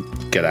you could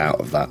get out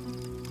of that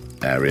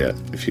area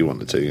if you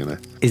wanted to, you know.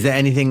 Is there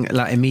anything,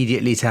 like,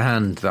 immediately to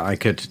hand that I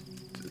could...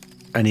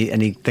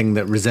 anything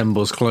that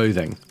resembles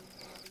clothing?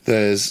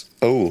 There's...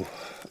 do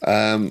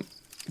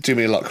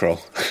me a luck roll.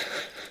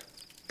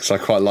 Because I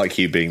quite like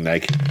you being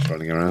naked, just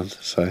running around.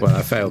 So. Well,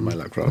 I failed my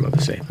luck roll,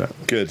 obviously, but...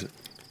 Good.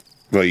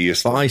 Well,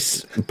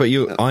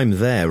 I'm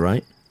there,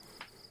 right?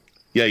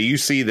 Yeah, you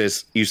see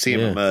this, you see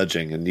him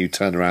emerging, and you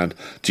turn around.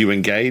 Do you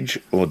engage,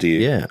 or do you...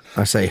 Yeah.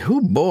 I say,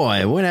 oh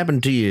boy, what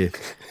happened to you?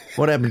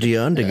 What happened to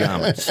your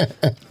undergarments?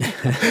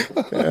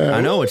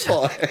 I know it's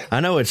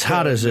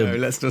hot as a... No,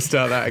 let's not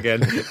start that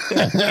again.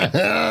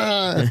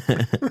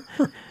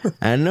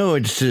 I know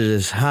it's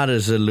as hot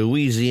as a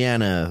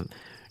Louisiana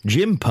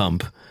gym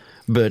pump,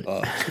 but...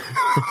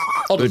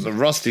 there's a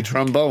rusty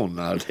trombone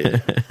out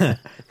here.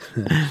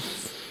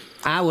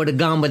 I would have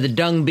gone with the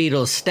dung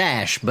beetle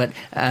stash, but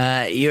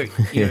you're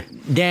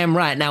damn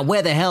right. Now,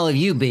 where the hell have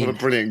you been? What a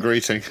brilliant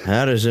greeting.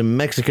 Hot as a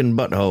Mexican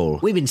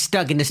butthole. We've been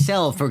stuck in the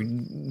cell for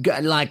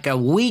like a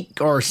week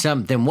or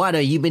something. What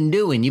have you been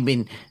doing? You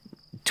been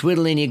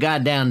twiddling your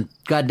goddamn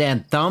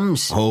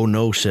thumbs? Oh,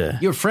 no, sir.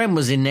 Your friend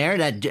was in there,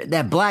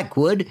 that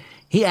Blackwood.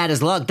 He had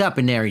us locked up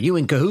in there. You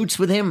in cahoots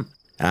with him?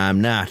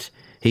 I'm not.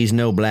 He's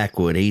no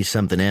Blackwood. He's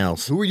something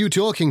else. Who are you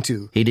talking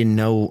to? He didn't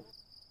know...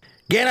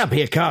 Get up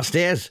here,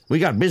 Carstairs. We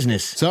got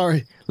business.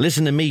 Sorry.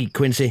 Listen to me,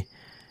 Quincy.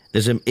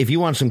 If you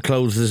want some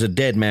clothes, there's a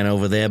dead man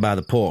over there by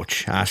the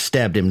porch. I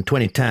stabbed him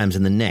 20 times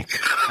in the neck.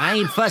 I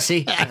ain't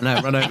fussy. No,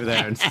 run over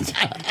there and...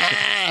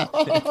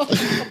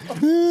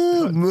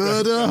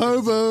 Murder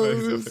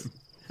hobos.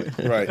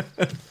 Right.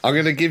 I'm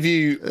going to give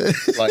you,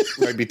 like,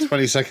 maybe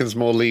 20 seconds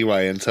more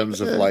leeway in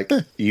terms of, like,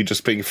 you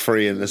just being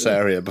free in this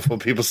area before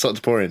people start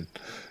to pour in.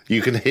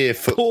 You can hear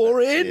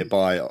footsteps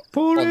nearby on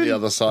the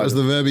other side. That's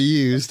the verb he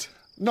used.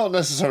 Not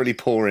necessarily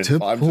pour in,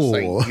 but I'm just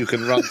saying you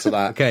can run to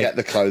that, get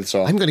the clothes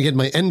on. I'm going to get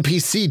my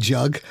NPC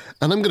jug,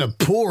 and I'm going to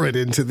pour it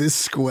into this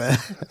square.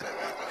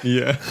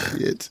 Yeah.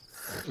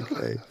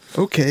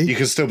 Okay. You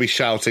can still be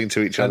shouting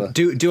to each other.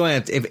 Do I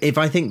have to, if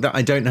I think that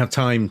I don't have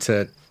time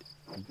to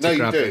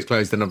grab those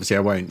clothes, then obviously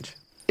I won't.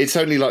 It's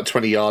only like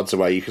 20 yards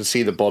away. You can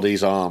see the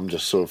body's arm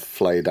just sort of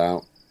splayed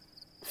out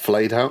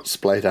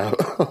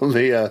on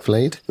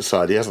the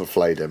side. He hasn't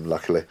flayed him,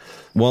 luckily.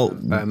 Well,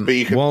 but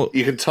you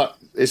can touch.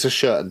 It's a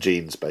shirt and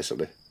jeans,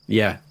 basically.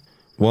 Yeah.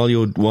 While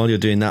you're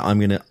doing that,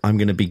 I'm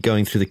gonna be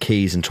going through the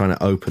keys and trying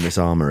to open this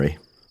armory.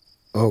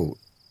 Oh,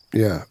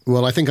 yeah.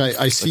 Well, I think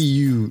I see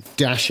you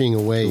dashing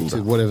away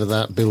to whatever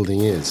that building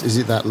is. Is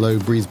it that low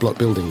breeze block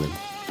building then?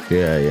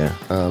 Yeah.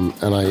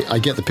 And I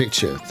get the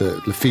picture. The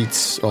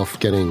Lafitte's off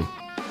getting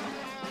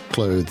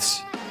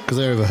clothes because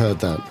I overheard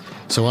that.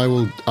 So I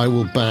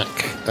will back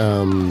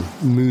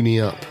Mooney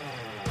up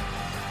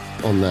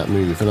on that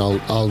move, and I'll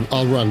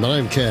run, but I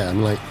don't care.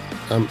 I'm like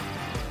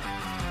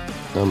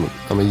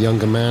I'm a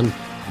younger man,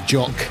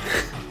 jock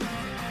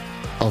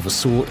of a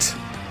sort.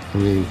 I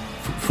mean,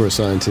 for a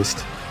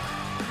scientist,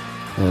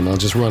 and I'll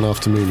just run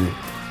after Mooney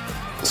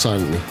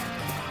silently.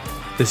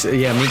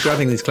 Me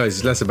grabbing these clothes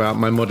is less about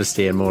my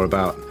modesty and more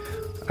about,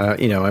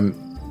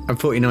 I'm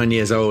 49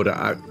 years old.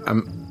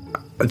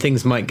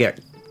 Things might get.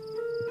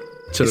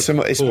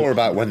 It's more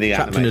about when the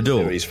animated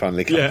series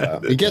finally comes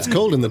out. It gets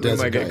cold in the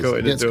desert, guys.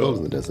 It gets cold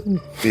in the desert.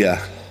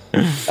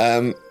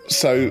 Yeah.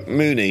 So,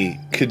 Mooney,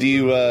 could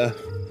you...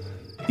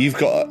 you've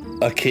got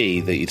a key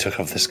that you took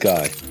off this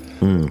guy,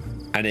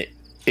 and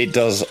it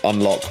does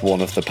unlock one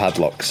of the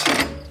padlocks,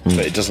 but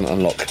it doesn't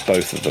unlock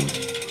both of them.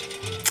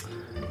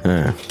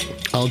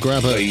 I'll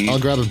grab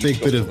a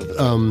big bit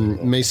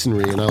of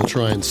masonry, and I'll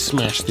try and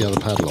smash the other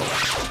padlock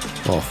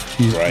off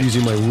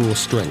using my raw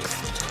strength.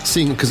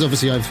 Because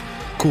obviously I've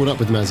caught up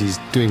with Maz. He's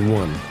doing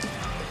one,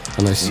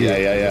 and I see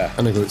it,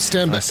 and I go,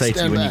 stand back. I say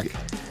to you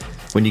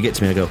when you get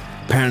to me, I go,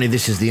 apparently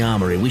this is the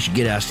armory. We should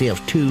get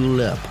ourselves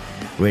tooled up,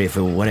 ready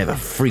for whatever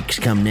freaks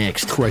come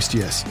next. Christ,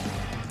 yes.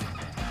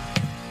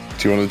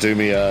 Do you want to do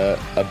me a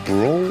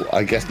brawl?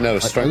 I guess no,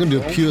 a strength. I'm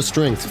going to do a pure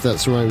strength, if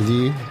that's all right with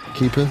you,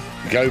 Keeper.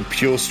 Go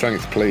pure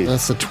strength, please.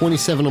 That's a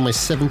 27 on my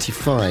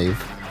 75.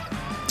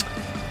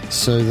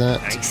 So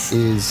that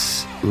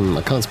is...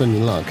 I can't spend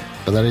any luck,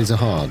 but that is a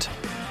hard.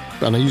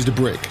 And I used a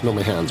brick, not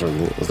my hands or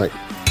anything. It was like...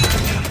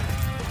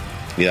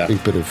 Yeah.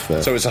 Big bit of...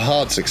 so it's a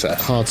hard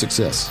success. Hard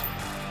success.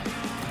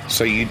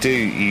 So you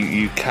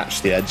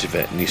catch the edge of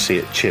it and you see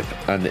it chip,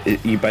 and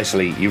you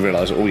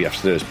realise all you have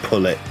to do is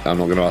pull it. I'm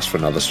not going to ask for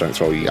another strength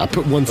roll. I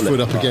put one foot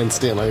up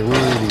against it and I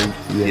really...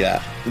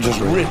 just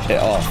rip it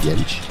off.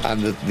 Yench.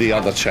 And the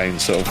other chain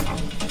sort of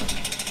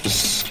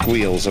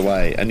squeals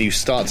away, and you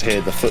start to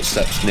hear the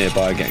footsteps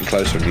nearby getting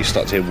closer, and you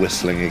start to hear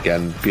whistling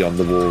again beyond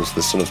the walls.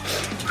 This sort of...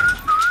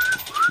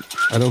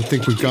 I don't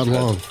think we've got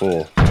long.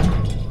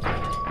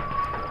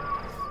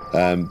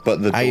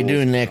 But the How you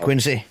doing there,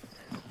 Quincy?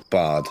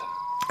 Bard.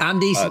 I'm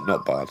decent.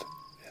 Not bad.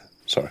 Yeah.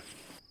 Sorry.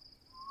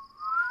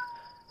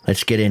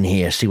 Let's get in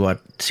here, see what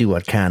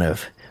kind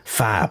of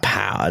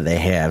firepower they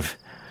have.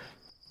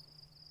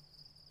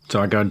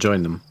 So I go and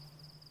join them.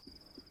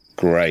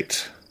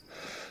 Great.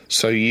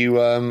 So you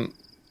go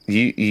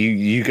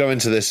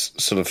into this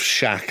sort of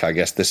shack, I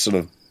guess, this sort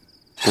of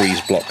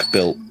breeze block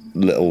built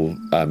little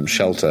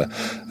shelter.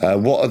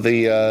 What are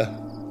the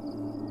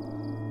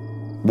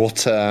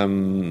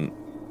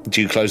do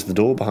you close the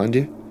door behind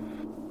you?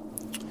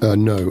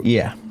 No.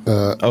 Yeah.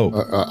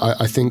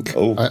 I think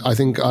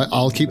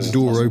I'll keep the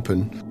door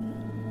open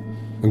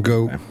and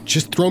go,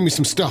 just throw me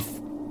some stuff.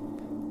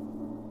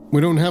 We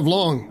don't have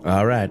long.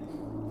 All right.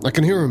 I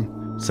can hear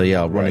them. So yeah,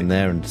 I'll run in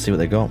there and see what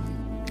they got.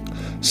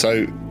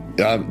 So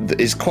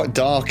it's quite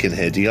dark in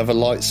here. Do you have a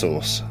light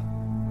source?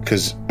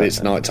 Because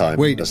it's nighttime.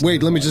 Wait,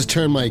 let me just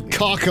turn my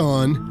cock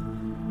on.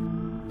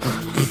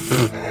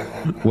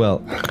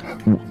 Well,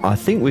 I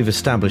think we've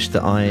established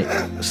that I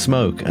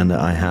smoke and that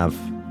I have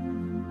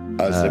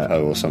a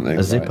Zippo or something.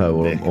 A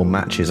Zippo or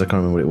matches. I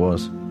can't remember what it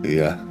was.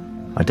 Yeah.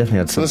 I definitely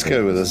had So something. let's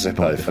go with a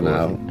Zippo for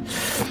now.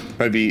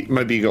 Maybe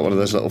you got one of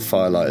those little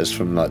firelighters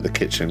from like the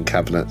kitchen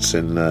cabinets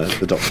in the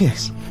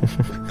doctor's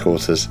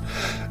quarters.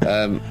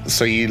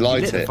 So you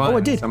light it. Oh,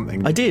 I did.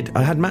 Something. I did.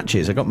 I had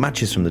matches. I got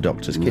matches from the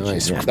doctor's kitchen.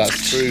 Nice. Yeah.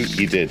 That's true.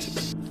 You did.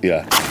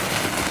 Yeah.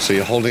 So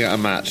you're holding out a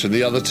match, and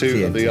the other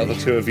two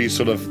of you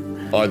sort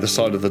of either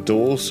side of the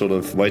door, sort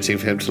of waiting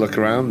for him to look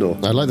around, or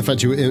I like the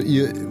fact I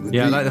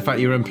like the fact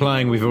you're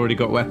implying we've already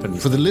got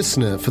weapons. For the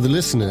listener,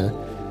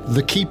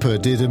 the keeper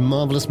did a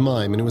marvellous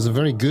mime, and it was a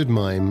very good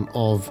mime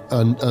of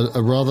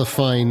a rather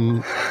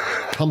fine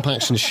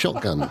pump-action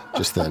shotgun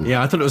just then.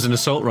 Yeah, I thought it was an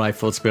assault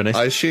rifle, to be honest.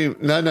 I assume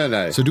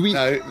no. So do we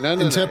no,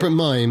 interpret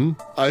mime?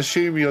 I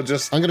assume you're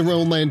just I'm going to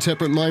roll my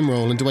interpret mime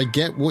roll, and do I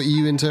get what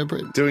you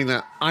interpret? doing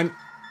that.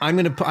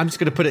 I'm just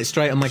gonna put it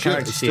straight on my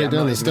character sheet. Straight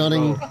down there,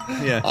 starting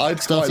Yeah. I'd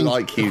quite starting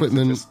like you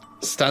equipment. to just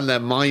stand there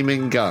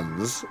miming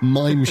guns.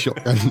 Mime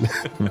shotgun.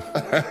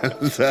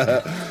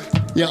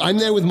 Yeah, I'm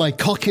there with my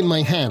cock in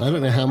my hand. I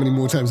don't know how many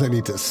more times I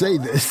need to say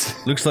this.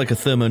 Looks like a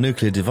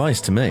thermonuclear device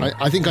to me.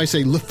 I think I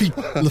say, Lafitte,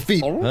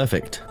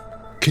 Perfect.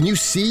 can you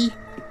see?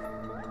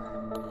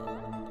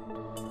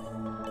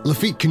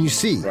 Lafitte, can you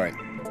see? Right.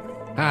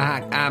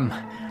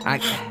 I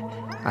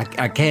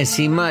can't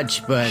see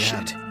much, but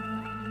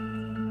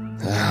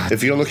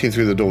If you're looking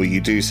through the door,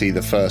 you do see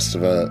the first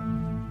of a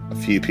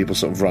few people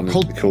sort of run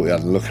into the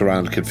courtyard and look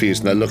around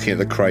confused, and they're looking at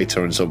the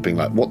crater and sort of being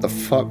like, what the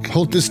fuck?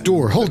 Hold this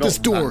door, hold They're this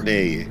not door. that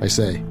near you. I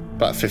say.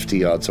 About 50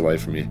 yards away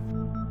from you.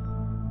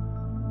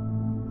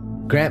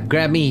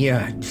 grab me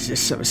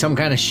some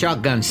kind of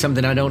shotgun,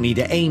 something I don't need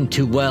to aim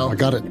too well. I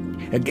got it.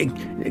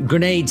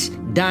 Grenades,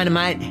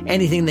 dynamite,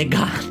 anything they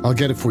got. I'll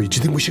get it for you. Do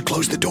you think we should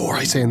close the door?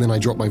 I say, and then I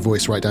drop my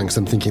voice right down because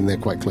I'm thinking they're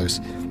quite close.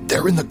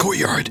 They're in the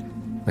courtyard.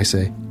 I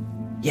say.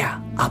 Yeah,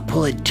 I'll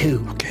pull it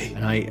too. Okay.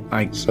 And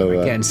I So,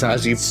 get inside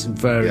as you-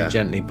 very yeah.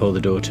 gently pull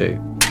the door too.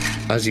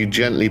 As you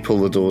gently pull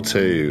the door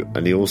to,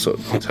 and you all sort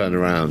of turn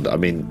around, I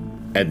mean,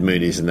 Ed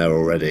Mooney's in there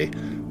already,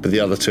 but the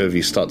other two of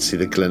you start to see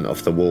the glint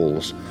off the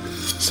walls.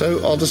 So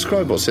I'll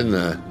describe what's in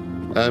there.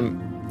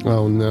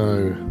 Oh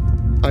no.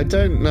 I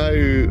don't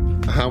know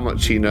how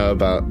much you know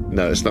about...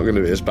 No, it's not going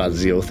to be as bad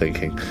as you're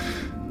thinking.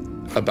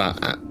 About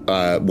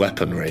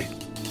weaponry.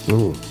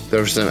 Ooh.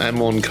 There are some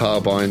M1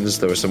 carbines,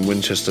 there are some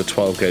Winchester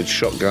 12-gauge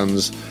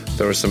shotguns,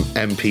 there are some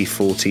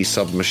MP40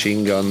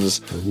 submachine guns,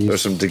 there are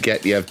some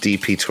Degetyev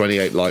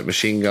DP28 light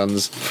machine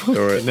guns,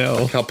 there are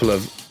a couple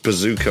of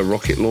bazooka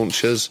rocket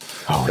launchers,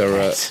 there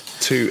are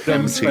two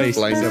M2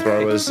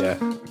 flamethrowers,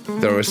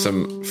 there are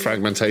some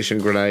fragmentation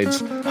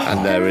grenades,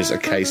 and there is a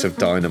case of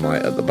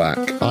dynamite at the back.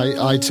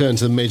 I turn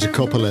to Major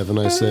Kopolev and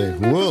I say,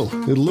 well,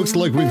 it looks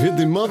like we've hit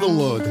the mother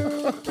lode.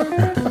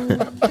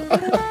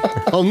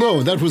 Oh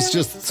no, that was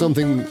just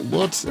something...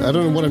 What? I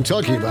don't know what I'm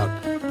talking about.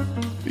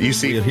 You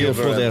see We're here the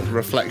for their-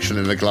 reflection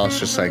in the glass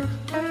just saying,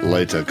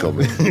 later,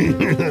 Colby.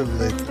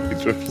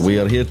 We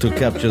are here to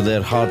capture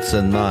their hearts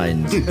and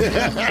minds.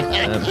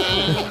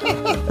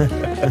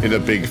 In a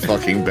big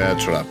fucking bear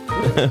trap.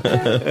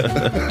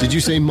 Did you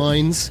say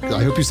mines?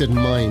 I hope you said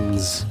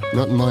mines,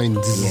 not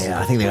minds. Yeah,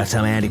 I think they got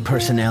some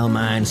anti-personnel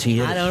mines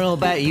here. I don't know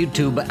about you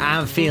two, but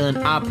I'm feeling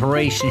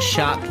Operation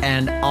Shock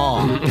and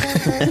Awe.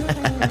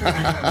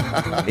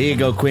 Here you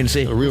go,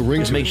 Quincy. A real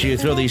ring Just to make it. sure you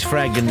throw these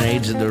frag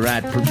grenades in the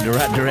right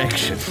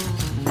direction.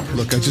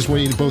 Look, I just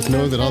want you to both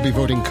know that I'll be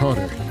voting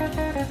Carter.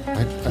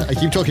 I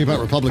keep talking about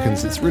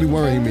Republicans. It's really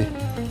worrying me.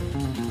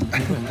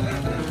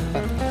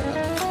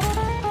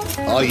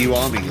 Are you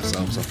arming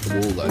yourselves off the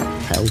wall, though?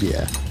 Hell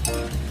yeah.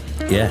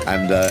 Yeah.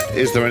 And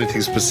is there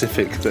anything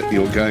specific that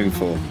you're going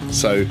for?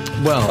 So,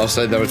 Well- I'll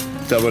say there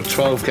were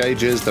 12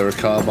 gauges, there are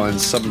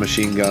carbines,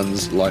 submachine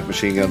guns, light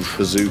machine guns,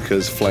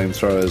 bazookas,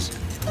 flamethrowers,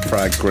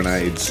 frag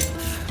grenades,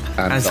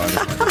 and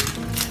dynamite.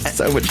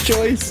 So much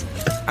choice.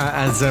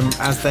 As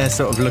they're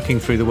sort of looking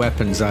through the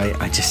weapons, I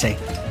just say,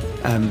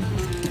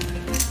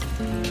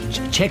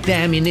 Check the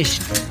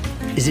ammunition.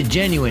 Is it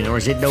genuine or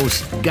is it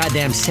those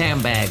goddamn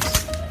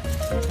sandbags?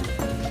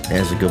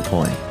 That's a good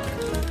point.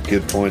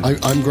 Good point.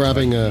 I'm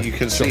grabbing a... You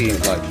can see,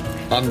 like,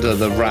 under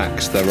the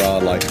racks there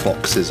are like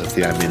boxes of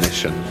the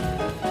ammunition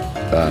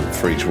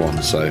for each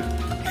one, so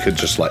you could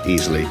just like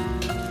easily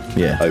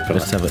open.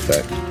 Let's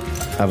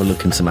have a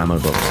look in some ammo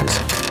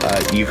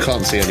boxes. You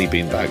can't see any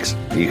beanbags.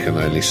 You can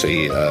only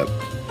see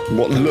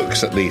what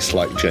looks at least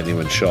like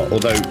genuine shot.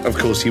 Although, of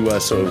course, you were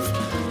sort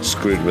of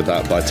screwed with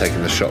that by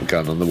taking the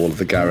shotgun on the wall of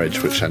the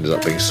garage, which ended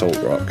up being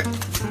Salt Rock.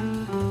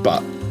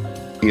 But,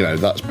 you know,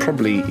 that's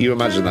probably... You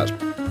imagine that's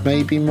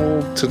maybe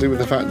more to do with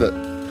the fact that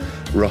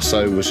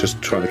Rosso was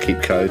just trying to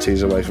keep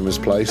coyotes away from his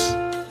place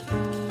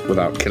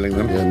without killing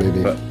them. Yeah,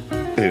 maybe. But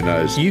who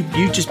knows?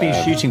 You've just been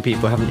shooting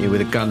people, haven't you, with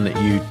a gun that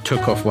you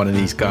took off one of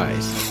these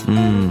guys?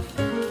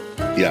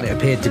 Yeah. It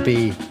appeared to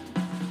be...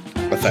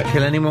 Did you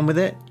kill anyone with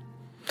it?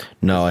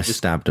 No, I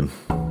stabbed them.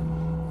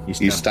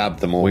 You stabbed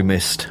them all. We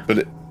missed.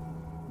 But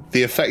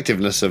the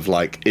effectiveness of,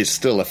 like, it's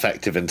still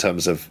effective in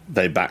terms of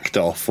they backed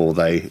off or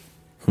they...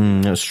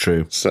 that's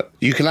true. So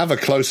you can have a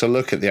closer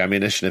look at the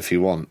ammunition if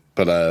you want,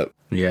 but...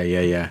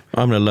 Yeah.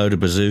 I'm going to load a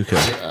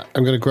bazooka.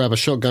 I'm going to grab a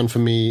shotgun for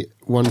me,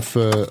 one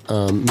for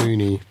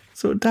Mooney.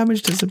 So what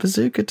damage does a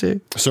bazooka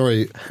do?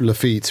 Sorry,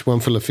 Lafitte. One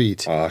for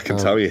Lafitte. Oh, I can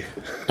tell you.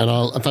 And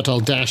I'll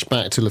dash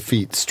back to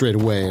Lafitte straight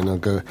away and I'll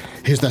go,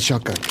 here's that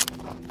shotgun.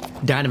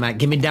 Dynamite,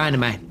 give me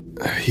dynamite.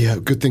 Yeah,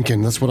 good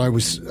thinking. That's what I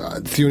was...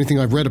 it's the only thing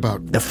I've read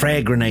about. The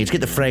frag grenades.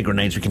 Get the frag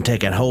grenades. We can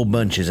take out whole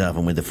bunches of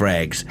them with the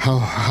frags. How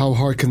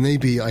hard can they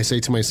be, I say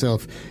to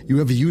myself.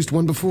 You ever used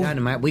one before?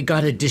 Dynamite, we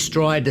gotta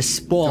destroy the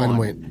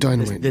spawn.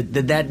 Dynamite.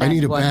 I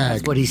need a bag.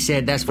 That's what he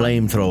said. That's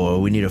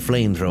Flamethrower. We need a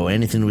flamethrower.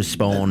 Anything with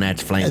spawn,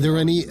 that's flame. Are there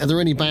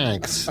any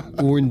bags?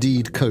 Or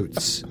indeed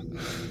coats?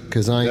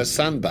 Because There's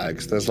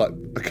sandbags. There's like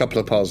a couple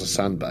of piles of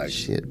sandbags.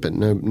 Shit, but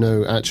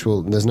no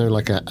actual... There's no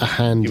like a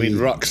handy... You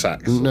mean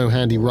rucksacks? No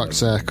handy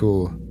rucksack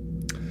or...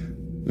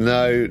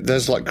 No,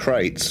 there's like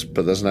crates,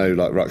 but there's no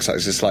like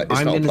rucksacks. It's like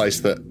it's not a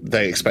place that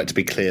they expect to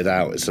be cleared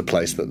out. It's a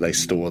place that they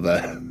store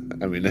their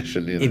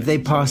ammunition. You know? If they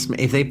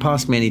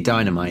pass me any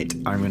dynamite,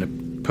 I'm going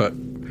to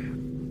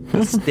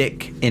put a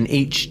stick in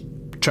each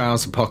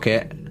trouser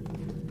pocket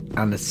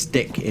and a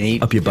stick in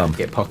each up your bum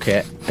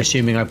pocket,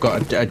 assuming I've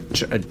got a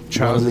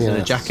trousers and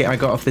a jacket I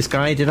got off this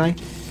guy, did I?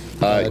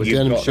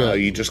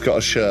 You just got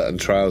a shirt and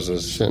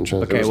trousers.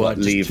 Okay, well,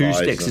 just 2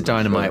 sticks of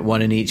dynamite,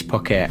 one in each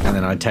pocket, and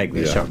then I'd take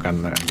the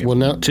shotgun. Well,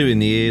 now 2 in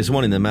the ears,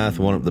 1 in the mouth,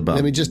 1 up the bum.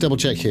 Let me just double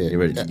check here. You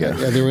ready to go?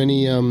 Are there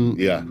any?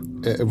 Yeah.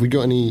 Have we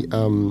got any?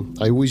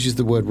 I always use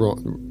the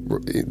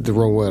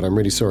wrong word. I'm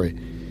really sorry.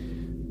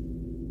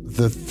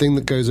 The thing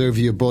that goes over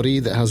your body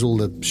that has all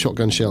the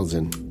shotgun shells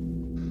in.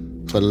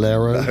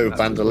 Bolero. No,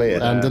 bandolier.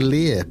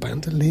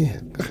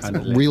 Bandolier.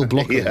 Real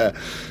blocker. Yeah.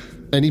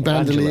 Any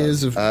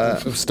bandoliers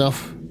of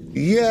stuff?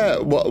 Yeah.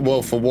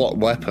 Well, for what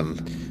weapon?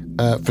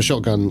 For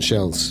shotgun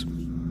shells.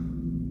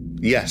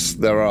 Yes,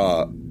 there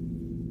are.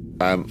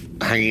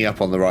 Hanging up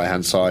on the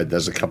right-hand side,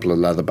 there's a couple of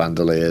leather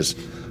bandoliers,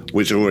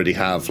 which already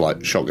have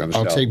like shotgun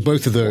shells. I'll take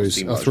both of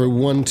those. I'll throw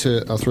one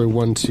to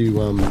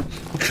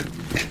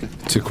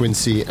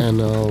Quincy, and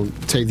I'll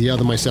take the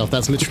other myself.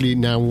 That's literally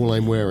now all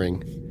I'm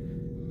wearing.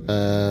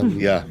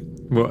 Yeah.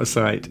 What a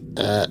sight.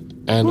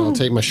 And I'll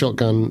take my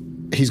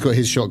shotgun. He's got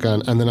his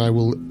shotgun, and then I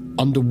will,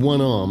 under one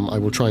arm, I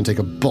will try and take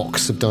a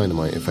box of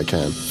dynamite if I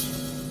can.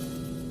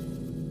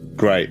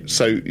 Great.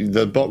 So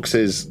the box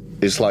is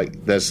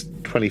like there's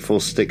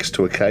 24 sticks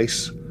to a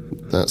case.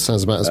 That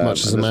sounds about as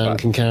much as a man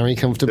can carry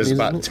comfortably. There's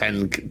about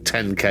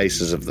 10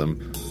 cases of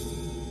them.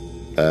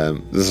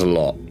 There's a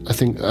lot. I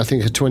think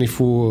a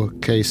 24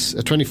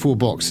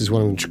 box is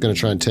what I'm going to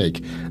try and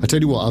take. I tell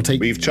you what, I'll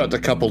take. We've chucked a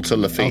couple to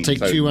Lafitte. I'll take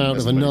 2 out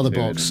of another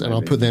box, and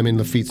I'll put them in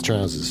Lafitte's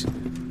trousers.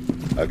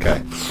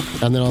 Okay.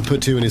 And then I'll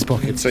put 2 in his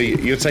pocket. So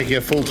you're taking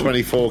a full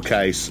 24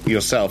 case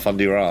yourself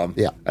under your arm.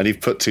 Yeah. And you've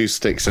put 2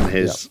 sticks in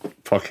his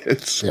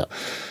pockets. Yeah.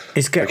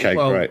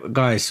 Great.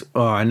 Guys,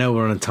 I know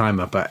we're on a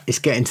timer, but it's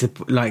getting to,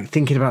 like,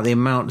 thinking about the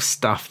amount of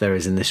stuff there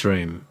is in this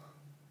room.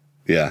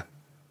 Yeah.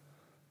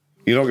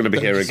 You're not going to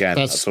be here again.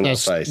 That's all I'll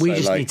say. We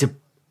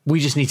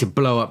just need to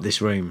blow up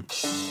this room.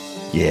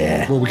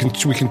 Yeah. Well, we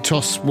can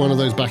toss one of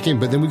those back in,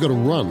 but then we've got to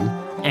run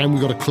and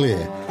we've got to clear.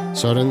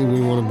 So I don't think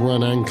we want to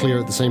run and clear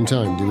at the same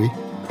time, do we?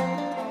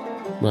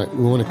 Right,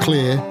 we want to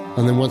clear,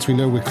 and then once we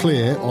know we're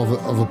clear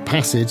of a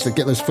passage, that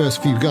get those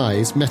first few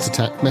guys, meta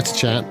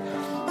chat,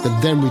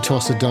 but then we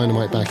toss the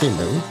dynamite back in,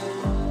 don't we?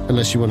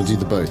 Unless you want to do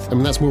the both. I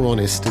mean, that's more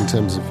honest in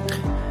terms of...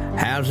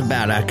 How's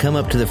about I come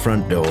up to the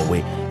front door,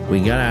 we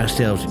got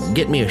ourselves,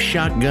 get me a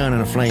shotgun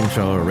and a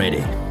flamethrower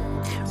ready.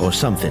 Or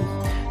something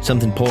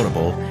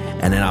portable,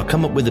 and then I'll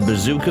come up with a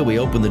bazooka, we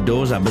open the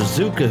doors, our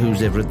bazooka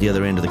who's ever at the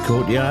other end of the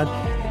courtyard,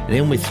 and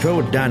then we throw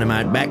a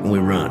dynamite back and we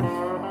run.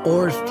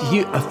 Or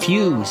a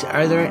fuse.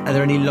 Are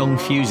there any long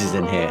fuses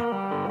in here?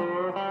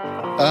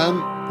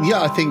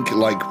 Yeah, I think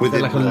like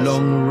within like a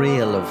long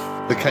reel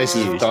of the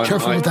cases of dynamite.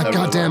 Careful with that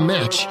goddamn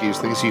match. Fuse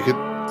things. You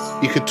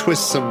could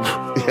twist some.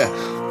 Yeah.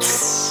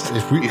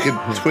 You could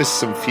twist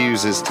some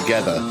fuses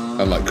together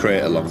and like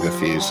create a longer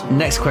fuse.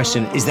 Next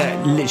question: is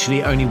there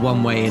literally only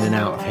one way in and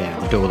out of here?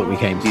 The door that we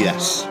came through?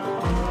 Yes.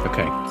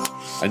 Okay.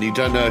 And you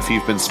don't know if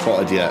you've been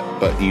spotted yet,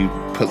 but you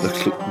put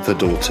the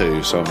door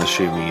to, so I'm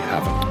assuming you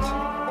haven't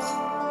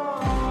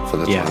for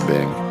the time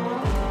being.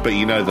 But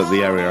you know that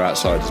the area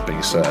outside is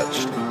being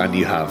searched, and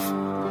you have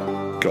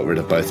got rid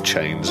of both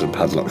chains and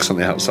padlocks on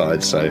the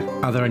outside, so...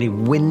 Are there any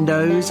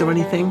windows or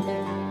anything?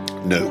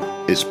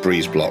 No, it's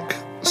breeze block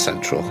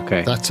central.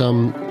 Okay.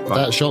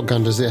 That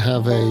shotgun, does it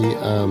have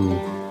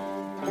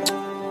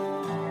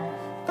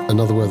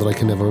another word that I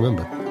can never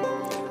remember?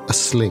 A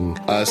sling.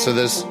 So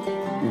there's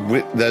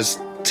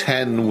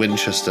 10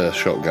 Winchester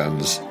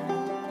shotguns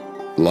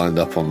lined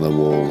up on the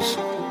walls.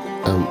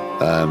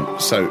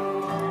 So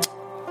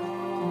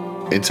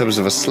in terms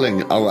of a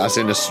sling, as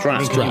in a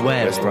strap.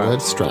 Strap.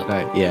 Strap.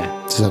 No, yeah.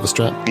 Does it have a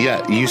strap?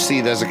 Yeah, you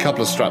see there's a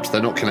couple of straps.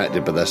 They're not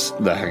connected, but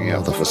they're hanging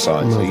out to the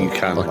side, so you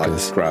can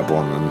grab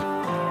one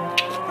and...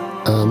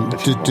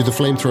 do the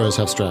flamethrowers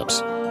have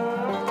straps?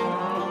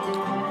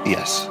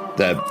 Yes,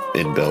 they're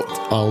inbuilt.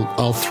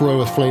 I'll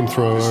throw a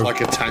flamethrower. It's like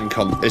a tank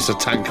on the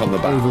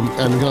back.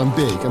 And I'm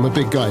big. I'm a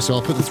big guy, so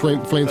I'll put the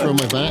flamethrower on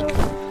my back.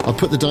 I'll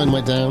put the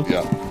dynamite down.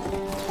 Yeah.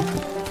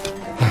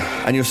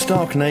 And you're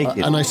stark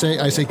naked. And I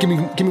say, give me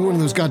one of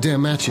those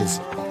goddamn matches.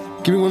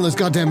 Give me one of those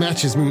goddamn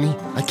matches, Mooney.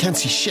 I can't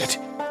see shit.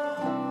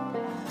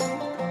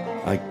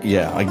 I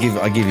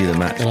give you the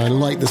match. And I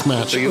light this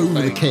match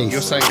over the case.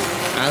 You're saying,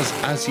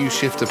 as you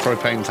shift a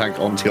propane tank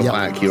onto your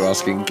back, you're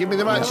asking, give me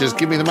the matches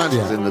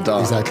in the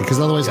dark. Exactly, because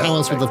otherwise how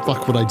else the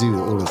fuck would I do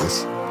all of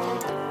this?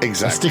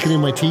 Exactly. I stick it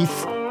in my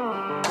teeth,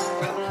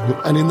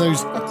 and in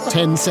those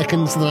 10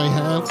 seconds that I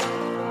have,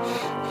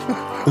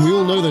 and we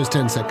all know those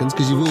 10 seconds,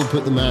 because you've all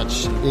put the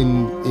match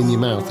in your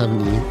mouth, haven't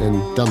you,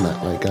 and done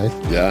that, right, guys?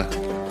 Yeah.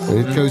 And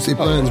it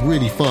burns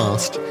really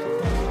fast.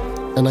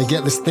 And I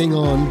get this thing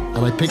on,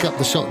 and I pick up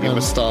the shotgun. Your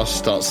moustache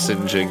starts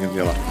singeing, and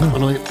you're like...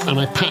 And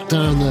I pat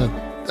down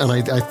and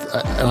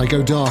I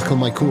go dark on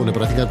my corner,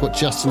 but I think I've got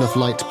just enough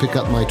light to pick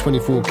up my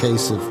 24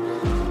 case of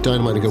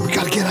dynamite and go, we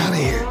gotta get out of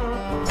here.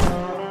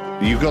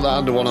 You've got that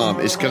under one arm.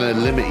 It's going to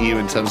limit you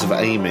in terms of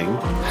aiming.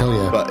 Hell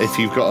yeah. But if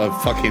you've got a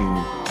fucking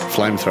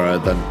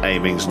flamethrower, then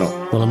aiming's not...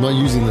 Well, I'm not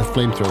using the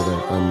flamethrower there.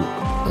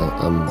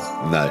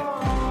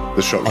 No.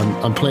 The shotgun.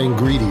 I'm playing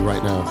greedy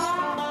right now.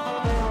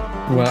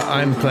 Well,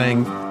 I'm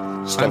playing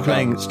Stock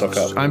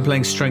up. I'm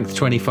playing Strength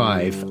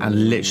 25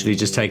 and literally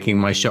just taking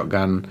my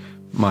shotgun,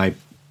 my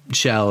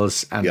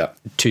shells, and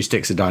 2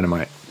 sticks of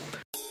dynamite.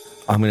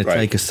 I'm going to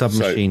take a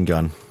submachine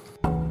gun.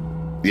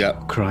 Yeah.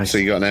 Christ. So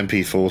you got an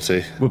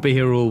MP40. We'll be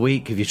here all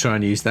week if you try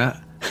and use that.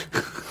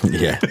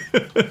 Yeah.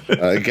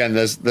 Again,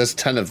 there's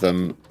 10 of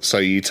them. So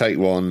you take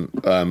one.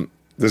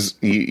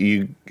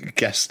 You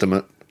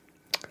guesstimate.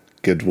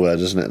 Good word,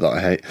 isn't it? That I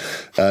hate.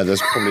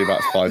 There's probably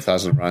about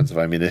 5,000 rounds of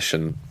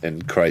ammunition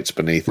in crates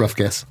beneath. Rough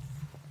guess.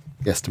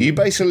 Guesstimate. You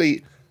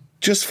basically,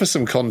 just for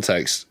some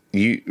context,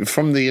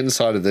 from the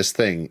inside of this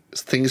thing,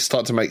 things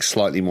start to make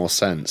slightly more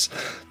sense.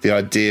 The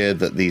idea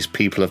that these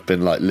people have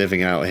been like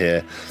living out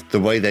here, the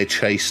way they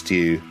chased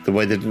you, the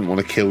way they didn't want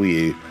to kill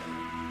you,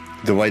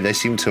 the way they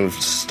seem to have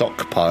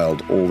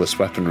stockpiled all this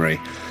weaponry,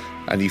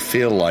 and you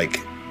feel like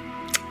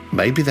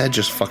maybe they're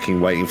just fucking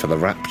waiting for the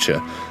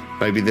rapture.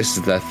 Maybe this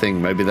is their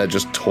thing. Maybe they're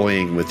just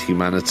toying with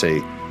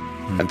humanity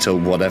until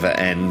whatever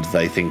end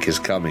they think is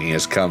coming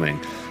is coming.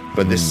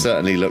 But this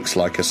certainly looks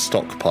like a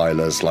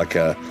stockpiler's, like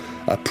a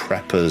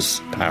prepper's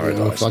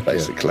paradise,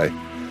 basically.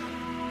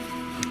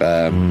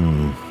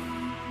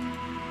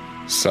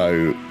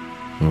 So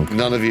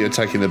none of you are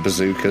taking the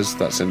bazookas.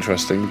 That's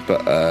interesting.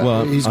 But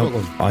well, he's got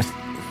one.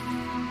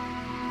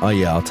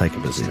 I'll take a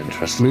bazooka.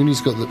 Interesting.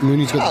 Mooney's got the.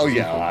 Oh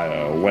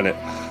yeah,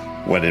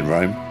 when in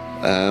Rome.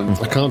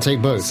 I can't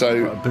take both.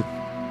 So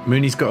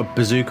Mooney's got a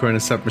bazooka and a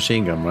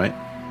submachine gun, right?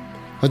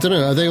 I don't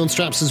know. Are they on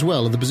straps as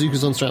well? Are the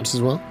bazookas on straps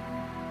as well?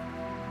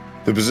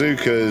 The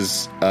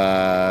bazookas,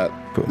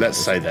 let's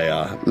say they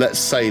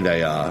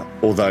are.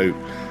 Although,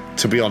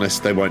 to be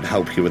honest, they won't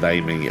help you with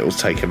aiming. It will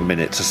take a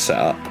minute to set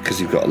up because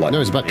you've got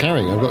No, it's about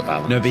carrying.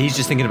 No, but he's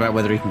just thinking about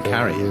whether he can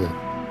carry it.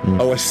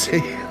 Oh, I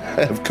see.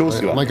 Of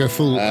course you are. I might go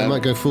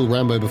full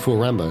Rambo before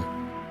Rambo.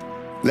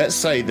 Let's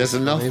say there's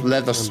enough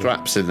leather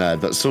straps in there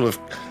that sort of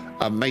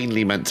are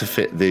mainly meant to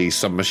fit the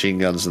submachine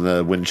guns and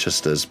the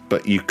Winchesters,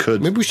 but you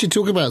could... Maybe we should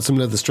talk about some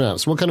leather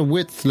straps. What kind of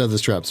width leather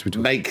straps we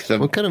talking? Make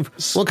them... What kind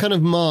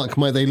of mark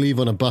might they leave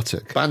on a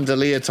buttock?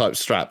 Bandolier type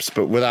straps,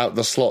 but without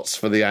the slots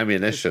for the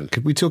ammunition.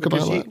 Could we talk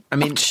about that? I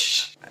mean,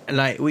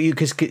 like,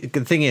 because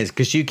the thing is,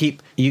 because you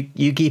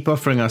keep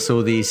offering us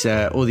all these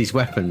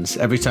weapons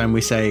every time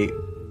we say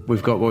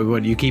we've got what we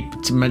want. You keep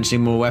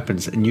mentioning more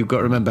weapons, and you've got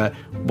to remember,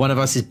 one of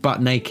us is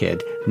butt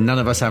naked. None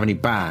of us have any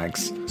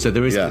bags, so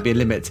there is going to be a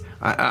limit.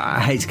 I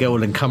hate to go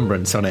all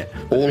encumbrance on it.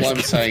 All I'm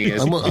saying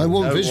is, I want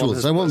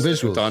visuals. I want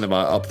visuals.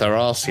 Dynamite up their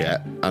arse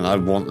yet, and I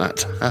want that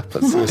to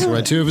happen. That's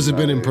right. 2 of us have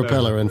been in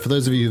Propeller, and for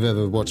those of you who've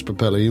ever watched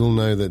Propeller, you'll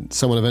know that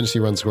someone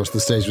eventually runs across the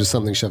stage with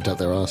something shoved up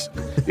their arse.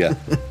 Yeah,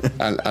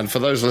 and for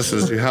those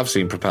listeners who have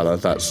seen Propeller,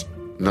 that's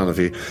none of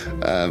you.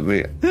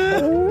 Me.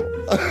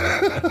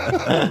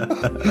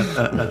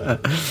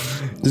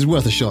 It was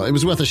worth a shot. It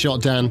was worth a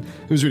shot, Dan.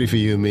 It was really for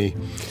you and me.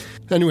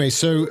 Anyway,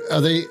 so are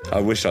they... I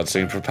wish I'd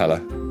seen Propeller.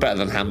 Better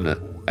than Hamnet.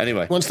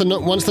 Anyway. Once the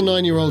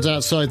 9-year-old's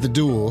outside the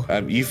door...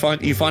 You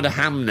find a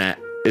ham net.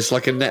 It's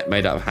like a net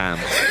made out of ham.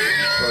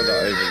 Throw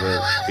that over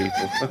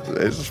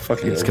the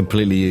people. It's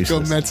completely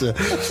useless. God, meta.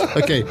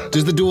 Okay,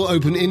 does the door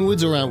open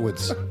inwards or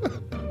outwards?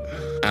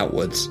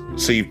 Outwards.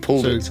 So you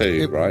pulled it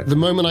too, right? The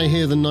moment I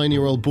hear the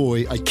 9-year-old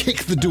boy, I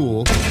kick the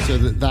door so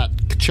that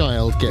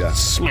child gets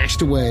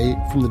smashed away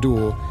from the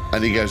door.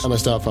 And he goes... And I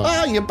start firing.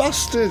 Ah, you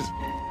bastard!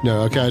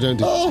 No, okay, I don't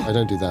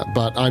do that.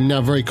 But I'm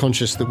now very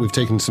conscious that we've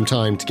taken some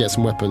time to get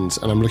some weapons,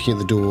 and I'm looking at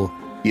the door.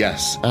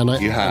 Yes, and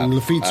you have. And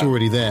Lafitte's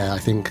already there, I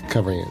think,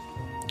 covering it.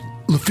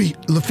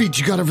 Lafitte,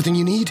 you got everything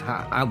you need?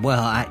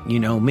 You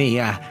know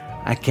me,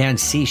 I can't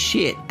see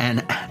shit,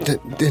 and...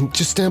 Then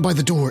just stand by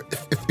the door.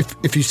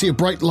 If you see a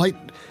bright light,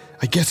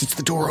 I guess it's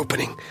the door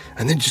opening.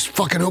 And then just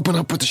fucking open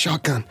up with the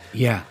shotgun.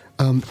 Yeah.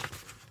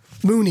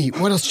 Mooney,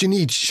 what else do you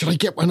need? Should I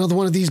get another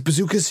one of these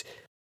bazookas?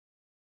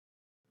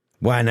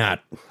 Why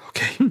not?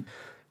 Okay.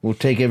 We'll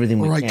take everything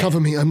we can. All right, cover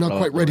me. I'm not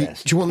quite ready.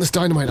 rest. Do you want this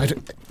dynamite?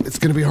 It's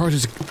going to be hard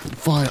to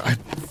fire.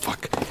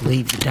 Fuck.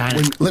 Leave the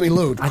dynamite. Let me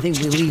load. I think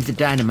we leave the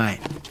dynamite.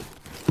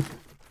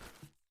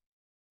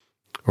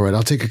 All right,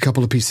 I'll take a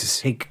couple of pieces.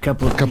 Take a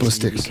couple of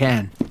sticks. If you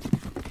can.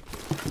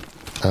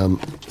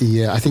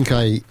 Yeah, I think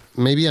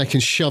maybe I can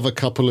shove a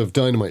couple of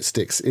dynamite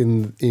sticks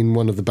in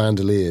one of the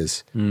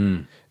bandoliers.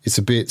 It's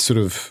a bit sort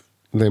of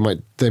they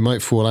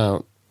might fall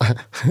out.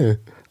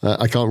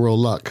 I can't roll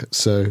luck,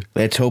 so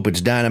let's hope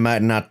it's dynamite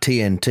and not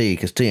TNT,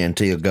 because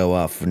TNT will go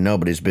off for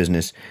nobody's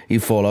business. You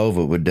fall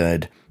over, we're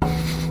dead.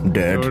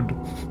 Dead.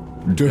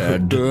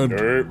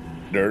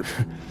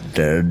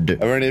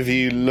 Are any of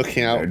you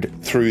looking out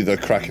through the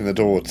crack in the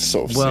door to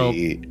sort of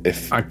see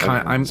if... I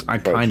kind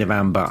of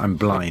am, but I'm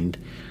blind.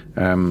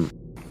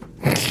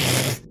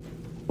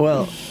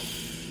 Well...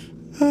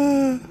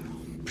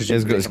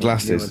 He's got his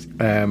glasses.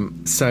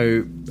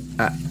 So...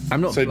 I'm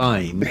not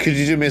blind. Could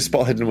you do me a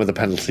spot hidden with a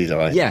penalty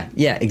die? Yeah,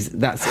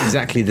 that's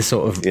exactly the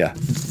sort of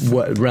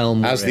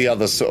realm. As the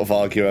others sort of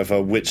argue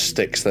over which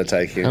sticks they're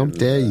taking. How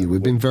dare you?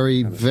 We've been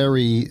very,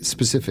 very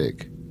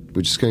specific.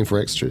 We're just going for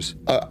extras.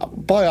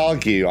 By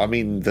argue, I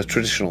mean the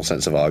traditional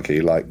sense of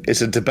argue. Like,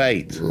 it's a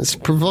debate. It's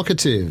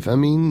provocative. I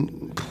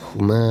mean,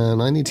 man,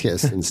 I need to get a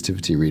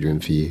sensitivity reader in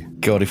for you.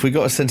 God, if we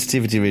got a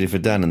sensitivity reader for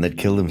Dan and they'd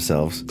kill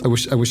themselves. I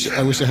wish I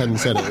hadn't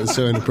said it. It's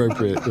so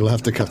inappropriate. You'll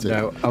have to cut it.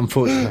 No,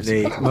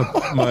 unfortunately,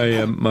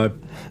 my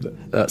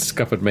that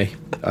scuppered me.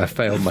 I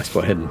failed my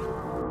spot hidden.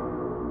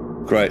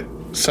 Great.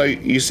 So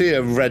you see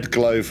a red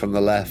glow from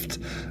the left,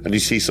 and you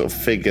see sort of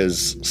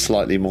figures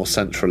slightly more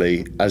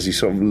centrally as you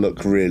sort of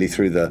look really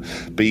through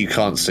but you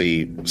can't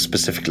see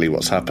specifically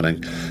what's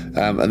happening.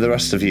 And the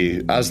rest of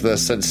you, as the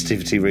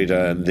sensitivity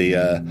reader and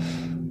the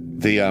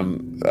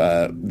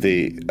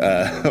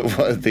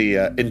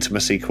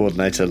intimacy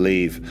coordinator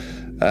leave,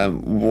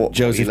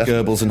 Joseph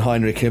Goebbels and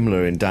Heinrich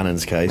Himmler in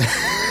Dannon's case.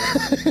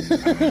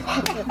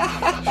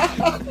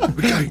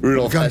 we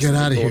gotta get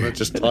out of here.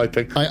 Just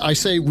typing. I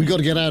say we got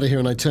to get out of here,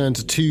 and I turn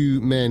to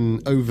two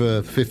men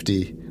over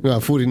 50,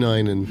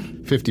 49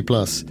 and 50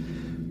 plus,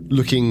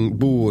 looking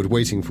bored,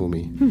 waiting for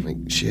me. Like,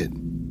 shit.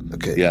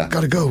 Okay. Yeah.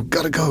 Gotta go.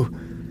 I've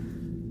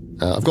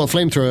got a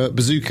flamethrower,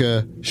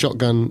 bazooka,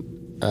 shotgun,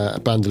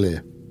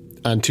 bandolier,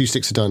 and 2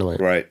 sticks of dynamite.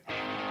 Right.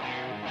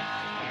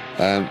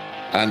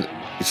 And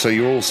so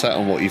you're all set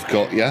on what you've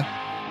got, yeah?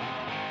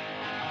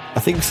 I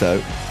think so.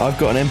 I've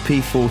got an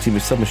MP40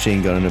 with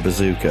submachine gun and a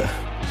bazooka.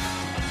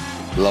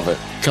 Love it.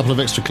 A couple of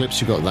extra clips,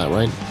 you got that,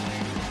 right?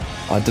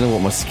 I don't know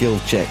what my skill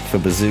check for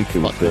bazooka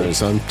would be.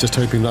 So I'm just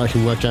hoping that I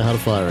can work out how to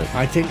fire it.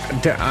 I think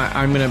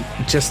I'm going to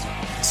just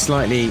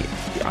slightly...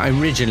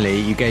 Originally,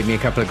 you gave me a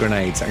couple of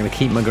grenades. I'm going to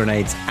keep my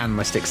grenades and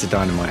my sticks of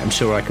dynamite. I'm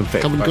sure I can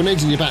fit... Couple of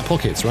grenades in your back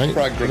pockets, right?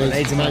 Frag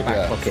grenades in my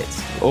back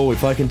pockets. Oh,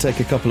 if I can take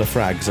a couple of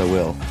frags, I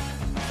will.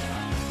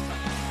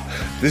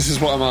 This is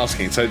what I'm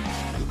asking. So,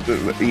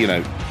 you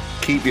know...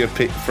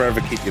 forever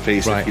keep your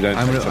peace. Right, if you don't.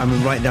 I'm going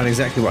to write down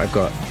exactly what I've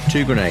got.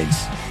 2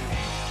 grenades,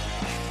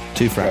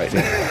 2 frags,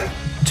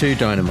 2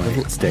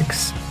 dynamite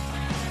sticks.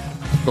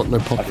 I've got no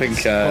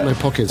pockets.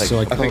 So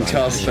I think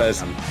Carl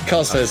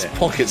says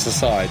pockets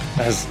aside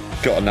has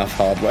got enough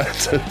hardware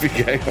to be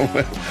going on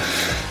with.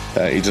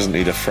 He doesn't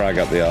need a frag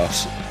up the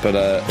arse.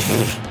 But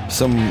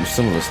some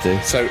of us do.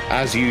 So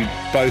as you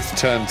both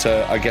turn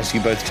to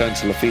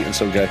Lafitte and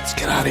sort of go, let's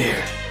get out of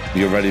here.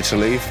 You're ready to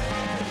leave?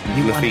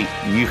 Lafitte,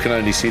 you can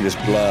only see this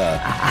blur.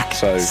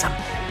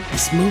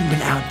 This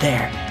movement out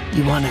there.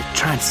 You want to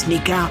try and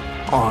sneak out,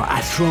 or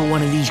I throw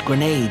one of these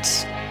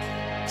grenades,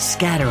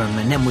 scatter them,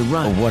 and then we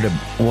run. What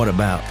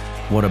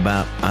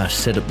about I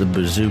set up the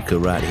bazooka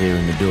right here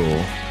in the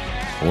door?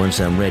 Once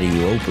I'm ready,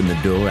 you open the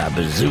door, I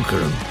bazooka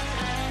them.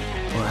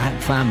 Well,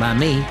 that's fine by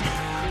me.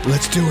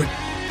 Let's do it.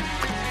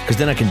 Because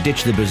then I can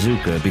ditch the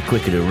bazooka, it'd be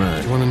quicker to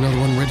run. You want another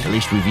one ready? At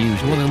least we've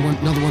used it. You want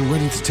another one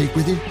ready to take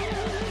with you?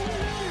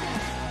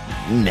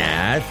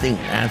 Nah, I think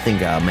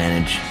I'll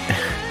manage.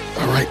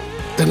 All right,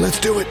 then let's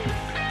do it.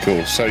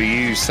 Cool. So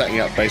you setting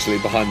up basically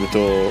behind the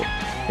door.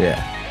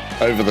 Yeah.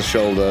 Over the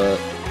shoulder,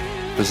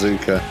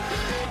 bazooka.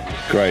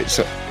 Great.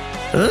 So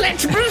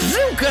Let's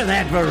bazooka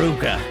that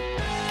Veruca.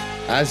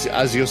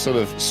 as you're sort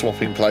of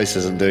swapping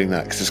places and doing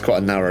that, because it's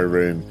quite a narrow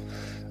room.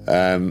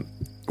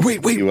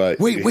 Wait.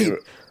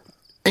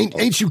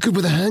 Ain't you good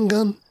with a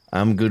handgun?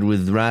 I'm good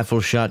with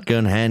rifle,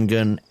 shotgun,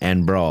 handgun,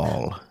 and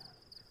brawl.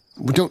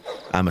 We don't.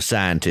 I'm a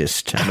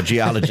scientist. I'm a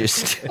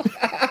geologist.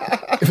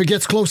 If it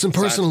gets close and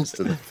personal,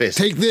 To the fist.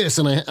 take this,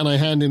 and I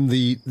hand him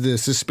the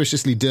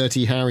suspiciously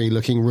dirty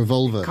Harry-looking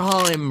revolver.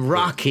 Call him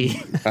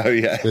Rocky. Oh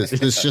yeah.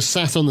 That's just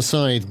sat on the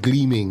side,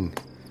 gleaming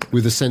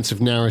with a sense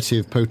of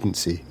narrative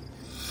potency.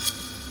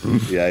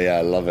 Yeah,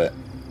 I love it.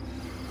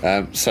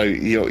 So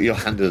you're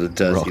handed a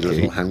dirty Rocky.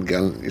 little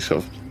handgun. You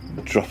sort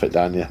of drop it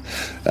down you,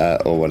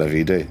 or whatever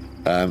you do.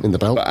 In the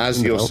belt. But as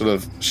In the you're belt. sort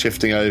of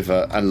shifting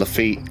over, and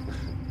Lafitte,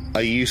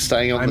 are you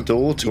staying on the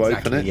door to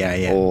exactly, open it?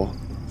 yeah. Or,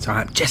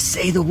 So just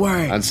say the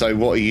word. and so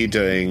what are you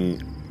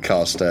doing,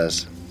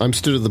 Carstairs? I'm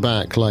stood at the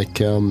back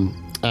like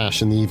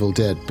Ash in The Evil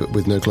Dead, but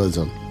with no clothes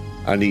on.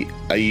 And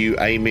are you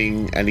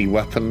aiming any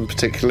weapon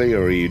particularly,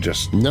 or are you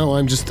just... No,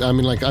 I've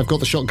got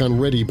the shotgun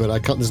ready, but I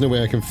can't. There's no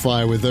way I can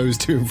fire with those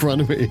two in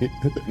front of me.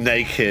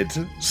 naked,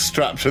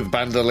 strapped with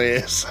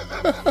bandoliers?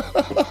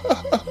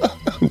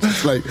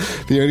 Like,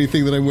 the only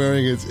thing that I'm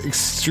wearing is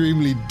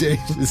extremely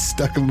dated,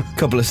 stuck in.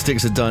 Couple of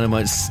sticks of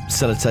dynamite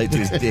sellotape to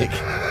his dick.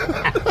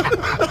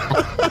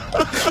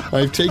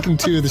 I've taken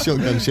 2 of the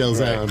shotgun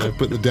shells out and I've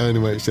put the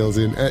dynamite shells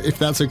in. If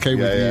that's okay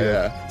with you,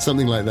 yeah.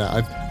 something like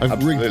that.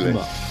 I've rigged them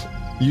up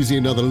using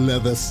another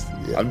leather.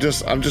 I'm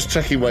just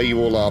checking where you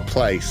all are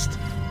placed.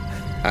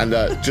 And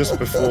just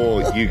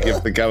before you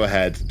give the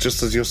go-ahead,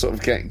 just as you're sort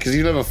of getting... Because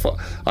you never...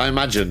 I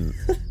imagine,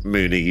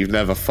 Mooney, you've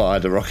never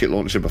fired a rocket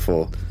launcher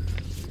before.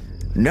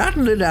 Not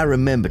that I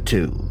remember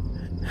to.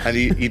 And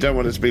you don't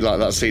want it to be like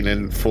that scene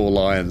in Four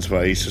Lions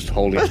where he's just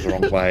holding it the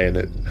wrong way and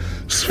it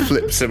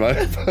flips him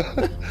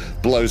over,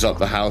 blows up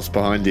the house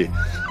behind you.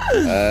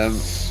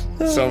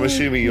 So I'm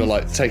assuming you're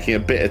like taking a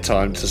bit of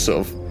time to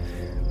sort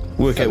of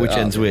Work set out it which up.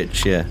 end's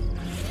which, yeah.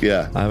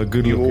 Yeah. I have a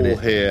good you look at all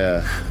it.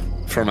 hear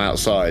from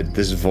outside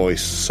this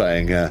voice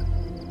saying,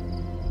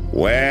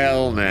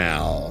 well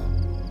now,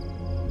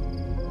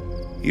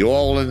 you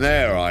all in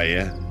there, are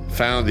you?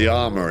 Found the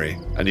armory.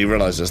 And you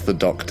realise it's the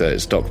doctor,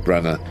 it's Doc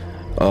Brenner.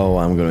 Oh,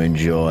 I'm going to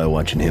enjoy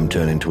watching him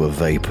turn into a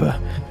vapor.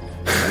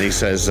 And he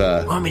says,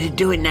 Want me to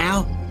do it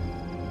now?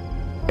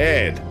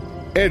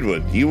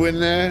 Edward, you in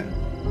there?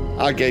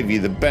 I gave you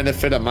the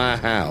benefit of my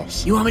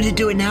house. You want me to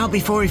do it now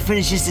before he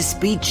finishes his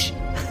speech?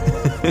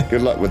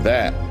 Good luck with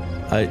that.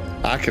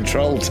 I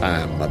control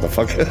time,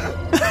 motherfucker.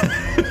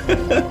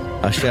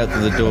 I shout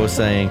through the door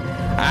saying,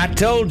 I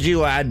told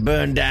you I'd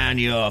burn down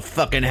your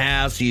fucking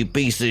house, you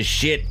piece of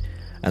shit.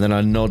 and then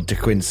I nod to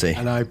Quincy.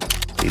 And I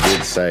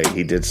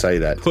He did say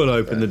that. pull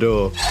open the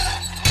door.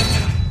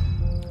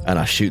 And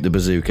I shoot the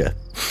bazooka.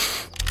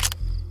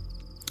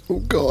 Oh,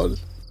 God.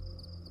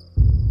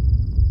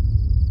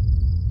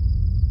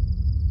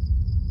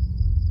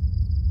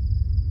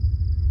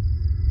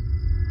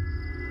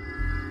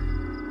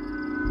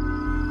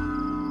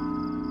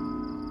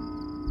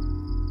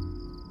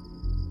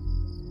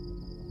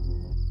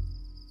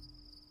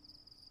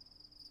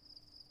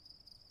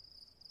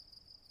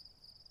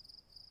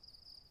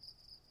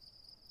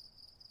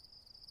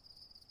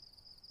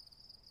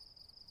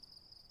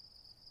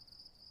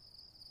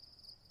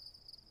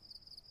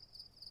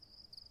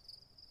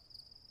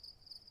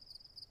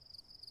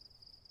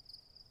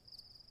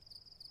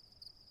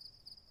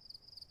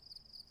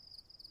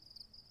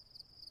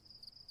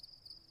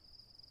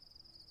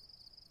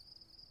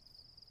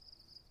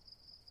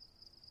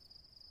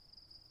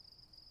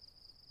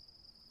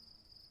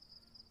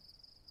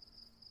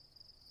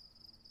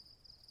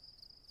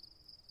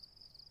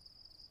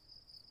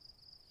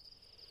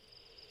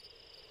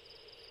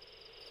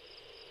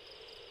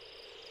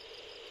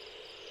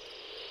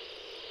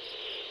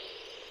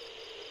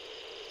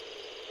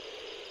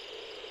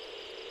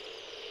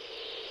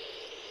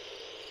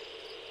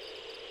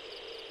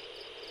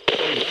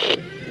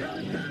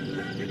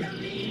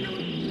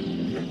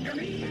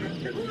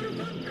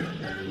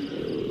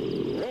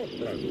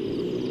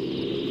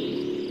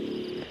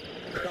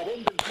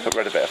 I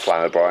read a bit of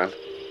Flann O'Brien.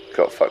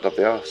 Got fucked up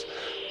the arse.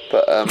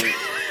 But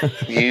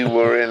you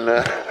were in...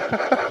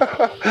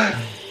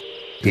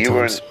 you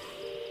were in...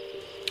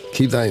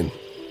 Keep that in.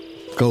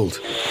 Gold.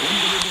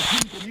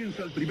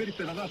 Comienza el primer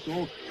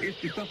pedazo,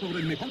 este está sobre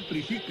el mejor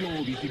triciclo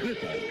o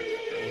bicicleta.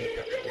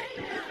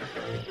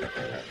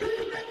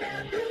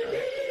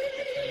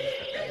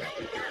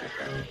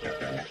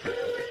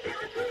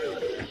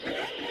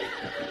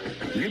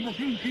 La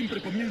emoción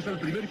siempre comienza el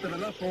primer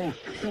pedalazo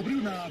sobre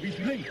una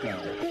bicicleta.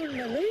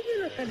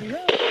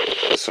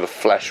 sort of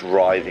flesh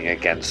writhing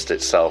against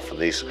itself and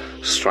these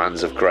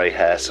strands of grey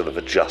hair sort of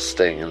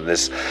adjusting and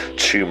this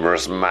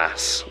tumorous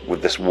mass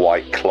with this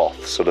white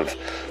cloth sort of...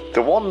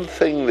 The one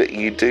thing that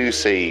you do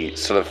see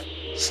sort of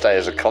stay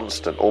as a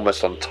constant,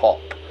 almost on top,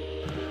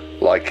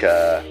 like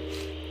a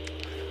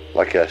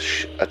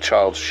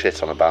child's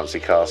shit on a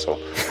bouncy castle,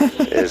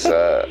 is,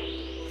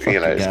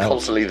 it's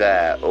constantly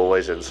there,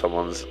 always in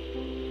someone's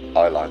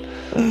eyeline.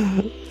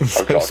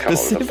 I've got to come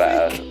up with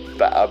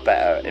a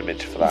better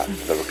image for that,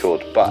 for the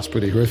record. But that's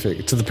pretty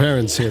horrific. To the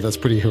parents here, that's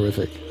pretty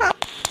horrific.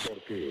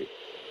 Porque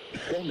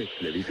Somex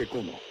le dice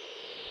cómo.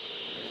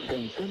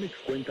 Con Somex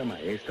Cuenta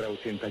Maestra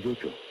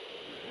 88.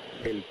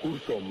 El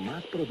curso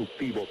más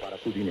productivo para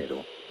su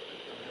dinero.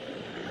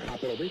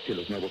 Aproveche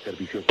los nuevos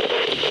servicios.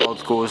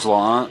 Wat koos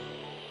lang.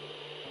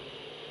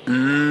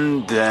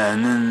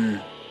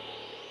 Dan.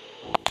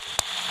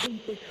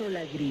 Empezó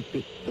la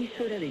gripe. Es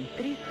hora del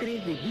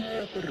 3-3 de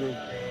Vistaporro.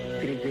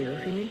 3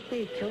 dedos en el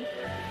pecho.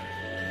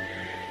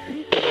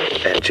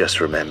 And just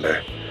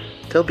remember,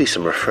 there'll be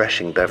some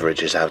refreshing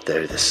beverages out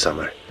there this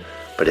summer.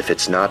 But if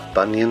it's not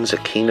Bunyan's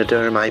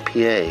Echinoderm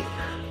IPA,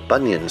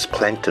 Bunyan's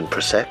Plankton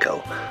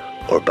Prosecco,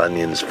 or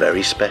Bunyan's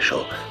very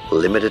special,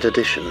 limited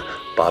edition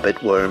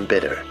Bobbit Worm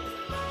Bitter,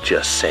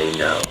 just say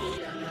no.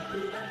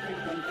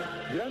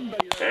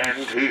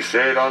 And he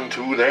said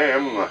unto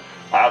them,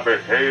 I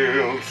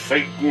beheld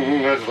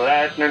Satan as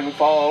lightning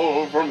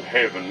fall from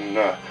heaven.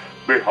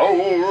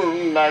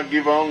 Behold, I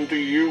give unto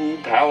you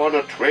power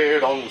to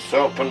tread on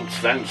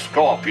serpents and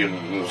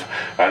scorpions,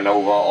 and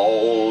over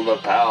all the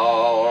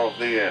power of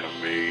the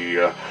enemy,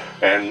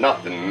 and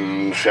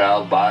nothing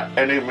shall by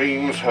any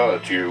means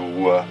hurt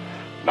you.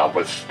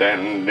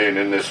 Notwithstanding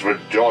in this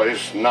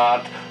rejoice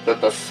not that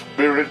the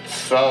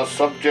spirits are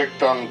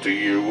subject unto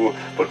you,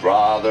 but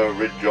rather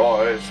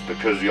rejoice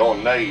because your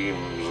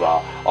names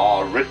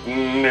are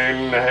written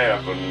in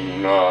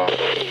heaven.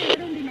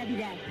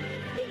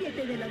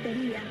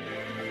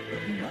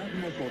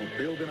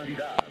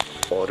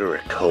 Order a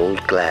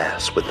cold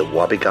glass with the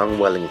Wobbegong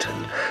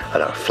Wellington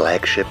at our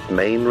flagship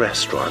main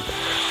restaurant,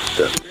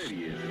 the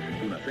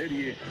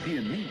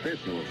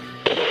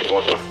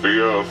But the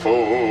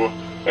fearful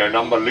and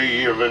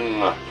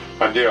unbelieving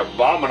and the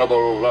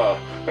abominable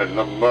and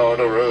the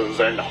murderers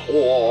and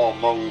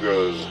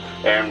whoremongers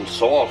and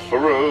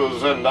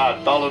sorcerers and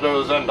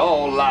idolaters and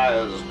all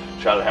liars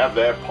shall have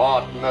their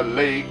part in the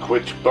lake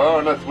which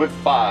burneth with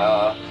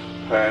fire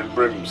and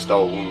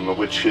brimstone,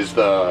 which is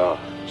the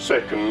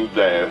second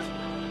death,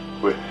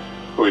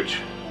 which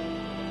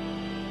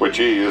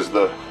is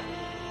the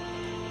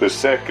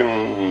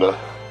second.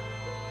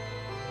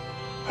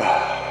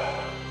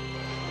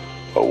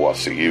 Oh,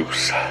 what's the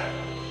use?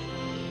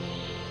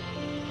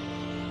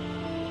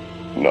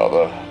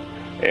 Another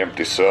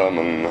empty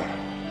sermon.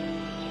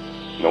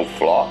 No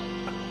flock.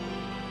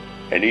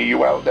 Any of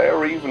you out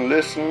there even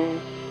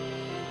listen?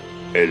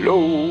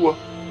 Hello?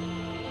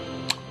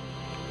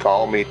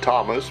 Call me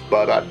Thomas,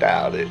 but I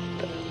doubt it.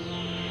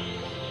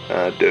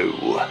 I do.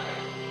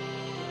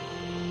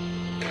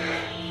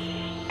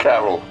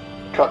 Carol,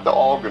 cut the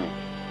organ.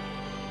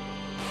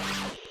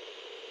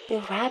 You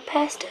right,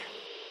 Pastor?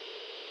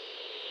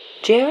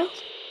 Gerald?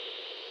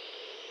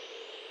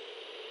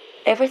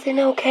 Everything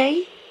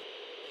okay?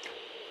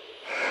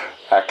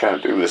 I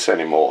can't do this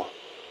anymore.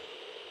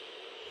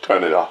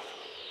 Turn it off.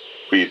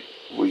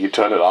 Will you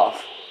turn it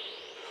off?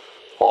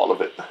 All of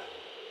it.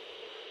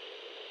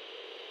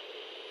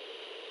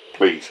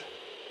 Please.